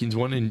 Yep. Vikings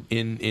won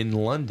in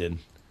London.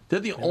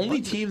 They're the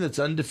only team that's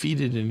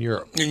undefeated in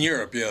Europe. In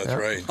Europe, yeah,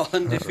 that's right.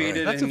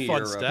 Undefeated That's in a fun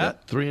Europe.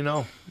 stat.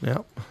 3-0.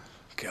 Yep.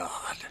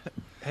 God.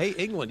 Hey,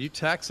 England, you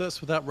tax us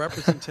without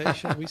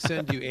representation. We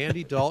send you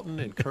Andy Dalton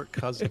and Kirk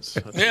Cousins.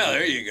 Yeah,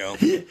 there you go.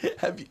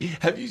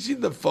 Have you seen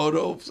the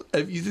photos?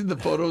 Have you seen the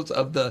photos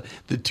of the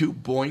two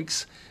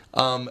boinks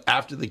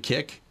after the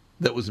kick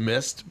that was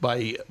missed by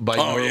New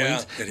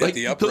Orleans? Yeah. Like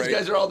the upright. those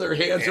guys are all their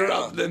hands are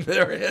up, then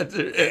their hands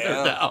are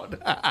down.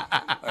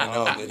 I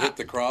know. It hit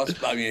the cross.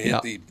 I mean,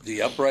 it hit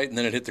the upright, and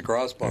then it hit the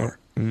crossbar.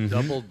 Mm-hmm.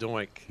 Double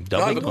doink.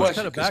 I have a question,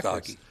 kind of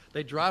backwards. Kostaki.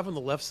 They drive on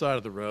the left side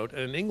of the road,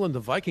 and in England, the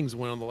Vikings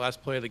win on the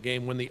last play of the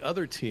game when the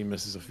other team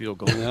misses a field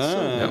goal. It's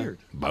so weird.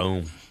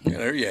 Boom. Yeah,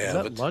 there you Is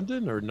have that it.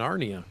 London or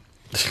Narnia?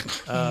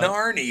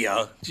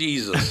 Narnia.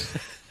 Jesus.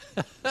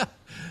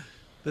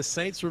 The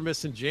Saints were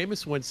missing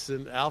Jameis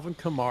Winston, Alvin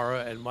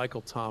Kamara, and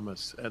Michael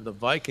Thomas, and the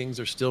Vikings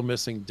are still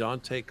missing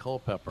Dante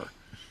Culpepper.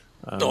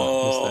 Miss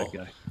that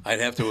guy. I'd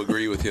have to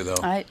agree with you, though.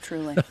 I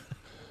truly.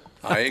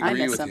 I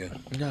agree miss with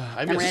him. you.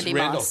 I And miss Randy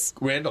Moss.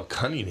 Randall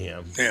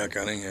Cunningham. Yeah,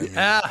 Cunningham.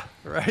 Ah,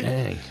 right.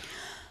 Dang.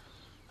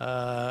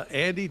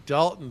 Andy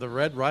Dalton, the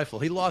Red Rifle.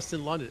 He lost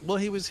in London. Well,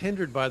 he was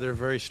hindered by their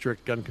very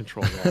strict gun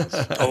control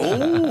laws.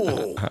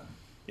 Oh.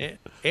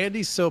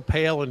 Andy's so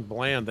pale and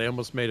bland, they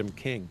almost made him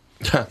king.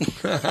 Hey,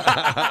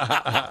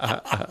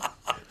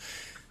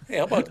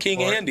 how about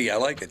King Andy? I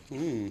like it.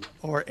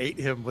 Or ate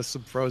him with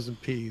some frozen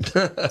peas.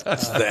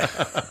 That's that.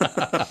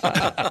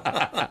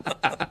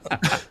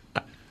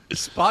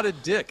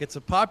 Spotted Dick. It's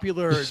a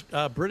popular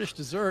British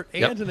dessert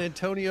and an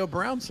Antonio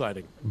Brown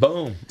sighting.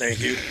 Boom.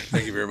 Thank you.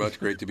 Thank you very much.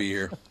 Great to be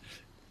here.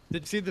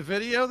 Did you see the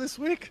video this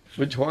week?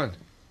 Which one?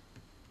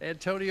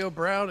 Antonio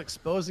Brown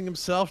exposing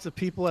himself to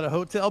people at a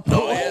hotel.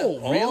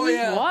 Oh, really?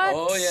 Yeah. What?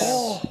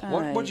 Oh,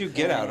 yeah. What'd you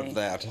get out of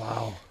that?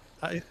 Wow.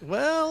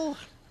 Well,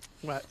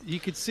 you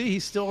could see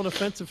he's still an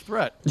offensive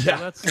threat.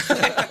 Yeah. So that's,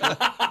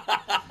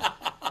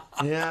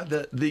 Yeah,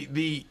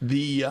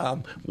 the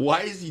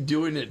why is he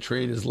doing it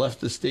train has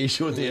left the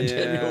station with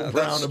Antonio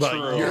Brown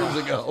about years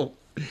ago.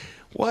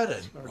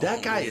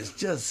 That guy is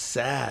just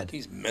sad.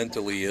 He's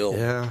mentally ill.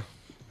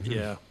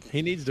 yeah.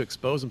 He needs to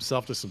expose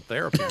himself to some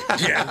therapy.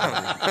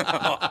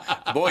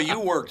 Yeah. Boy, you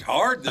worked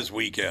hard this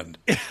weekend.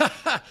 Man.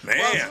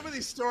 Well, some of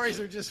these stories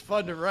are just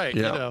fun to write.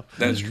 Yeah. You know.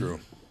 That's true.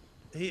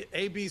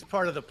 AB's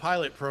part of the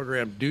pilot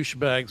program,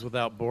 Douchebags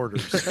Without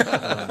Borders.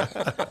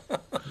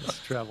 He's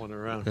traveling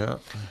around. Yeah.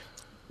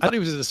 I thought he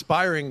was an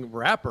aspiring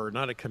rapper,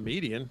 not a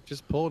comedian,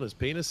 just pulling his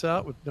penis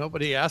out with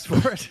nobody asked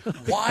for it.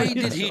 Why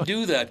did he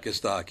do that,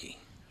 Kostaki?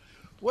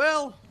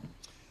 Well,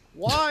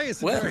 why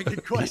is a very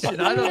good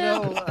question. I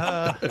don't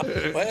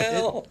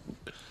know.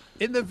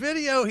 In the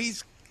video,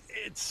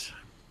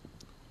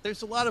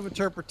 there's a lot of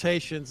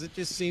interpretations. It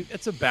just seems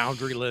it's a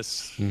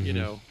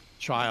boundaryless,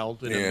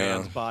 child in a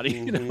man's body.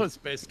 It's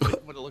basically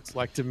what it looks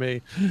like to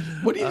me.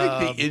 What do you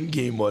think the end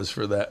game was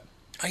for that?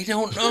 I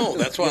don't know.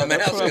 That's why I'm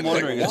asking. What I'm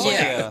wondering.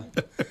 Like,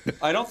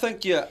 I don't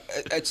think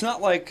it's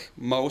not like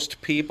most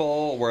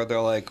people where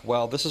they're like,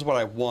 well, this is what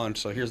I want,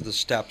 so here's the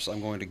steps I'm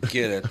going to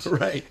get it.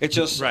 Right. It's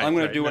just I'm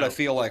going to do what I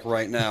feel like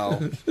right now.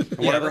 And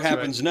whatever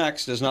happens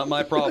next is not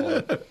my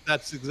problem.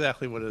 That's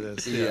exactly what it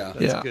is. Yeah.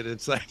 That's good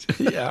insight.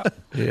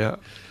 Yeah.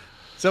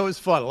 So it was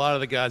fun. A lot of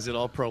the guys at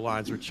All Pro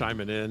Lines were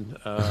chiming in.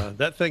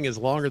 That thing is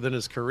longer than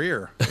his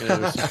career.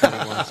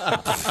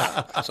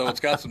 So it's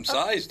got some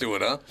size to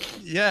it, huh?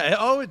 Yeah.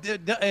 Oh,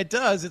 it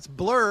does. It's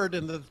blurred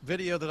in the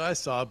video that I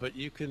saw, but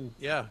you can,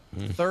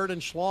 third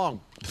and schlong.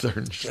 Third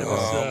and schlong.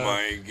 Oh,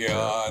 my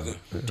God.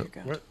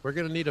 We're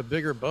going to need a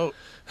bigger boat.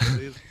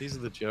 These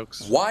are the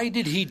jokes. Why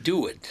did he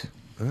do it?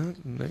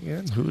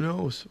 Again, who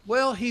knows?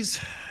 Well,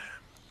 he's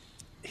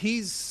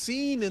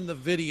seen in the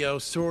video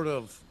sort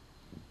of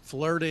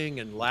flirting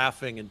and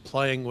laughing and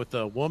playing with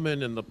a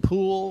woman in the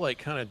pool,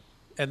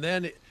 and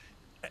then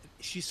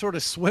she sort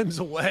of swims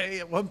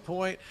away at one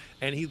point,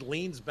 and he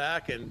leans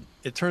back, and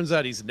it turns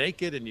out he's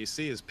naked, and you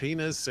see his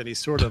penis, and he's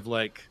sort of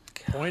like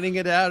pointing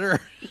it at her.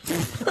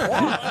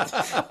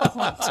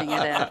 Pointing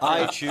it at her.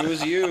 I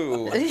choose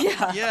you.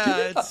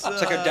 Yeah, it's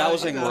like a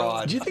dowsing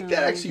rod. Do you think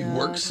that actually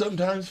works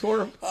sometimes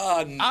for him?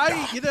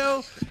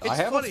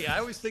 It's funny. I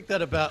always think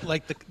that about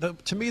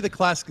to me the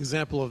classic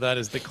example of that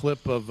is the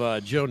clip of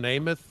Joe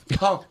Namath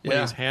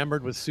when he's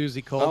hammered with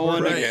Susie Colbert. I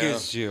want to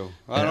kiss you.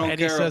 I don't and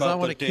care he says, about "I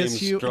want to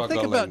kiss you." struggling.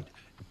 Think about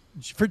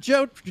for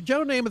Joe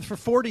Namath for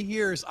 40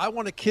 years. "I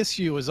want to kiss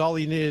you" is all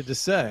he needed to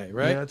say,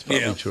 right? Yeah, that's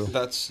probably true.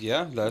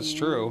 That's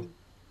true.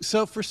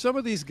 So for some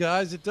of these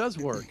guys, it does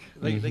work.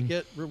 They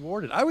get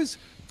rewarded. I was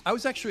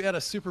actually at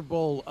a Super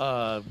Bowl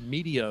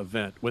media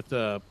event with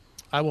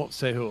I won't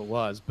say who it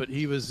was, but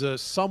he was a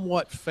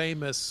somewhat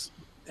famous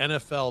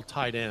NFL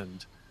tight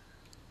end.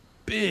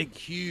 Big,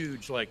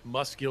 huge,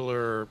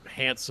 muscular,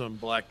 handsome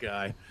black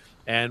guy.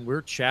 And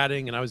we're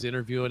chatting, and I was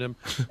interviewing him.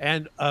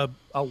 And a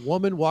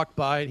woman walked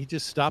by, and he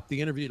just stopped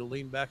the interview to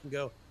lean back and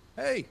go,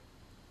 "Hey."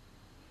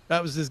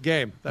 That was his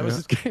game.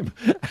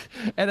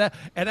 And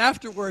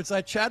afterwards,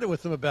 I chatted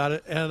with him about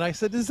it, and I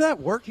said, "Does that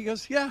work?" He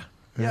goes, "Yeah,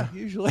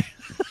 usually."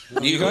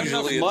 You got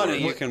enough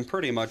money, you can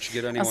pretty much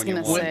get anyone you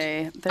want. I was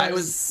going to say,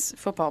 there's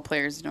football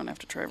players you don't have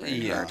to try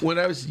very hard. When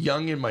I was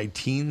young in my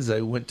teens,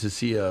 I went to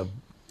see a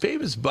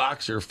famous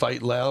boxer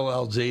fight Lyle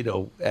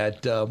Alzado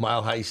at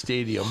Mile High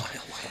Stadium.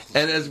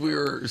 And as we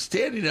were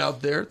standing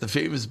out there, the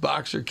famous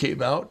boxer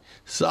came out,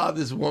 saw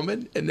this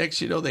woman, and next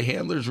you know, the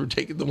handlers were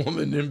taking the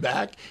woman in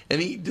back,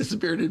 and he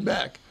disappeared in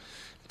back.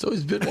 It's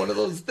always been one of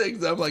those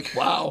things. I'm like,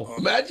 wow,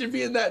 imagine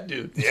being that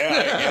dude. Yeah,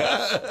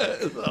 I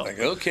guess.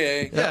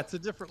 Okay. Yeah, it's a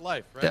different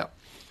life, right? Yeah.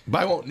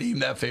 But I won't name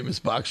that famous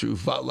boxer who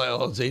fought Lyle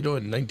Alzado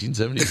in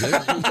 1976.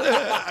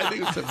 I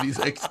think it was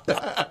 76.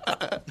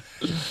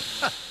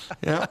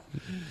 Yeah.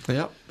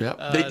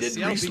 They did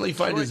recently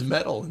find his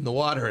medal in the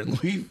water in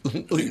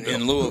Louisville.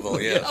 In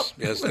Louisville, yes.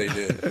 Yep. Yes, they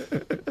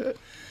did.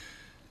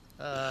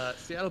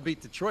 Seattle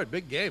beat Detroit.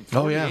 Big game.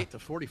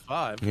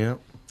 48-45. Yeah.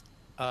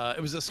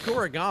 It was a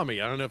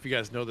scoregami. I don't know if you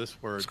guys know this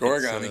word.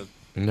 Scoregami.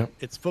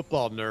 It's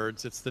football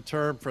nerds. It's the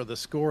term for the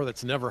score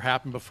that's never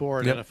happened before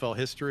in NFL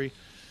history.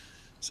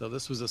 So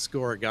this was a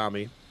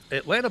scoregami.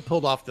 Atlanta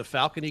pulled off the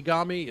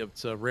Falconigami.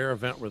 It's a rare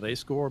event where they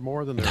score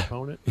more than their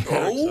opponent.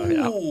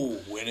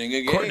 Winning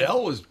a game.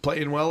 Cornell was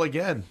playing well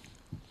again.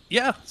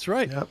 Yeah, that's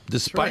right. Yep.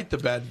 Despite the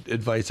bad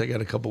advice I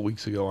got a couple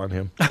weeks ago on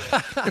him.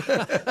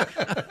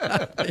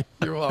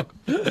 You're welcome.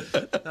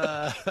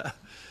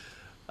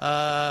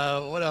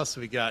 What else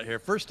have we got here?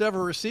 First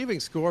ever receiving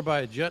score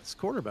by a Jets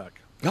quarterback.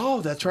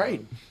 Oh, that's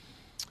right.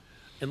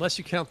 Unless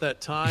you count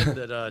that time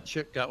that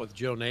Chick got with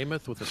Joe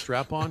Namath with a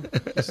strap on.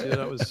 You see,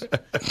 that was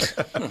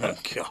oh,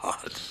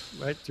 God.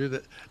 Right through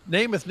the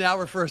Namath now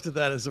refers to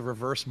that as a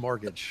reverse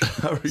mortgage.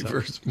 A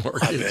reverse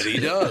mortgage. I bet he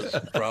does.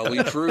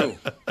 Probably true.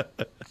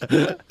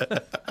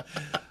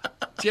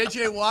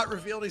 J.J. Watt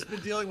revealed he's been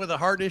dealing with a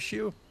heart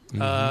issue. See,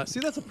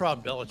 that's a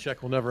problem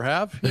Belichick will never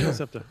have. He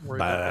doesn't have to worry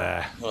about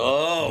that.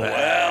 Oh,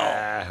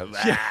 well.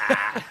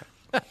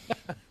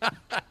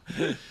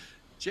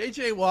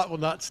 J.J. Watt will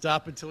not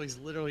stop until he's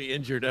literally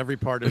injured every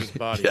part of his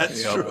body.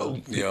 That's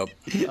true. Yep.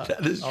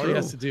 That is all true. he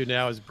has to do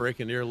now is break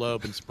an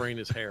earlobe and sprain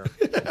his hair.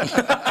 It's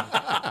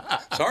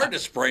hard to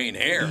sprain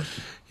hair.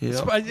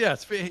 Yeah,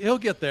 he'll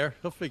get there.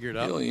 He'll figure it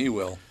out. He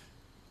will.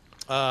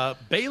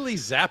 Bailey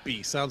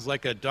Zappi sounds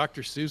like a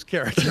Dr. Seuss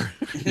character.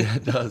 Yeah,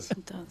 it does.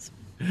 It does.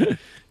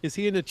 Is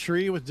he in a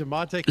tree with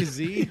DeMonte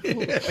Kazee?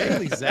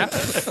 Bailey Zappi.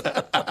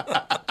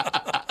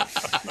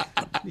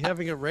 You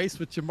having a race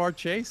with Jamar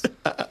Chase?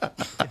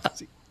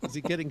 Is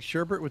he getting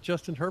sherbet with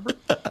Justin Herbert?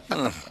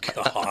 Oh,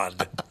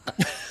 God.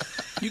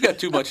 You got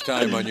too much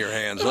time on your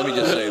hands. Let me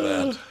just say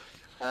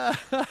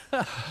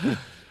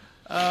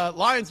that.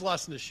 Lions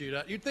lost in the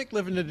shootout. You'd think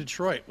living in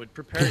Detroit would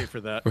prepare you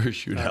for that. Or a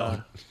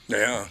shootout.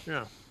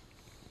 Yeah.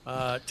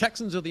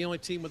 Texans are the only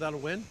team without a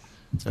win.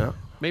 Yeah.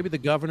 Maybe the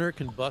governor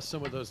can bust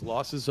some of those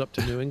losses up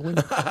to New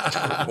England.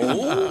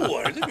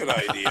 Oh, that's a good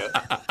idea.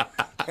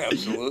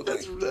 Absolutely.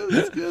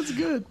 That's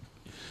good.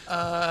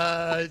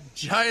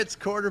 Giants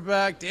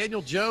quarterback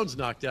Daniel Jones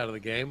knocked out of the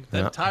game.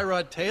 Then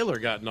Tyrod Taylor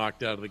got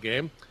knocked out of the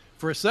game.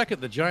 For a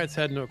second, the Giants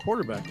had no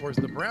quarterback, or as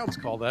the Browns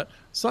call that,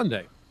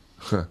 Sunday.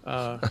 Not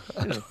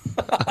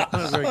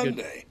a very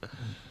good.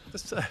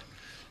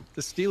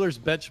 The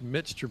Steelers bench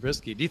Mitch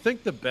Trubisky. Do you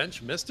think the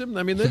bench missed him?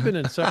 I mean, they've been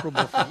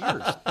inseparable for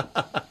years.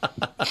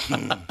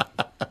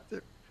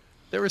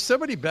 There were so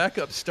many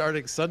backups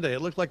starting Sunday.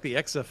 It looked like the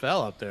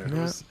XFL out there.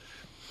 Yeah.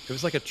 It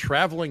was like a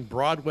traveling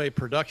Broadway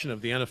production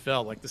of the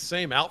NFL, like the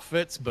same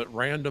outfits but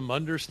random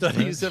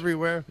understudies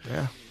everywhere.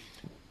 Yeah.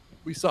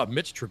 We saw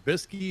Mitch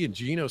Trubisky and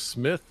Geno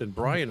Smith and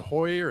Brian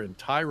Hoyer and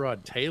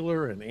Tyrod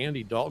Taylor and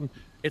Andy Dalton.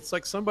 It's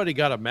like somebody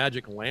got a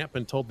magic lamp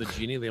and told the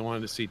genie they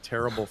wanted to see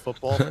terrible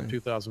football from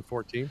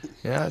 2014.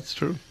 Yeah, that's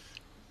true.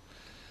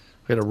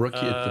 We had a rookie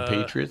at the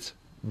Patriots.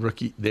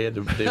 They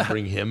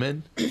bring him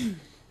in.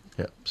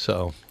 Yeah,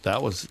 so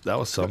that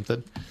was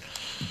something.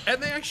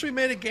 And they actually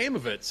made a game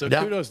of it, so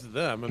kudos to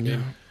them. I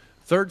mean,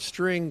 third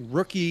string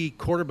rookie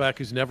quarterback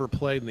who's never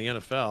played in the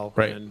NFL,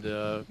 right?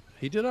 And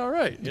he did all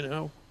right. You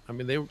know, I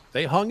mean,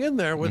 they hung in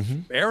there with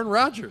Aaron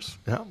Rodgers.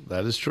 Yeah,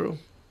 that is true.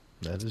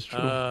 That is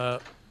true.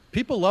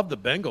 People love the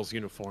Bengals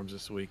uniforms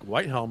this week: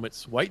 white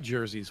helmets, white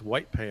jerseys,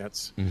 white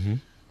pants. Mm-hmm.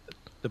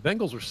 The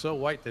Bengals were so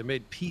white they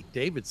made Pete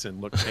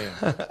Davidson look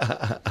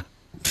tan.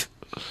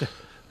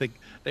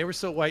 They were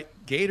so white.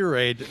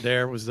 Gatorade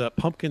there was a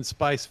pumpkin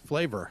spice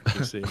flavor.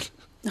 You see.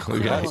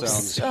 That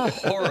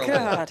sounds horrible.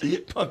 God.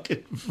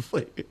 Pumpkin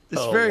flavor.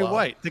 It's very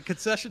white. The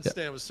concession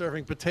stand was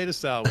serving potato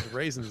salad with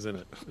raisins in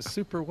it. It was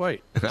super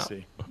white. You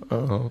see.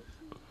 Oh.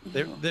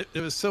 It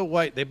was so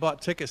white they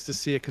bought tickets to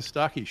see a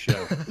Kostaki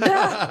show.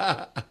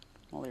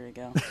 Well, there you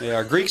go. Yeah,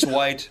 are Greeks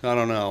white? I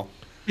don't know.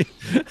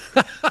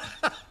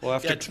 We'll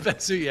have It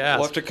depends who you ask.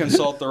 We'll have to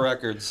consult the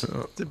records.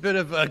 It's a bit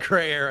of a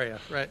gray area,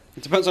 right?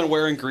 It depends on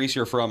where in Greece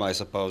you're from, I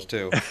suppose,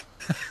 too.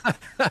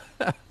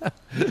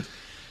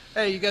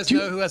 Hey, you guys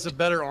know who has a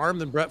better arm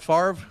than Brett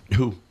Favre?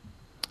 Who?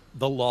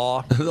 The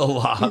Law. The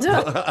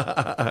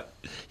Law.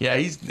 Yeah,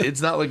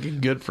 it's not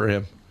looking good for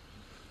him.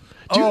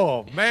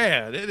 Oh,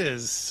 man, it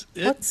is.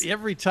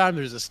 Every time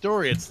there's a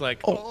story, it's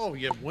like,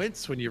 you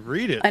wince when you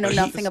read it. I know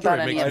nothing about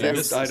any of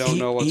this. I don't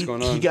know what's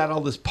going on. He got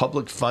all this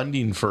public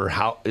funding for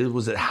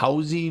was it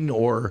housing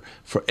or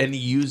for, and he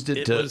used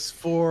it to. It was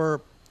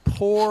for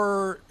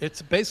poor.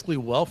 It's basically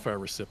welfare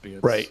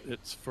recipients. Right.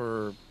 It's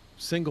for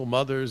single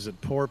mothers and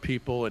poor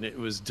people, and it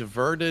was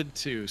diverted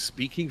to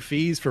speaking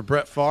fees for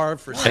Brett Favre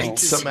for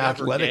some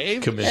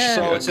athletic commission.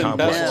 So it's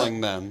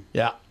embezzling then.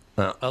 Yeah.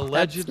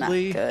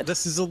 Allegedly,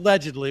 this is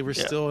allegedly. We're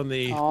still in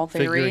the all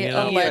figuring it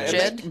out.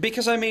 alleged.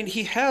 Because I mean,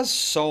 he has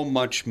so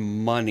much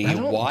money. I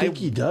don't Why think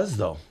he does,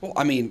 though. Well,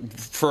 I mean,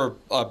 for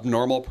a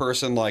normal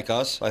person like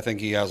us, I think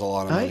he has a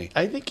lot of money.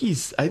 I think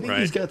he's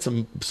got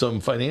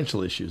some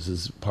financial issues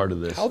as part of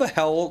this. How the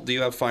hell do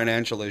you have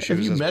financial issues? Have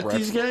you as met Brett?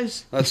 these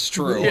guys? That's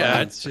true. Yeah, I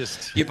mean, it's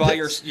just you buy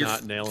your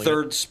not nailing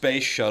third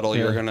space shuttle,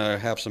 Yeah. you're gonna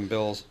have some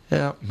bills.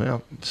 Yeah.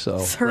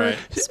 So right.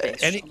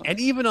 And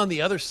even on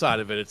the other side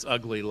of it, it's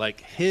ugly.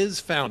 Like his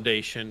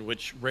foundation,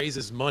 which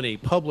raises money,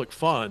 public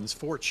funds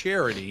for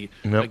charity.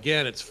 Yep.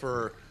 Again, it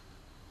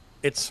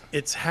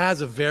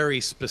has a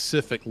very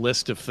specific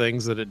list of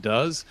things that it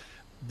does.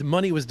 The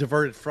money was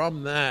diverted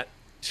from that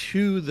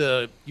to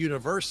the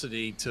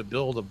university to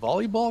build a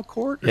volleyball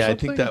court. Or yeah,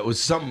 something? I think that was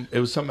some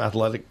athletic There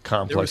was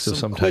complex of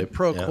some quid type.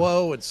 pro Yeah.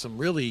 quo and some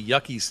really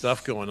yucky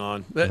stuff going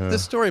on.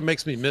 This story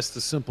makes me miss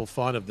the simple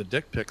fun of the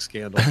dick pic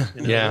scandal.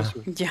 You know, Yeah. those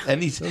were-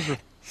 And he's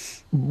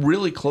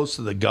really close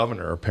to the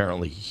governor.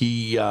 Apparently,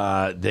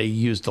 they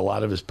used a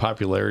lot of his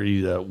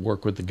popularity to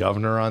work with the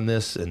governor on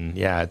this, and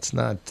yeah, it's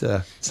not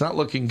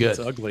looking good. It's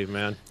ugly,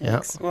 man.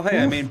 Yeah. Well, hey,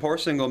 I mean, poor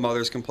single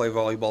mothers can play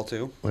volleyball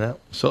too. Yeah.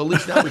 So at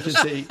least now we can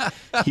say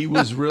he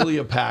was really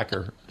a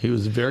Packer. He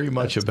was very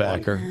much a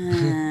Packer.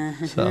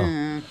 So,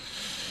 The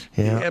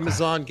yeah.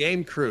 Amazon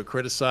game crew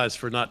criticized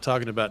for not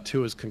talking about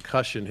Tua's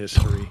concussion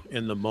history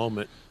in the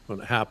moment when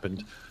it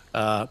happened.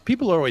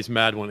 People are always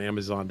mad when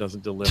Amazon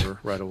doesn't deliver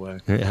right away.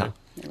 Yeah.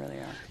 They really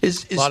are.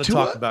 Is A lot of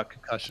Tua, talk about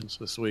concussions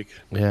this week.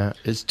 Yeah.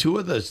 Is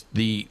Tua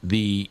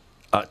the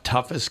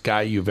toughest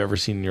guy you've ever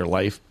seen in your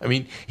life? I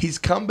mean, he's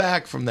come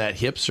back from that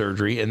hip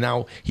surgery, and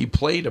now he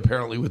played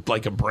apparently with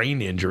like a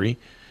brain injury.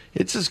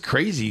 It's just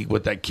crazy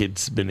what that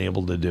kid's been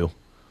able to do.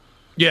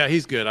 Yeah,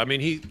 he's good. I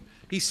mean,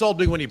 he sold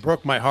me when he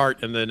broke my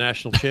heart in the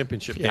national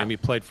championship game. He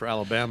played for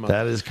Alabama.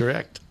 That is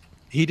correct.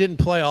 He didn't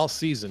play all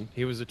season.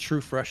 He was a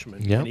true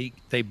freshman. Yep. And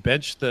they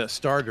benched the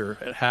starter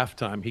at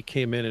halftime. He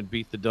came in and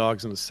beat the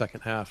Dogs in the second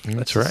half.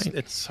 That's right.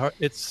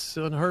 It's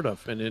unheard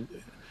of. And it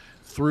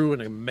threw an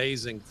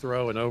amazing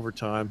throw in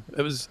overtime.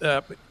 It was.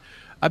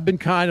 I've been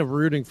kind of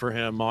rooting for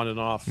him on and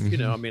off. You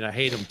know, I mean, I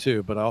hate him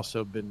too, but I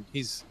also been.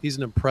 He's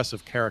an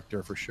impressive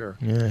character for sure.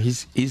 Yeah,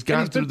 he's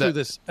gone been through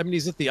this. I mean,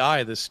 he's at the eye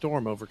of this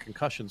storm over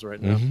concussions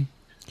right now.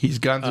 He's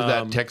gone through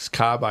that Tex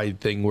Cobb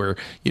thing where,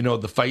 you know,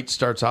 the fight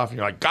starts off and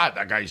you're like, God,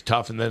 that guy's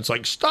tough. And then it's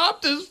like,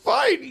 stop this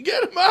fight and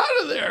get him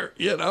out of there,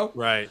 you know?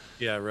 Right.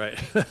 Yeah, right.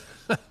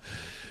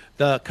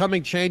 The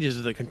coming changes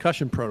to the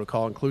concussion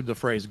protocol include the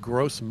phrase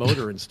gross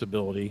motor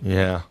instability,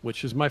 Yeah.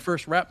 which is my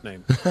first rap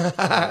name.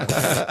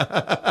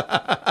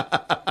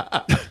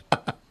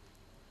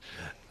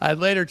 I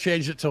later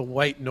changed it to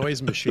white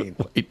noise machine.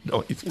 White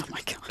noise. Oh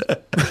my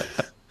god.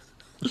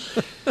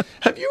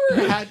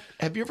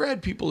 Have you ever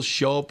had people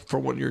show up for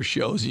one of your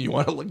shows and you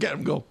want to look at them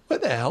and go, why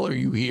the hell are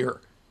you here?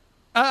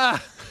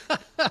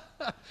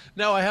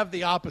 No, I have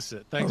the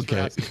opposite. Thanks for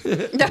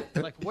asking.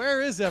 Like,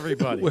 where is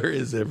everybody? Where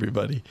is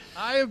everybody?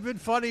 I have been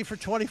funny for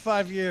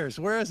 25 years.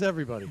 Where is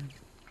everybody?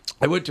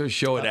 I went to a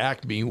show at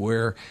Acme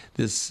where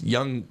this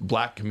young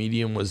black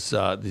comedian was,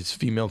 this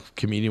female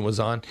comedian was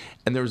on,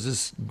 and there was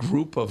this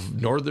group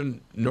of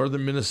northern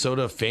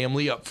Minnesota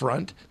family up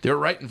front. They were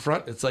right in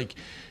front. It's like,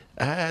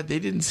 they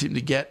didn't seem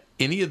to get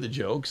any of the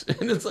jokes,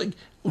 and it's like,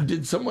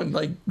 did someone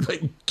like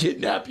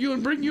kidnap you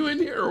and bring you in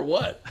here or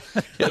what?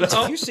 You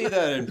know? You see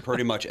that in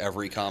pretty much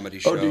every comedy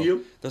show. Oh, do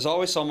you? There's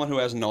always someone who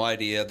has no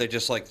idea. They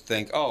just like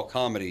think, oh,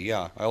 comedy,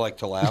 yeah, I like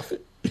to laugh.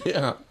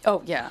 Yeah.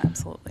 Oh, yeah,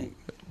 absolutely.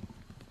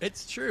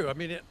 It's true. I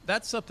mean,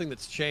 that's something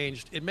that's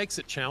changed. It makes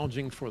it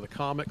challenging for the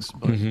comics,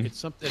 but it's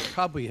something that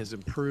probably has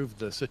improved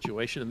the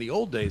situation. In the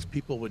old days,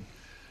 people would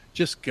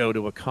just go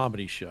to a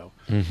comedy show,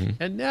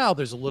 and now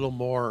there's a little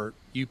more.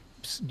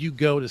 You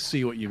go to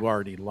see what you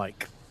already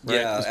like. Right?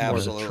 Yeah, it's more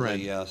absolutely. the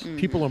trend. Yes.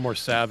 People are more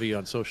savvy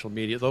on social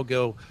media. They'll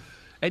go,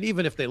 and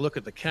even if they look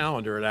at the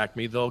calendar at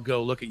Acme, they'll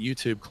go look at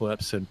YouTube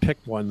clips and pick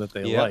one that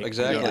they like.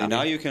 Exactly. Yeah.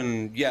 Now you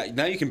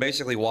can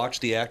basically watch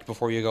the act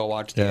before you go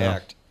watch the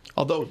act.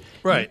 Although,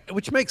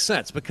 which makes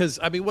sense because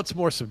I mean, what's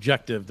more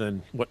subjective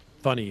than what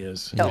funny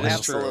is? Oh,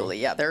 absolutely.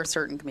 Yeah, there are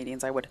certain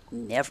comedians I would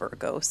never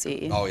go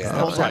see. Oh yeah, the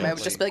whole time I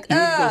would just be like,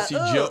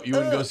 you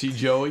wouldn't go see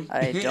Joey.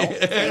 I don't think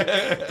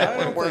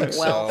that would work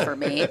well for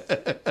me.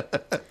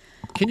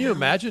 Can you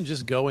imagine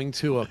just going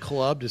to a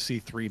club to see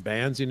 3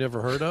 bands you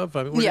never heard of?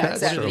 I mean, what are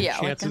the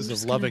chances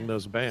of loving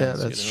those bands?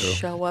 Yeah, that's true.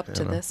 Show up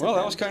to this. Well,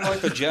 that was kind of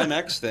like the Gen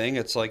X thing.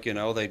 It's like,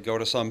 they'd go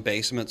to some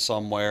basement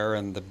somewhere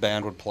and the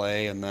band would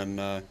play, and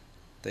then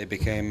they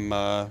became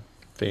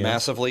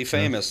massively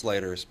famous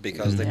later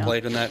because they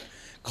played in that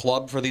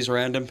club for these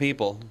random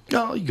people.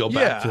 No, you go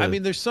back to... I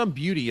mean, there's some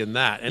beauty in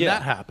that, and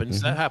that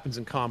happens. That happens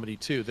in comedy,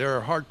 too. There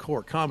are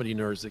hardcore comedy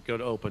nerds that go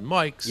to open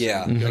mics.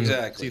 Yeah,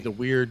 exactly. See the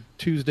weird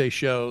Tuesday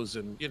shows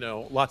and,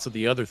 lots of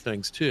the other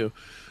things, too.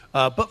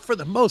 But for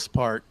the most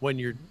part, when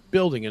you're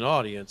building an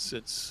audience,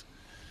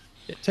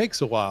 it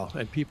takes a while,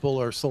 and people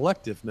are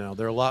selective now.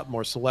 They're a lot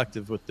more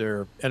selective with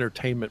their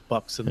entertainment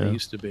bucks than they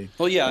used to be.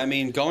 Well, yeah, I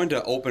mean, going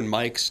to open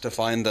mics to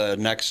find the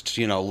next,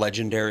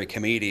 legendary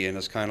comedian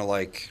is kind of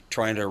like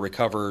trying to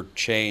recover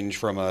change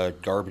from a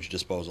garbage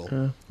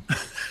disposal.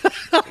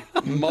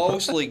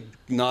 Mostly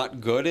not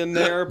good in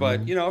there, but,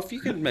 if you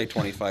can make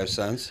 25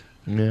 cents.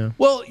 Yeah.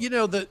 Well,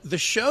 the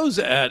shows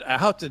at I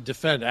have to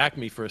defend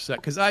Acme for a sec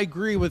because I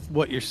agree with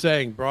what you're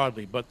saying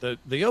broadly, but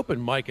the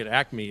open mic at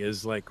Acme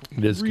is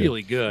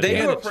really good. They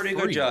and do a it's pretty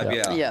free. good job.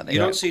 Yeah. You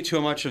don't see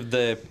too much of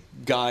the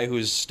guy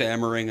who's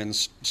stammering and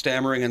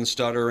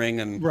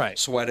stuttering and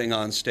sweating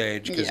on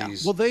stage because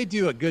he's. Well, they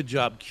do a good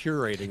job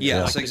curating.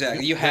 Yes,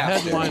 exactly. You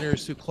have the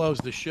headliners who close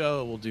the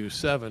show will do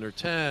 7 or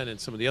 10, and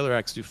some of the other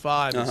acts do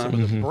 5, and some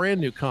of the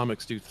brand new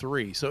comics do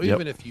 3. So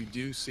even if you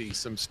do see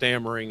some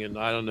stammering and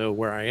I don't know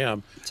where I am,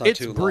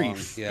 it's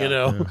brief,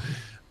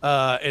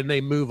 and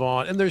they move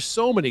on. And there's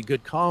so many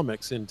good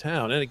comics in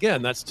town. And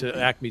again, that's to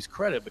Acme's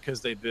credit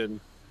because they've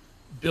been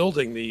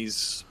building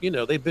these.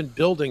 They've been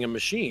building a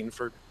machine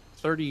for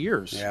 30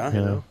 years.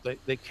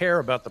 They care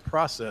about the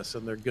process,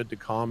 and they're good to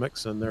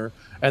comics, and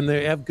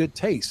they have good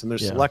taste, and they're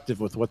selective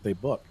with what they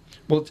book.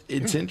 Well,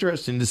 it's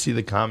interesting to see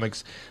the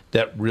comics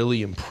that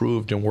really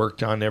improved and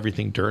worked on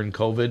everything during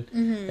COVID.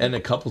 And a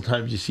couple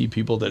times you see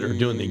people that are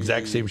doing the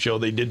exact same show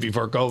they did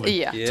before COVID.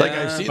 Yeah. It's like,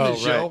 I've seen the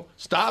show.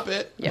 Stop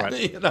it. Yeah.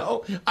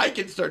 I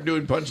can start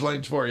doing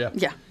punchlines for you.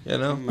 Yeah.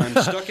 I'm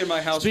stuck in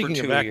my house Speaking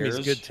for 2 of Acme's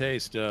years. good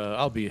taste,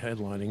 I'll be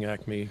headlining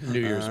Acme New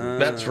Year's week.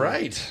 That's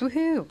right.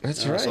 Woohoo.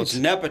 That's right. So it's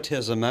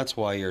nepotism. That's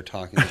why you're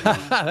talking to me.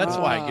 That's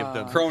why I give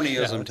them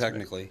cronyism,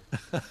 technically.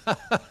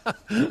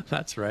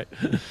 That's right.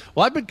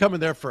 Well, I've been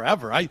coming there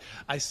forever.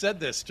 I said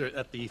this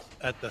at the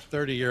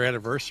 30-year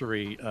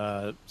anniversary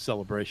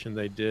celebration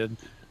they did.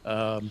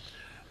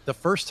 The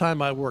first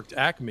time I worked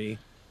Acme,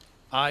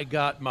 I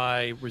got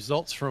my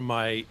results from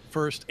my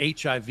first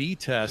HIV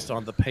test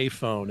on the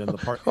payphone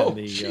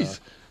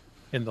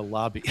in the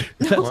lobby.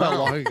 That's how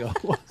long ago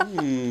it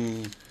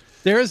was.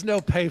 There is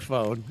no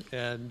payphone,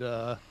 and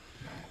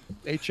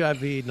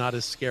HIV not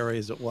as scary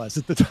as it was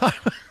at the time.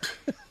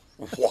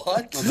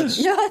 What? Oh,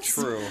 that's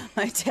true.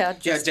 My dad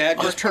just Dad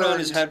just put on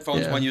his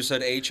headphones when you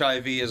said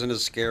HIV isn't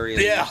as scary as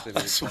it used to be.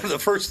 That's the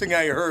first thing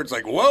I heard. It's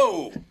like,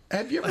 whoa.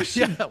 Have you ever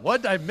seen...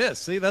 what did I miss?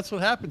 See, that's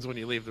what happens when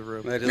you leave the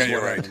room. That is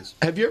what happens.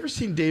 Have you ever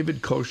seen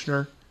David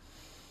Koshner?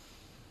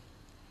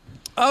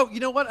 Oh, you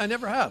know what? I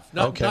never have.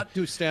 Not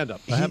do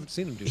stand-up. I haven't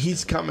seen him do stand-up.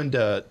 He's coming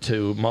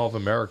to Mall of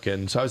America,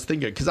 and so I was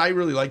thinking, because I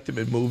really liked him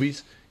in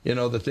movies.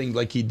 The thing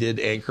like he did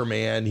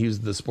Anchorman. He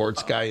was the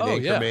sports guy in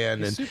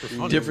Anchorman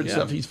and different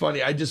stuff. He's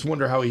funny. I just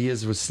wonder how he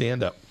is with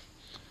stand-up.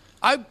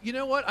 You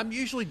know what? I'm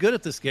usually good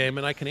at this game,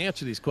 and I can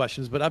answer these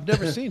questions, but I've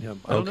never seen him.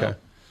 I don't know.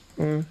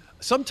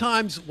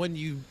 Sometimes when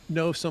you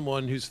know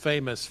someone who's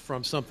famous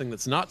from something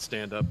that's not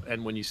stand-up,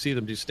 and when you see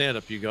them do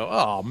stand-up, you go,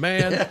 oh,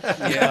 man.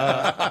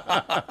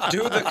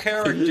 Do the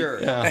character.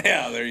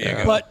 Yeah, there you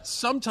go. But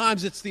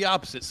sometimes it's the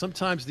opposite.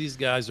 Sometimes these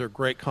guys are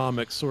great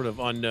comics, sort of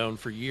unknown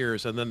for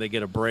years, and then they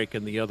get a break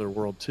in the other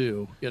world,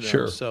 too.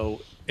 Sure. So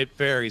it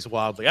varies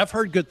wildly. I've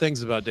heard good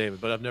things about David,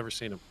 but I've never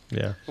seen him.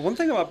 Yeah. One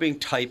thing about being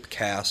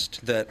typecast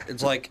that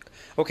it's like,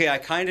 okay, I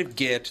kind of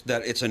get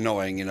that it's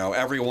annoying.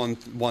 Everyone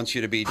wants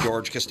you to be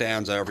George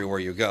Costanza everywhere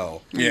you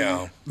go.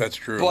 Yeah, that's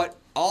true. But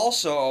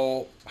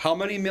also, how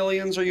many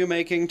millions are you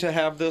making to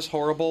have this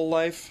horrible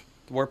life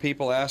where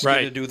people ask you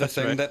to do the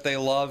thing that they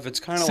love?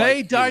 It's kind of like...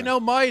 Say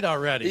dynamite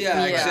already.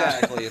 Yeah,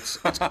 exactly. It's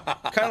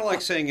kind of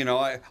like saying,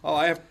 I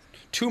have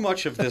too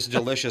much of this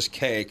delicious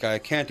cake. I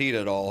can't eat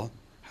it all.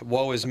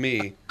 Woe is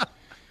me.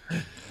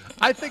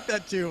 I think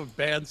that, too,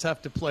 bands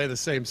have to play the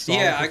same song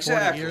for 40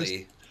 exactly.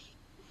 years.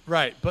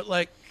 Right,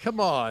 but, come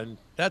on.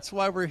 That's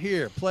why we're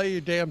here. Play your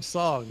damn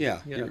song. Yeah,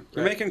 you're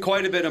making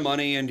quite a bit of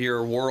money and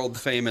you're world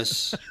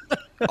famous.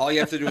 All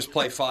you have to do is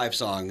play 5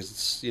 songs.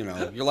 It's,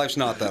 your life's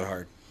not that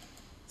hard.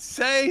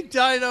 Say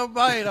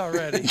dynamite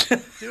already.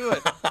 Do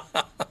it.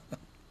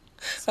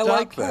 I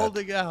like that.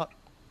 Holding out.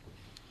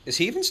 Is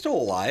he even still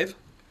alive?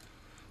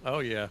 Oh,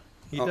 yeah.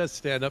 He does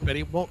stand up, and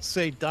he won't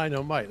say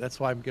dynamite. That's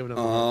why I'm giving him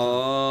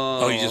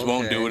Oh, he just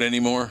won't do it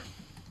anymore?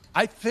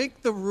 I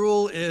think the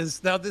rule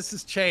is, now this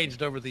has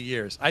changed over the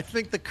years. I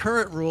think the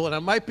current rule, and I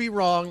might be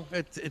wrong,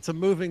 it's a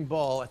moving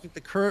ball. I think the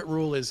current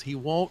rule is he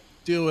won't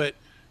do it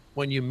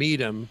when you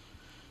meet him,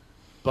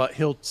 but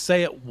he'll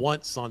say it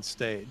once on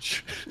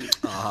stage.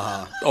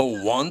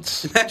 Oh,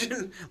 once?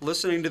 Imagine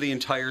listening to the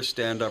entire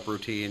stand-up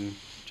routine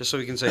just so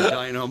he can say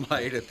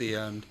dynamite at the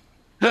end.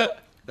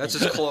 That's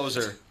his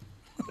closer.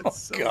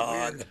 So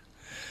God.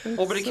 weird.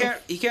 Well, but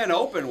he can't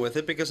open with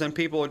it because then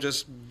people will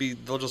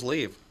they'll just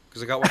leave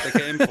because they got what they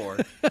came for.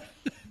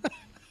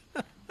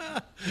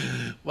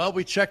 Well,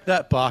 we checked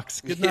that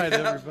box. Good night,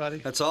 everybody.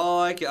 That's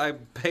all I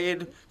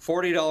paid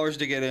 $40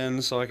 to get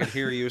in so I could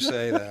hear you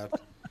say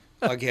that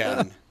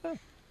again.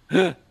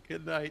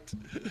 Good night.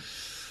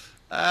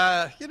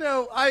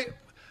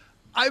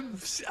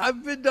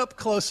 I've been up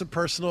close and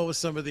personal with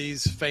some of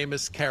these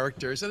famous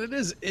characters, and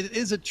it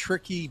is a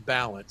tricky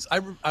balance.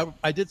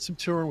 I did some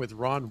touring with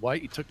Ron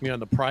White. He took me on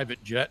the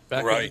private jet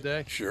back in the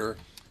day. Sure.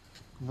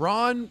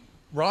 Ron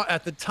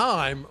at the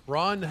time,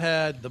 Ron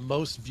had the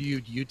most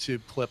viewed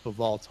YouTube clip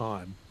of all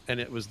time, and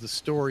it was the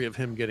story of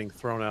him getting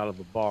thrown out of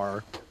a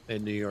bar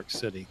in New York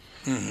City.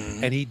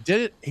 Mm-hmm. And he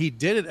did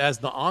it as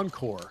the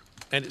encore,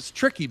 and it's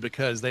tricky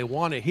because they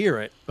want to hear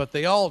it, but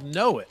they all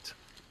know it.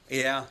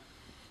 Yeah.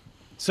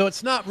 So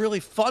it's not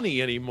really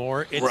funny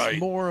anymore. It's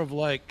more of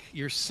like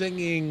you're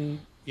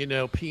singing,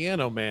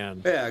 Piano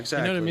Man. Yeah,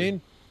 exactly. You know what I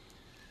mean?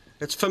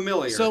 It's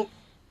familiar. So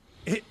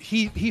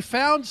he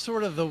found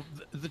sort of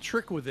the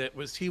trick with it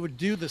was he would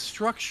do the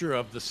structure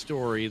of the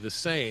story the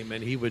same,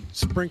 and he would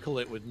sprinkle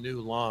it with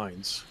new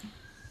lines.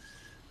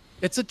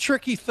 It's a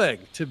tricky thing,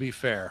 to be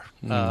fair.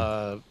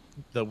 The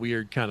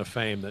weird kind of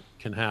fame that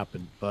can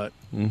happen, but.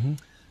 Mm-hmm.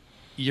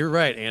 You're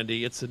right,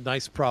 Andy. It's a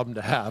nice problem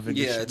to have, and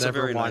you should it's never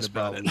a very whine nice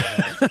about problem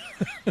it.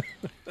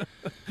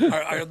 to have.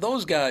 Are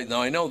those guys?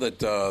 Now I know that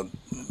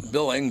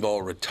Bill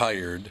Engvall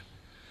retired,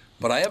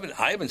 but I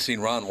haven't seen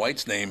Ron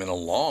White's name in a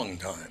long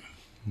time.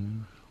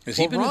 Has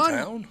he been in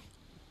town?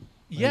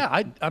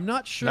 Yeah, I'm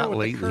not sure Not what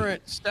lately. the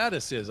current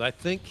status is. I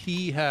think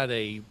he had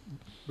a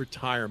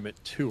retirement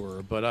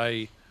tour,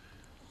 but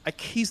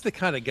he's the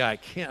kind of guy I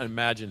can't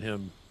imagine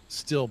him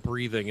still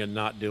breathing and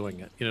not doing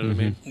it. You know what I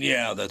mean?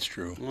 Yeah, that's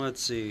true.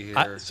 Let's see here.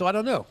 I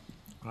don't know.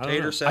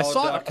 I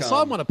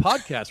saw him on a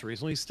podcast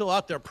recently. He's still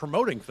out there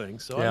promoting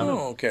things. So I don't know.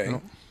 Oh, okay.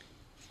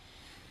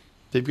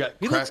 They've got.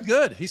 He looks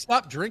good. He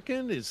stopped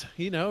drinking. He's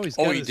got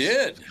his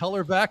did.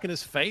 color back in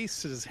his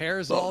face. His hair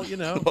is all,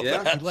 Yeah.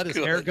 He let his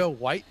hair go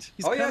white.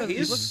 He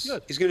looks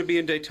good. He's going to be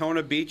in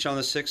Daytona Beach on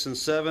the 6th and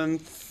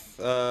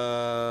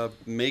 7th,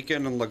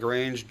 Macon and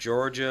LaGrange,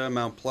 Georgia,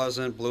 Mount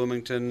Pleasant,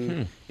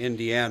 Bloomington,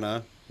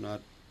 Indiana,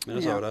 not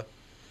Minnesota.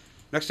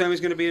 Next time he's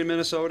going to be in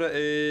Minnesota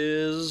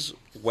is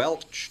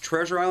Welch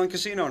Treasure Island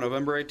Casino,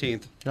 November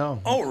 18th.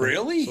 Oh,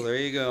 really? So there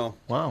you go.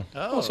 Wow.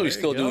 Oh, so he's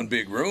still doing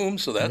big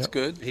rooms, so that's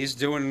good. He's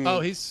doing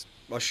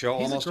a show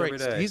almost every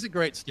day. He's a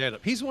great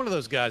stand-up. He's one of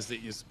those guys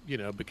that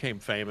became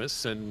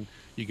famous, and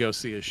you go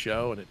see his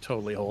show, and it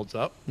totally holds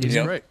up. He's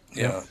great.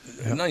 Yeah,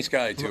 nice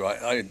guy too.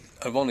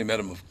 I've only met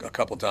him a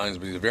couple times,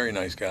 but he's a very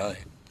nice guy.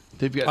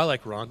 I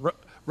like Ron.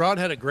 Ron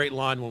had a great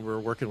line when we were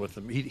working with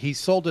him. He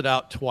sold it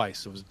out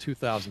twice. It was a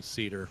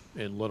 2,000-seater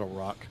in Little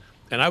Rock.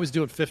 And I was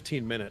doing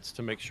 15 minutes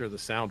to make sure the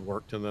sound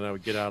worked, and then I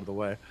would get out of the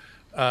way.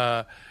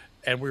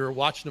 And we were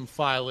watching him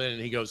file in,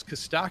 and he goes,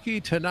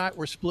 Kostaki, tonight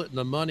we're splitting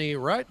the money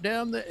right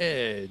down the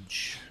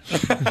edge.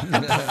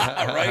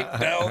 Right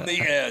down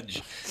the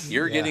edge.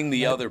 You're getting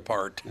the other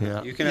part.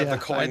 Yeah. You can have the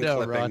coin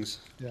clippings.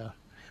 Ron.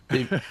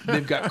 Yeah.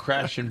 They've got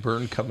Crash and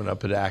Burn coming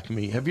up at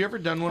Acme. Have you ever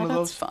done one of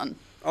those? That's fun.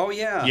 Oh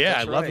yeah, Yeah,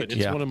 that's I love right. it.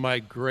 It's one of my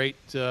great.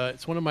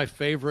 It's one of my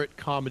favorite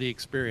comedy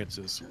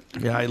experiences.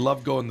 Yeah, I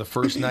love going the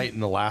first night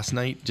and the last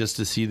night just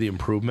to see the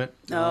improvement.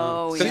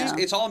 Oh, yeah.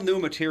 It's all new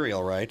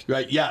material, right?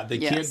 Right, yeah. They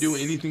Yes. can't do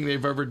anything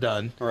they've ever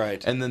done.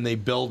 Right. And then they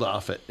build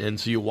off it. And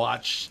so you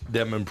watch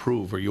them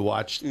improve, or you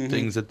watch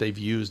things that they've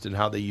used and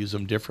how they use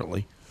them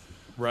differently.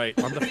 Right.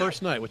 On the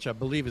first night, which I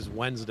believe is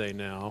Wednesday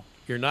now,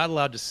 you're not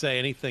allowed to say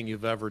anything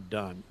you've ever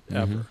done,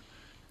 ever.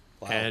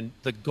 Wow. And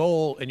the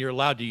goal, and you're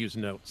allowed to use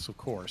notes, of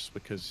course,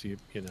 because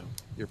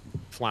you're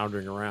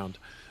floundering around.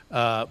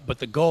 But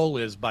the goal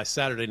is by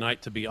Saturday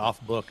night to be off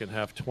book and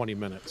have 20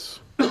 minutes.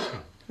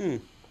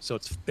 So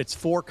it's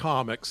 4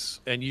 comics,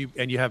 and you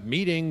have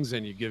meetings,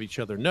 and you give each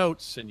other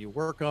notes, and you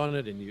work on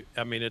it, and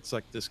it's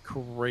like this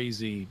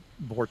crazy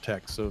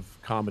vortex of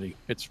comedy.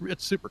 It's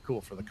super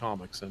cool for the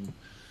comics, and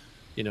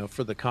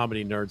for the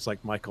comedy nerds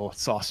like Michael,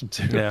 it's awesome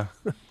too. Yeah.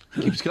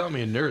 Keeps calling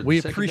me a nerd.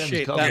 We The second time he's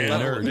appreciate called that me a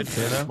level of nerd,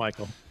 interest,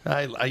 Michael.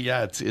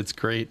 Yeah, it's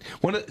great.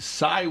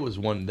 Cy was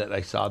one that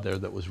I saw there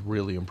that was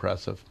really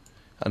impressive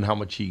on how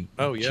much he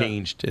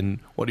changed and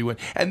what he went.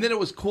 And then it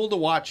was cool to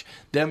watch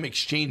them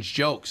exchange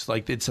jokes.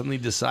 Like they'd suddenly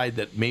decide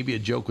that maybe a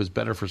joke was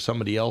better for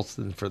somebody else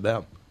than for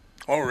them.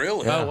 Oh,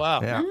 really? Oh,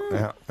 wow.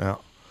 Yeah.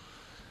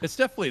 It's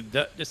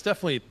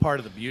definitely part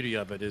of the beauty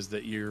of it is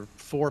that you're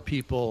 4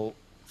 people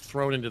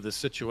thrown into this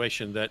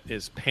situation that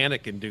is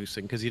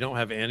panic-inducing because you don't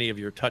have any of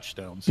your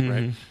touchstones,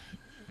 right?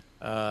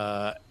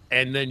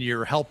 And then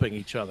you're helping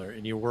each other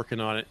and you're working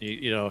on it.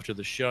 After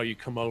the show, you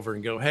come over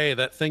and go, "Hey,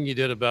 that thing you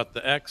did about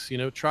the X,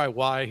 try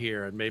Y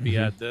here and maybe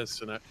add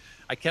this." And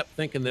I kept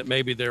thinking that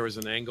maybe there was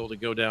an angle to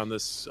go down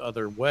this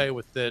other way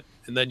with it.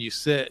 And then you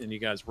sit and you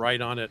guys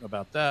write on it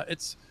about that.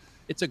 It's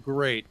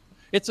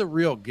a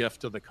real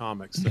gift to the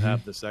comics to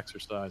have this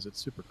exercise. It's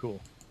super cool.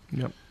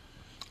 Yep.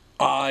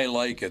 I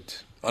like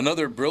it.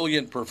 Another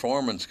brilliant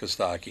performance,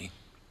 Kostaki.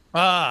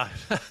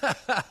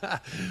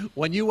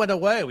 When you went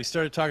away, we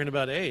started talking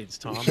about AIDS,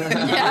 Tom.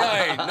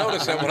 Right.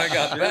 Notice that when I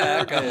got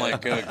back, I'm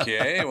like,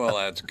 okay, well,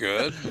 that's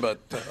good. But,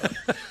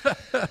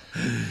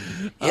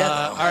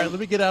 all right, let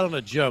me get out on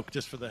a joke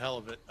just for the hell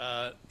of it.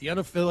 The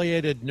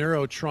unaffiliated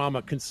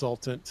neurotrauma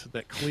consultant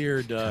that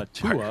cleared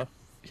Tua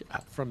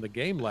from the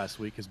game last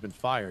week has been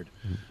fired.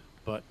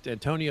 But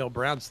Antonio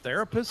Brown's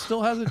therapist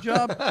still has a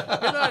job. Good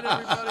night,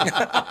 everybody.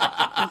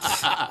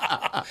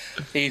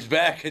 He's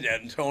back at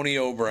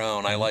Antonio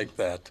Brown. I like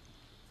that.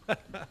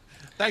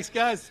 Thanks,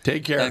 guys.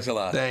 Take care. Thanks a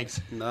lot.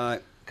 Thanks.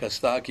 Night.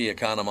 Kostaki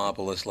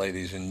Economopoulos,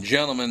 ladies and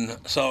gentlemen.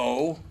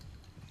 So,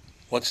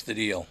 what's the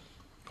deal?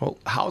 Well,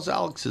 how's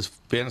Alex's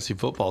fantasy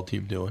football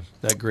team doing?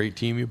 That great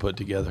team you put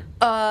together.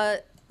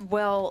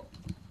 Well,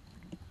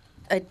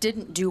 I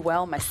didn't do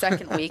well my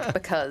second week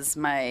because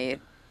my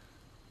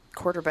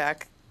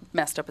quarterback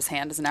messed up his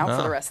hand, is out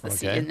for the rest of the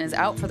season, is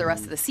out for the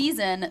rest of the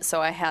season,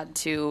 so I had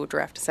to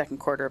draft a second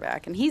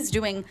quarterback, and he's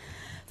doing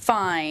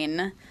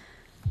fine.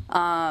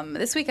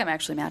 This week I'm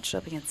actually matched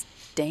up against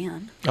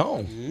Dan.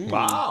 Oh,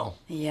 wow.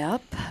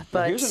 Yep. But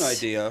Well, here's an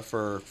idea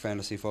for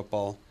fantasy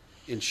football.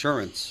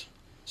 Insurance.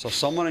 So if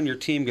someone on your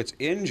team gets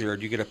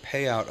injured, you get a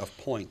payout of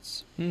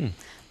points.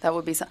 That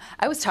would be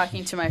I was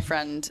talking to my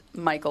friend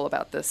Michael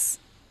about this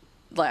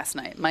last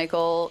night.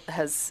 Michael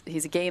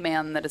he's a gay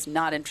man that is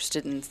not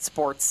interested in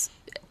sports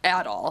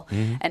at all,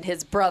 and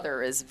his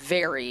brother is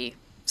very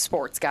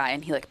sports guy,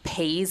 and he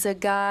pays a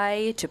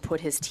guy to put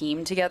his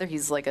team together.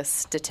 He's like a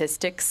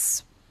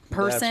statistics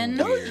person.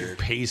 That's weird. You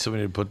pay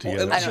somebody to put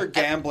together. Unless you're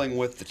gambling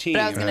with the team.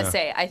 But I was going to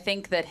say, I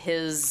think that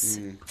his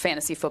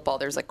fantasy football,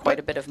 there's quite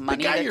a bit of money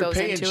the guy that you're goes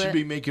paying into should it.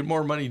 be making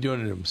more money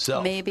doing it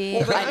himself. Maybe.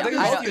 Well, I they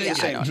don't- both do the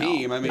same don't know.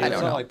 team. I mean, I it's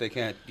don't not know. like they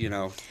can't,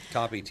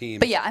 copy teams.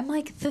 But yeah, I'm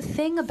like, the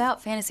thing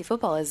about fantasy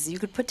football is you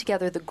could put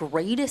together the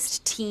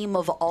greatest team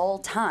of all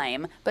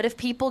time, but if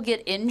people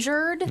get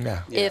injured,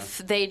 if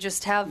they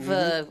just have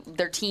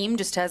their team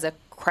just has a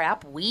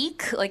crap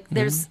week,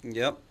 there's,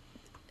 Yep.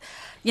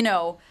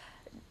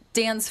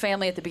 Dan's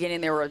family at the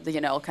beginning, they were,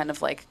 kind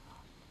of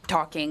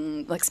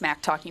talking,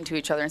 smack talking to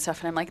each other and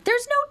stuff. And I'm like,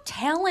 there's no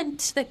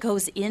talent that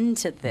goes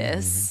into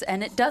this,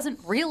 and it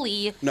doesn't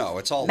really No,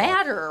 it's all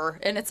matter,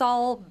 and it's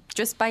all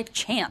just by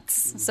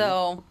chance.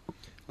 So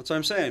That's what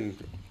I'm saying.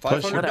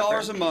 Plus,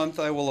 $500 a month,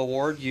 I will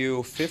award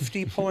you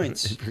 50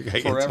 points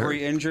for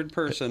every injured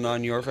person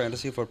on your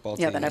fantasy football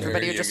team. yeah, then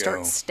everybody would just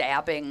start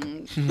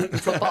stabbing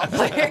football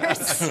players.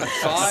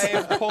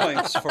 5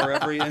 points for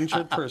every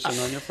injured person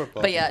on your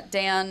football But team. yeah,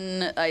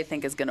 Dan, I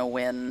think, is going to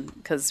win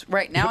because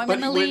right now I'm but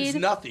in the he lead. wins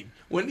nothing.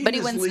 Winning But he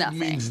this wins league nothing.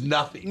 means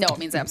nothing. No, it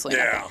means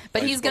absolutely Yeah, nothing.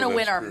 But I he's going to suppose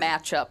win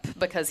that's our true. matchup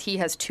because he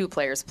has 2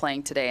 players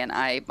playing today, and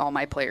all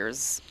my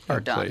players are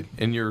done. Played.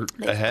 And you're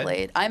They've ahead?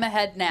 played. I'm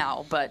ahead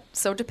now, but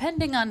so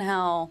depending on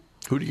how.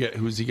 Who do you get?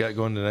 Who's he got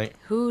going tonight?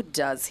 Who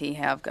does he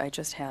have? I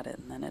just had it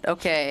a minute.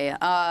 Okay,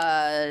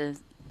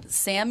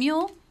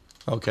 Samuel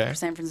Okay. for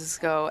San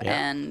Francisco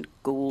and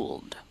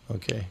Gould.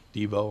 Okay.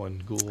 Debo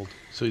and Gould.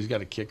 So he's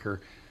got a kicker.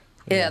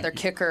 Yeah, their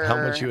kicker How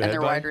much you and ahead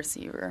their by? wide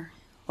receiver.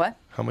 What?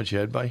 How much you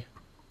had by?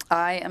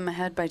 I am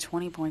ahead by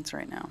 20 points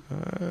right now.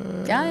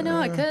 Yeah, I know.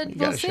 I could. you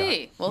got We'll a see.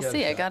 shot. We'll You got a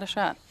see. I shot. got a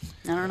shot.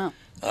 I don't know.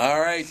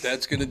 All right,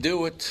 that's going to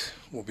do it.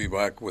 We'll be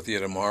back with you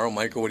tomorrow.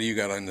 Michael, what do you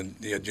got on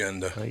the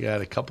agenda? I got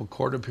a couple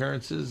court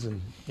appearances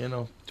and,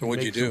 So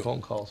what'd you make some do?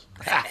 phone calls.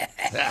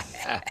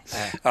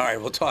 All right,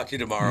 we'll talk to you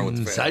tomorrow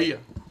with the family. See ya.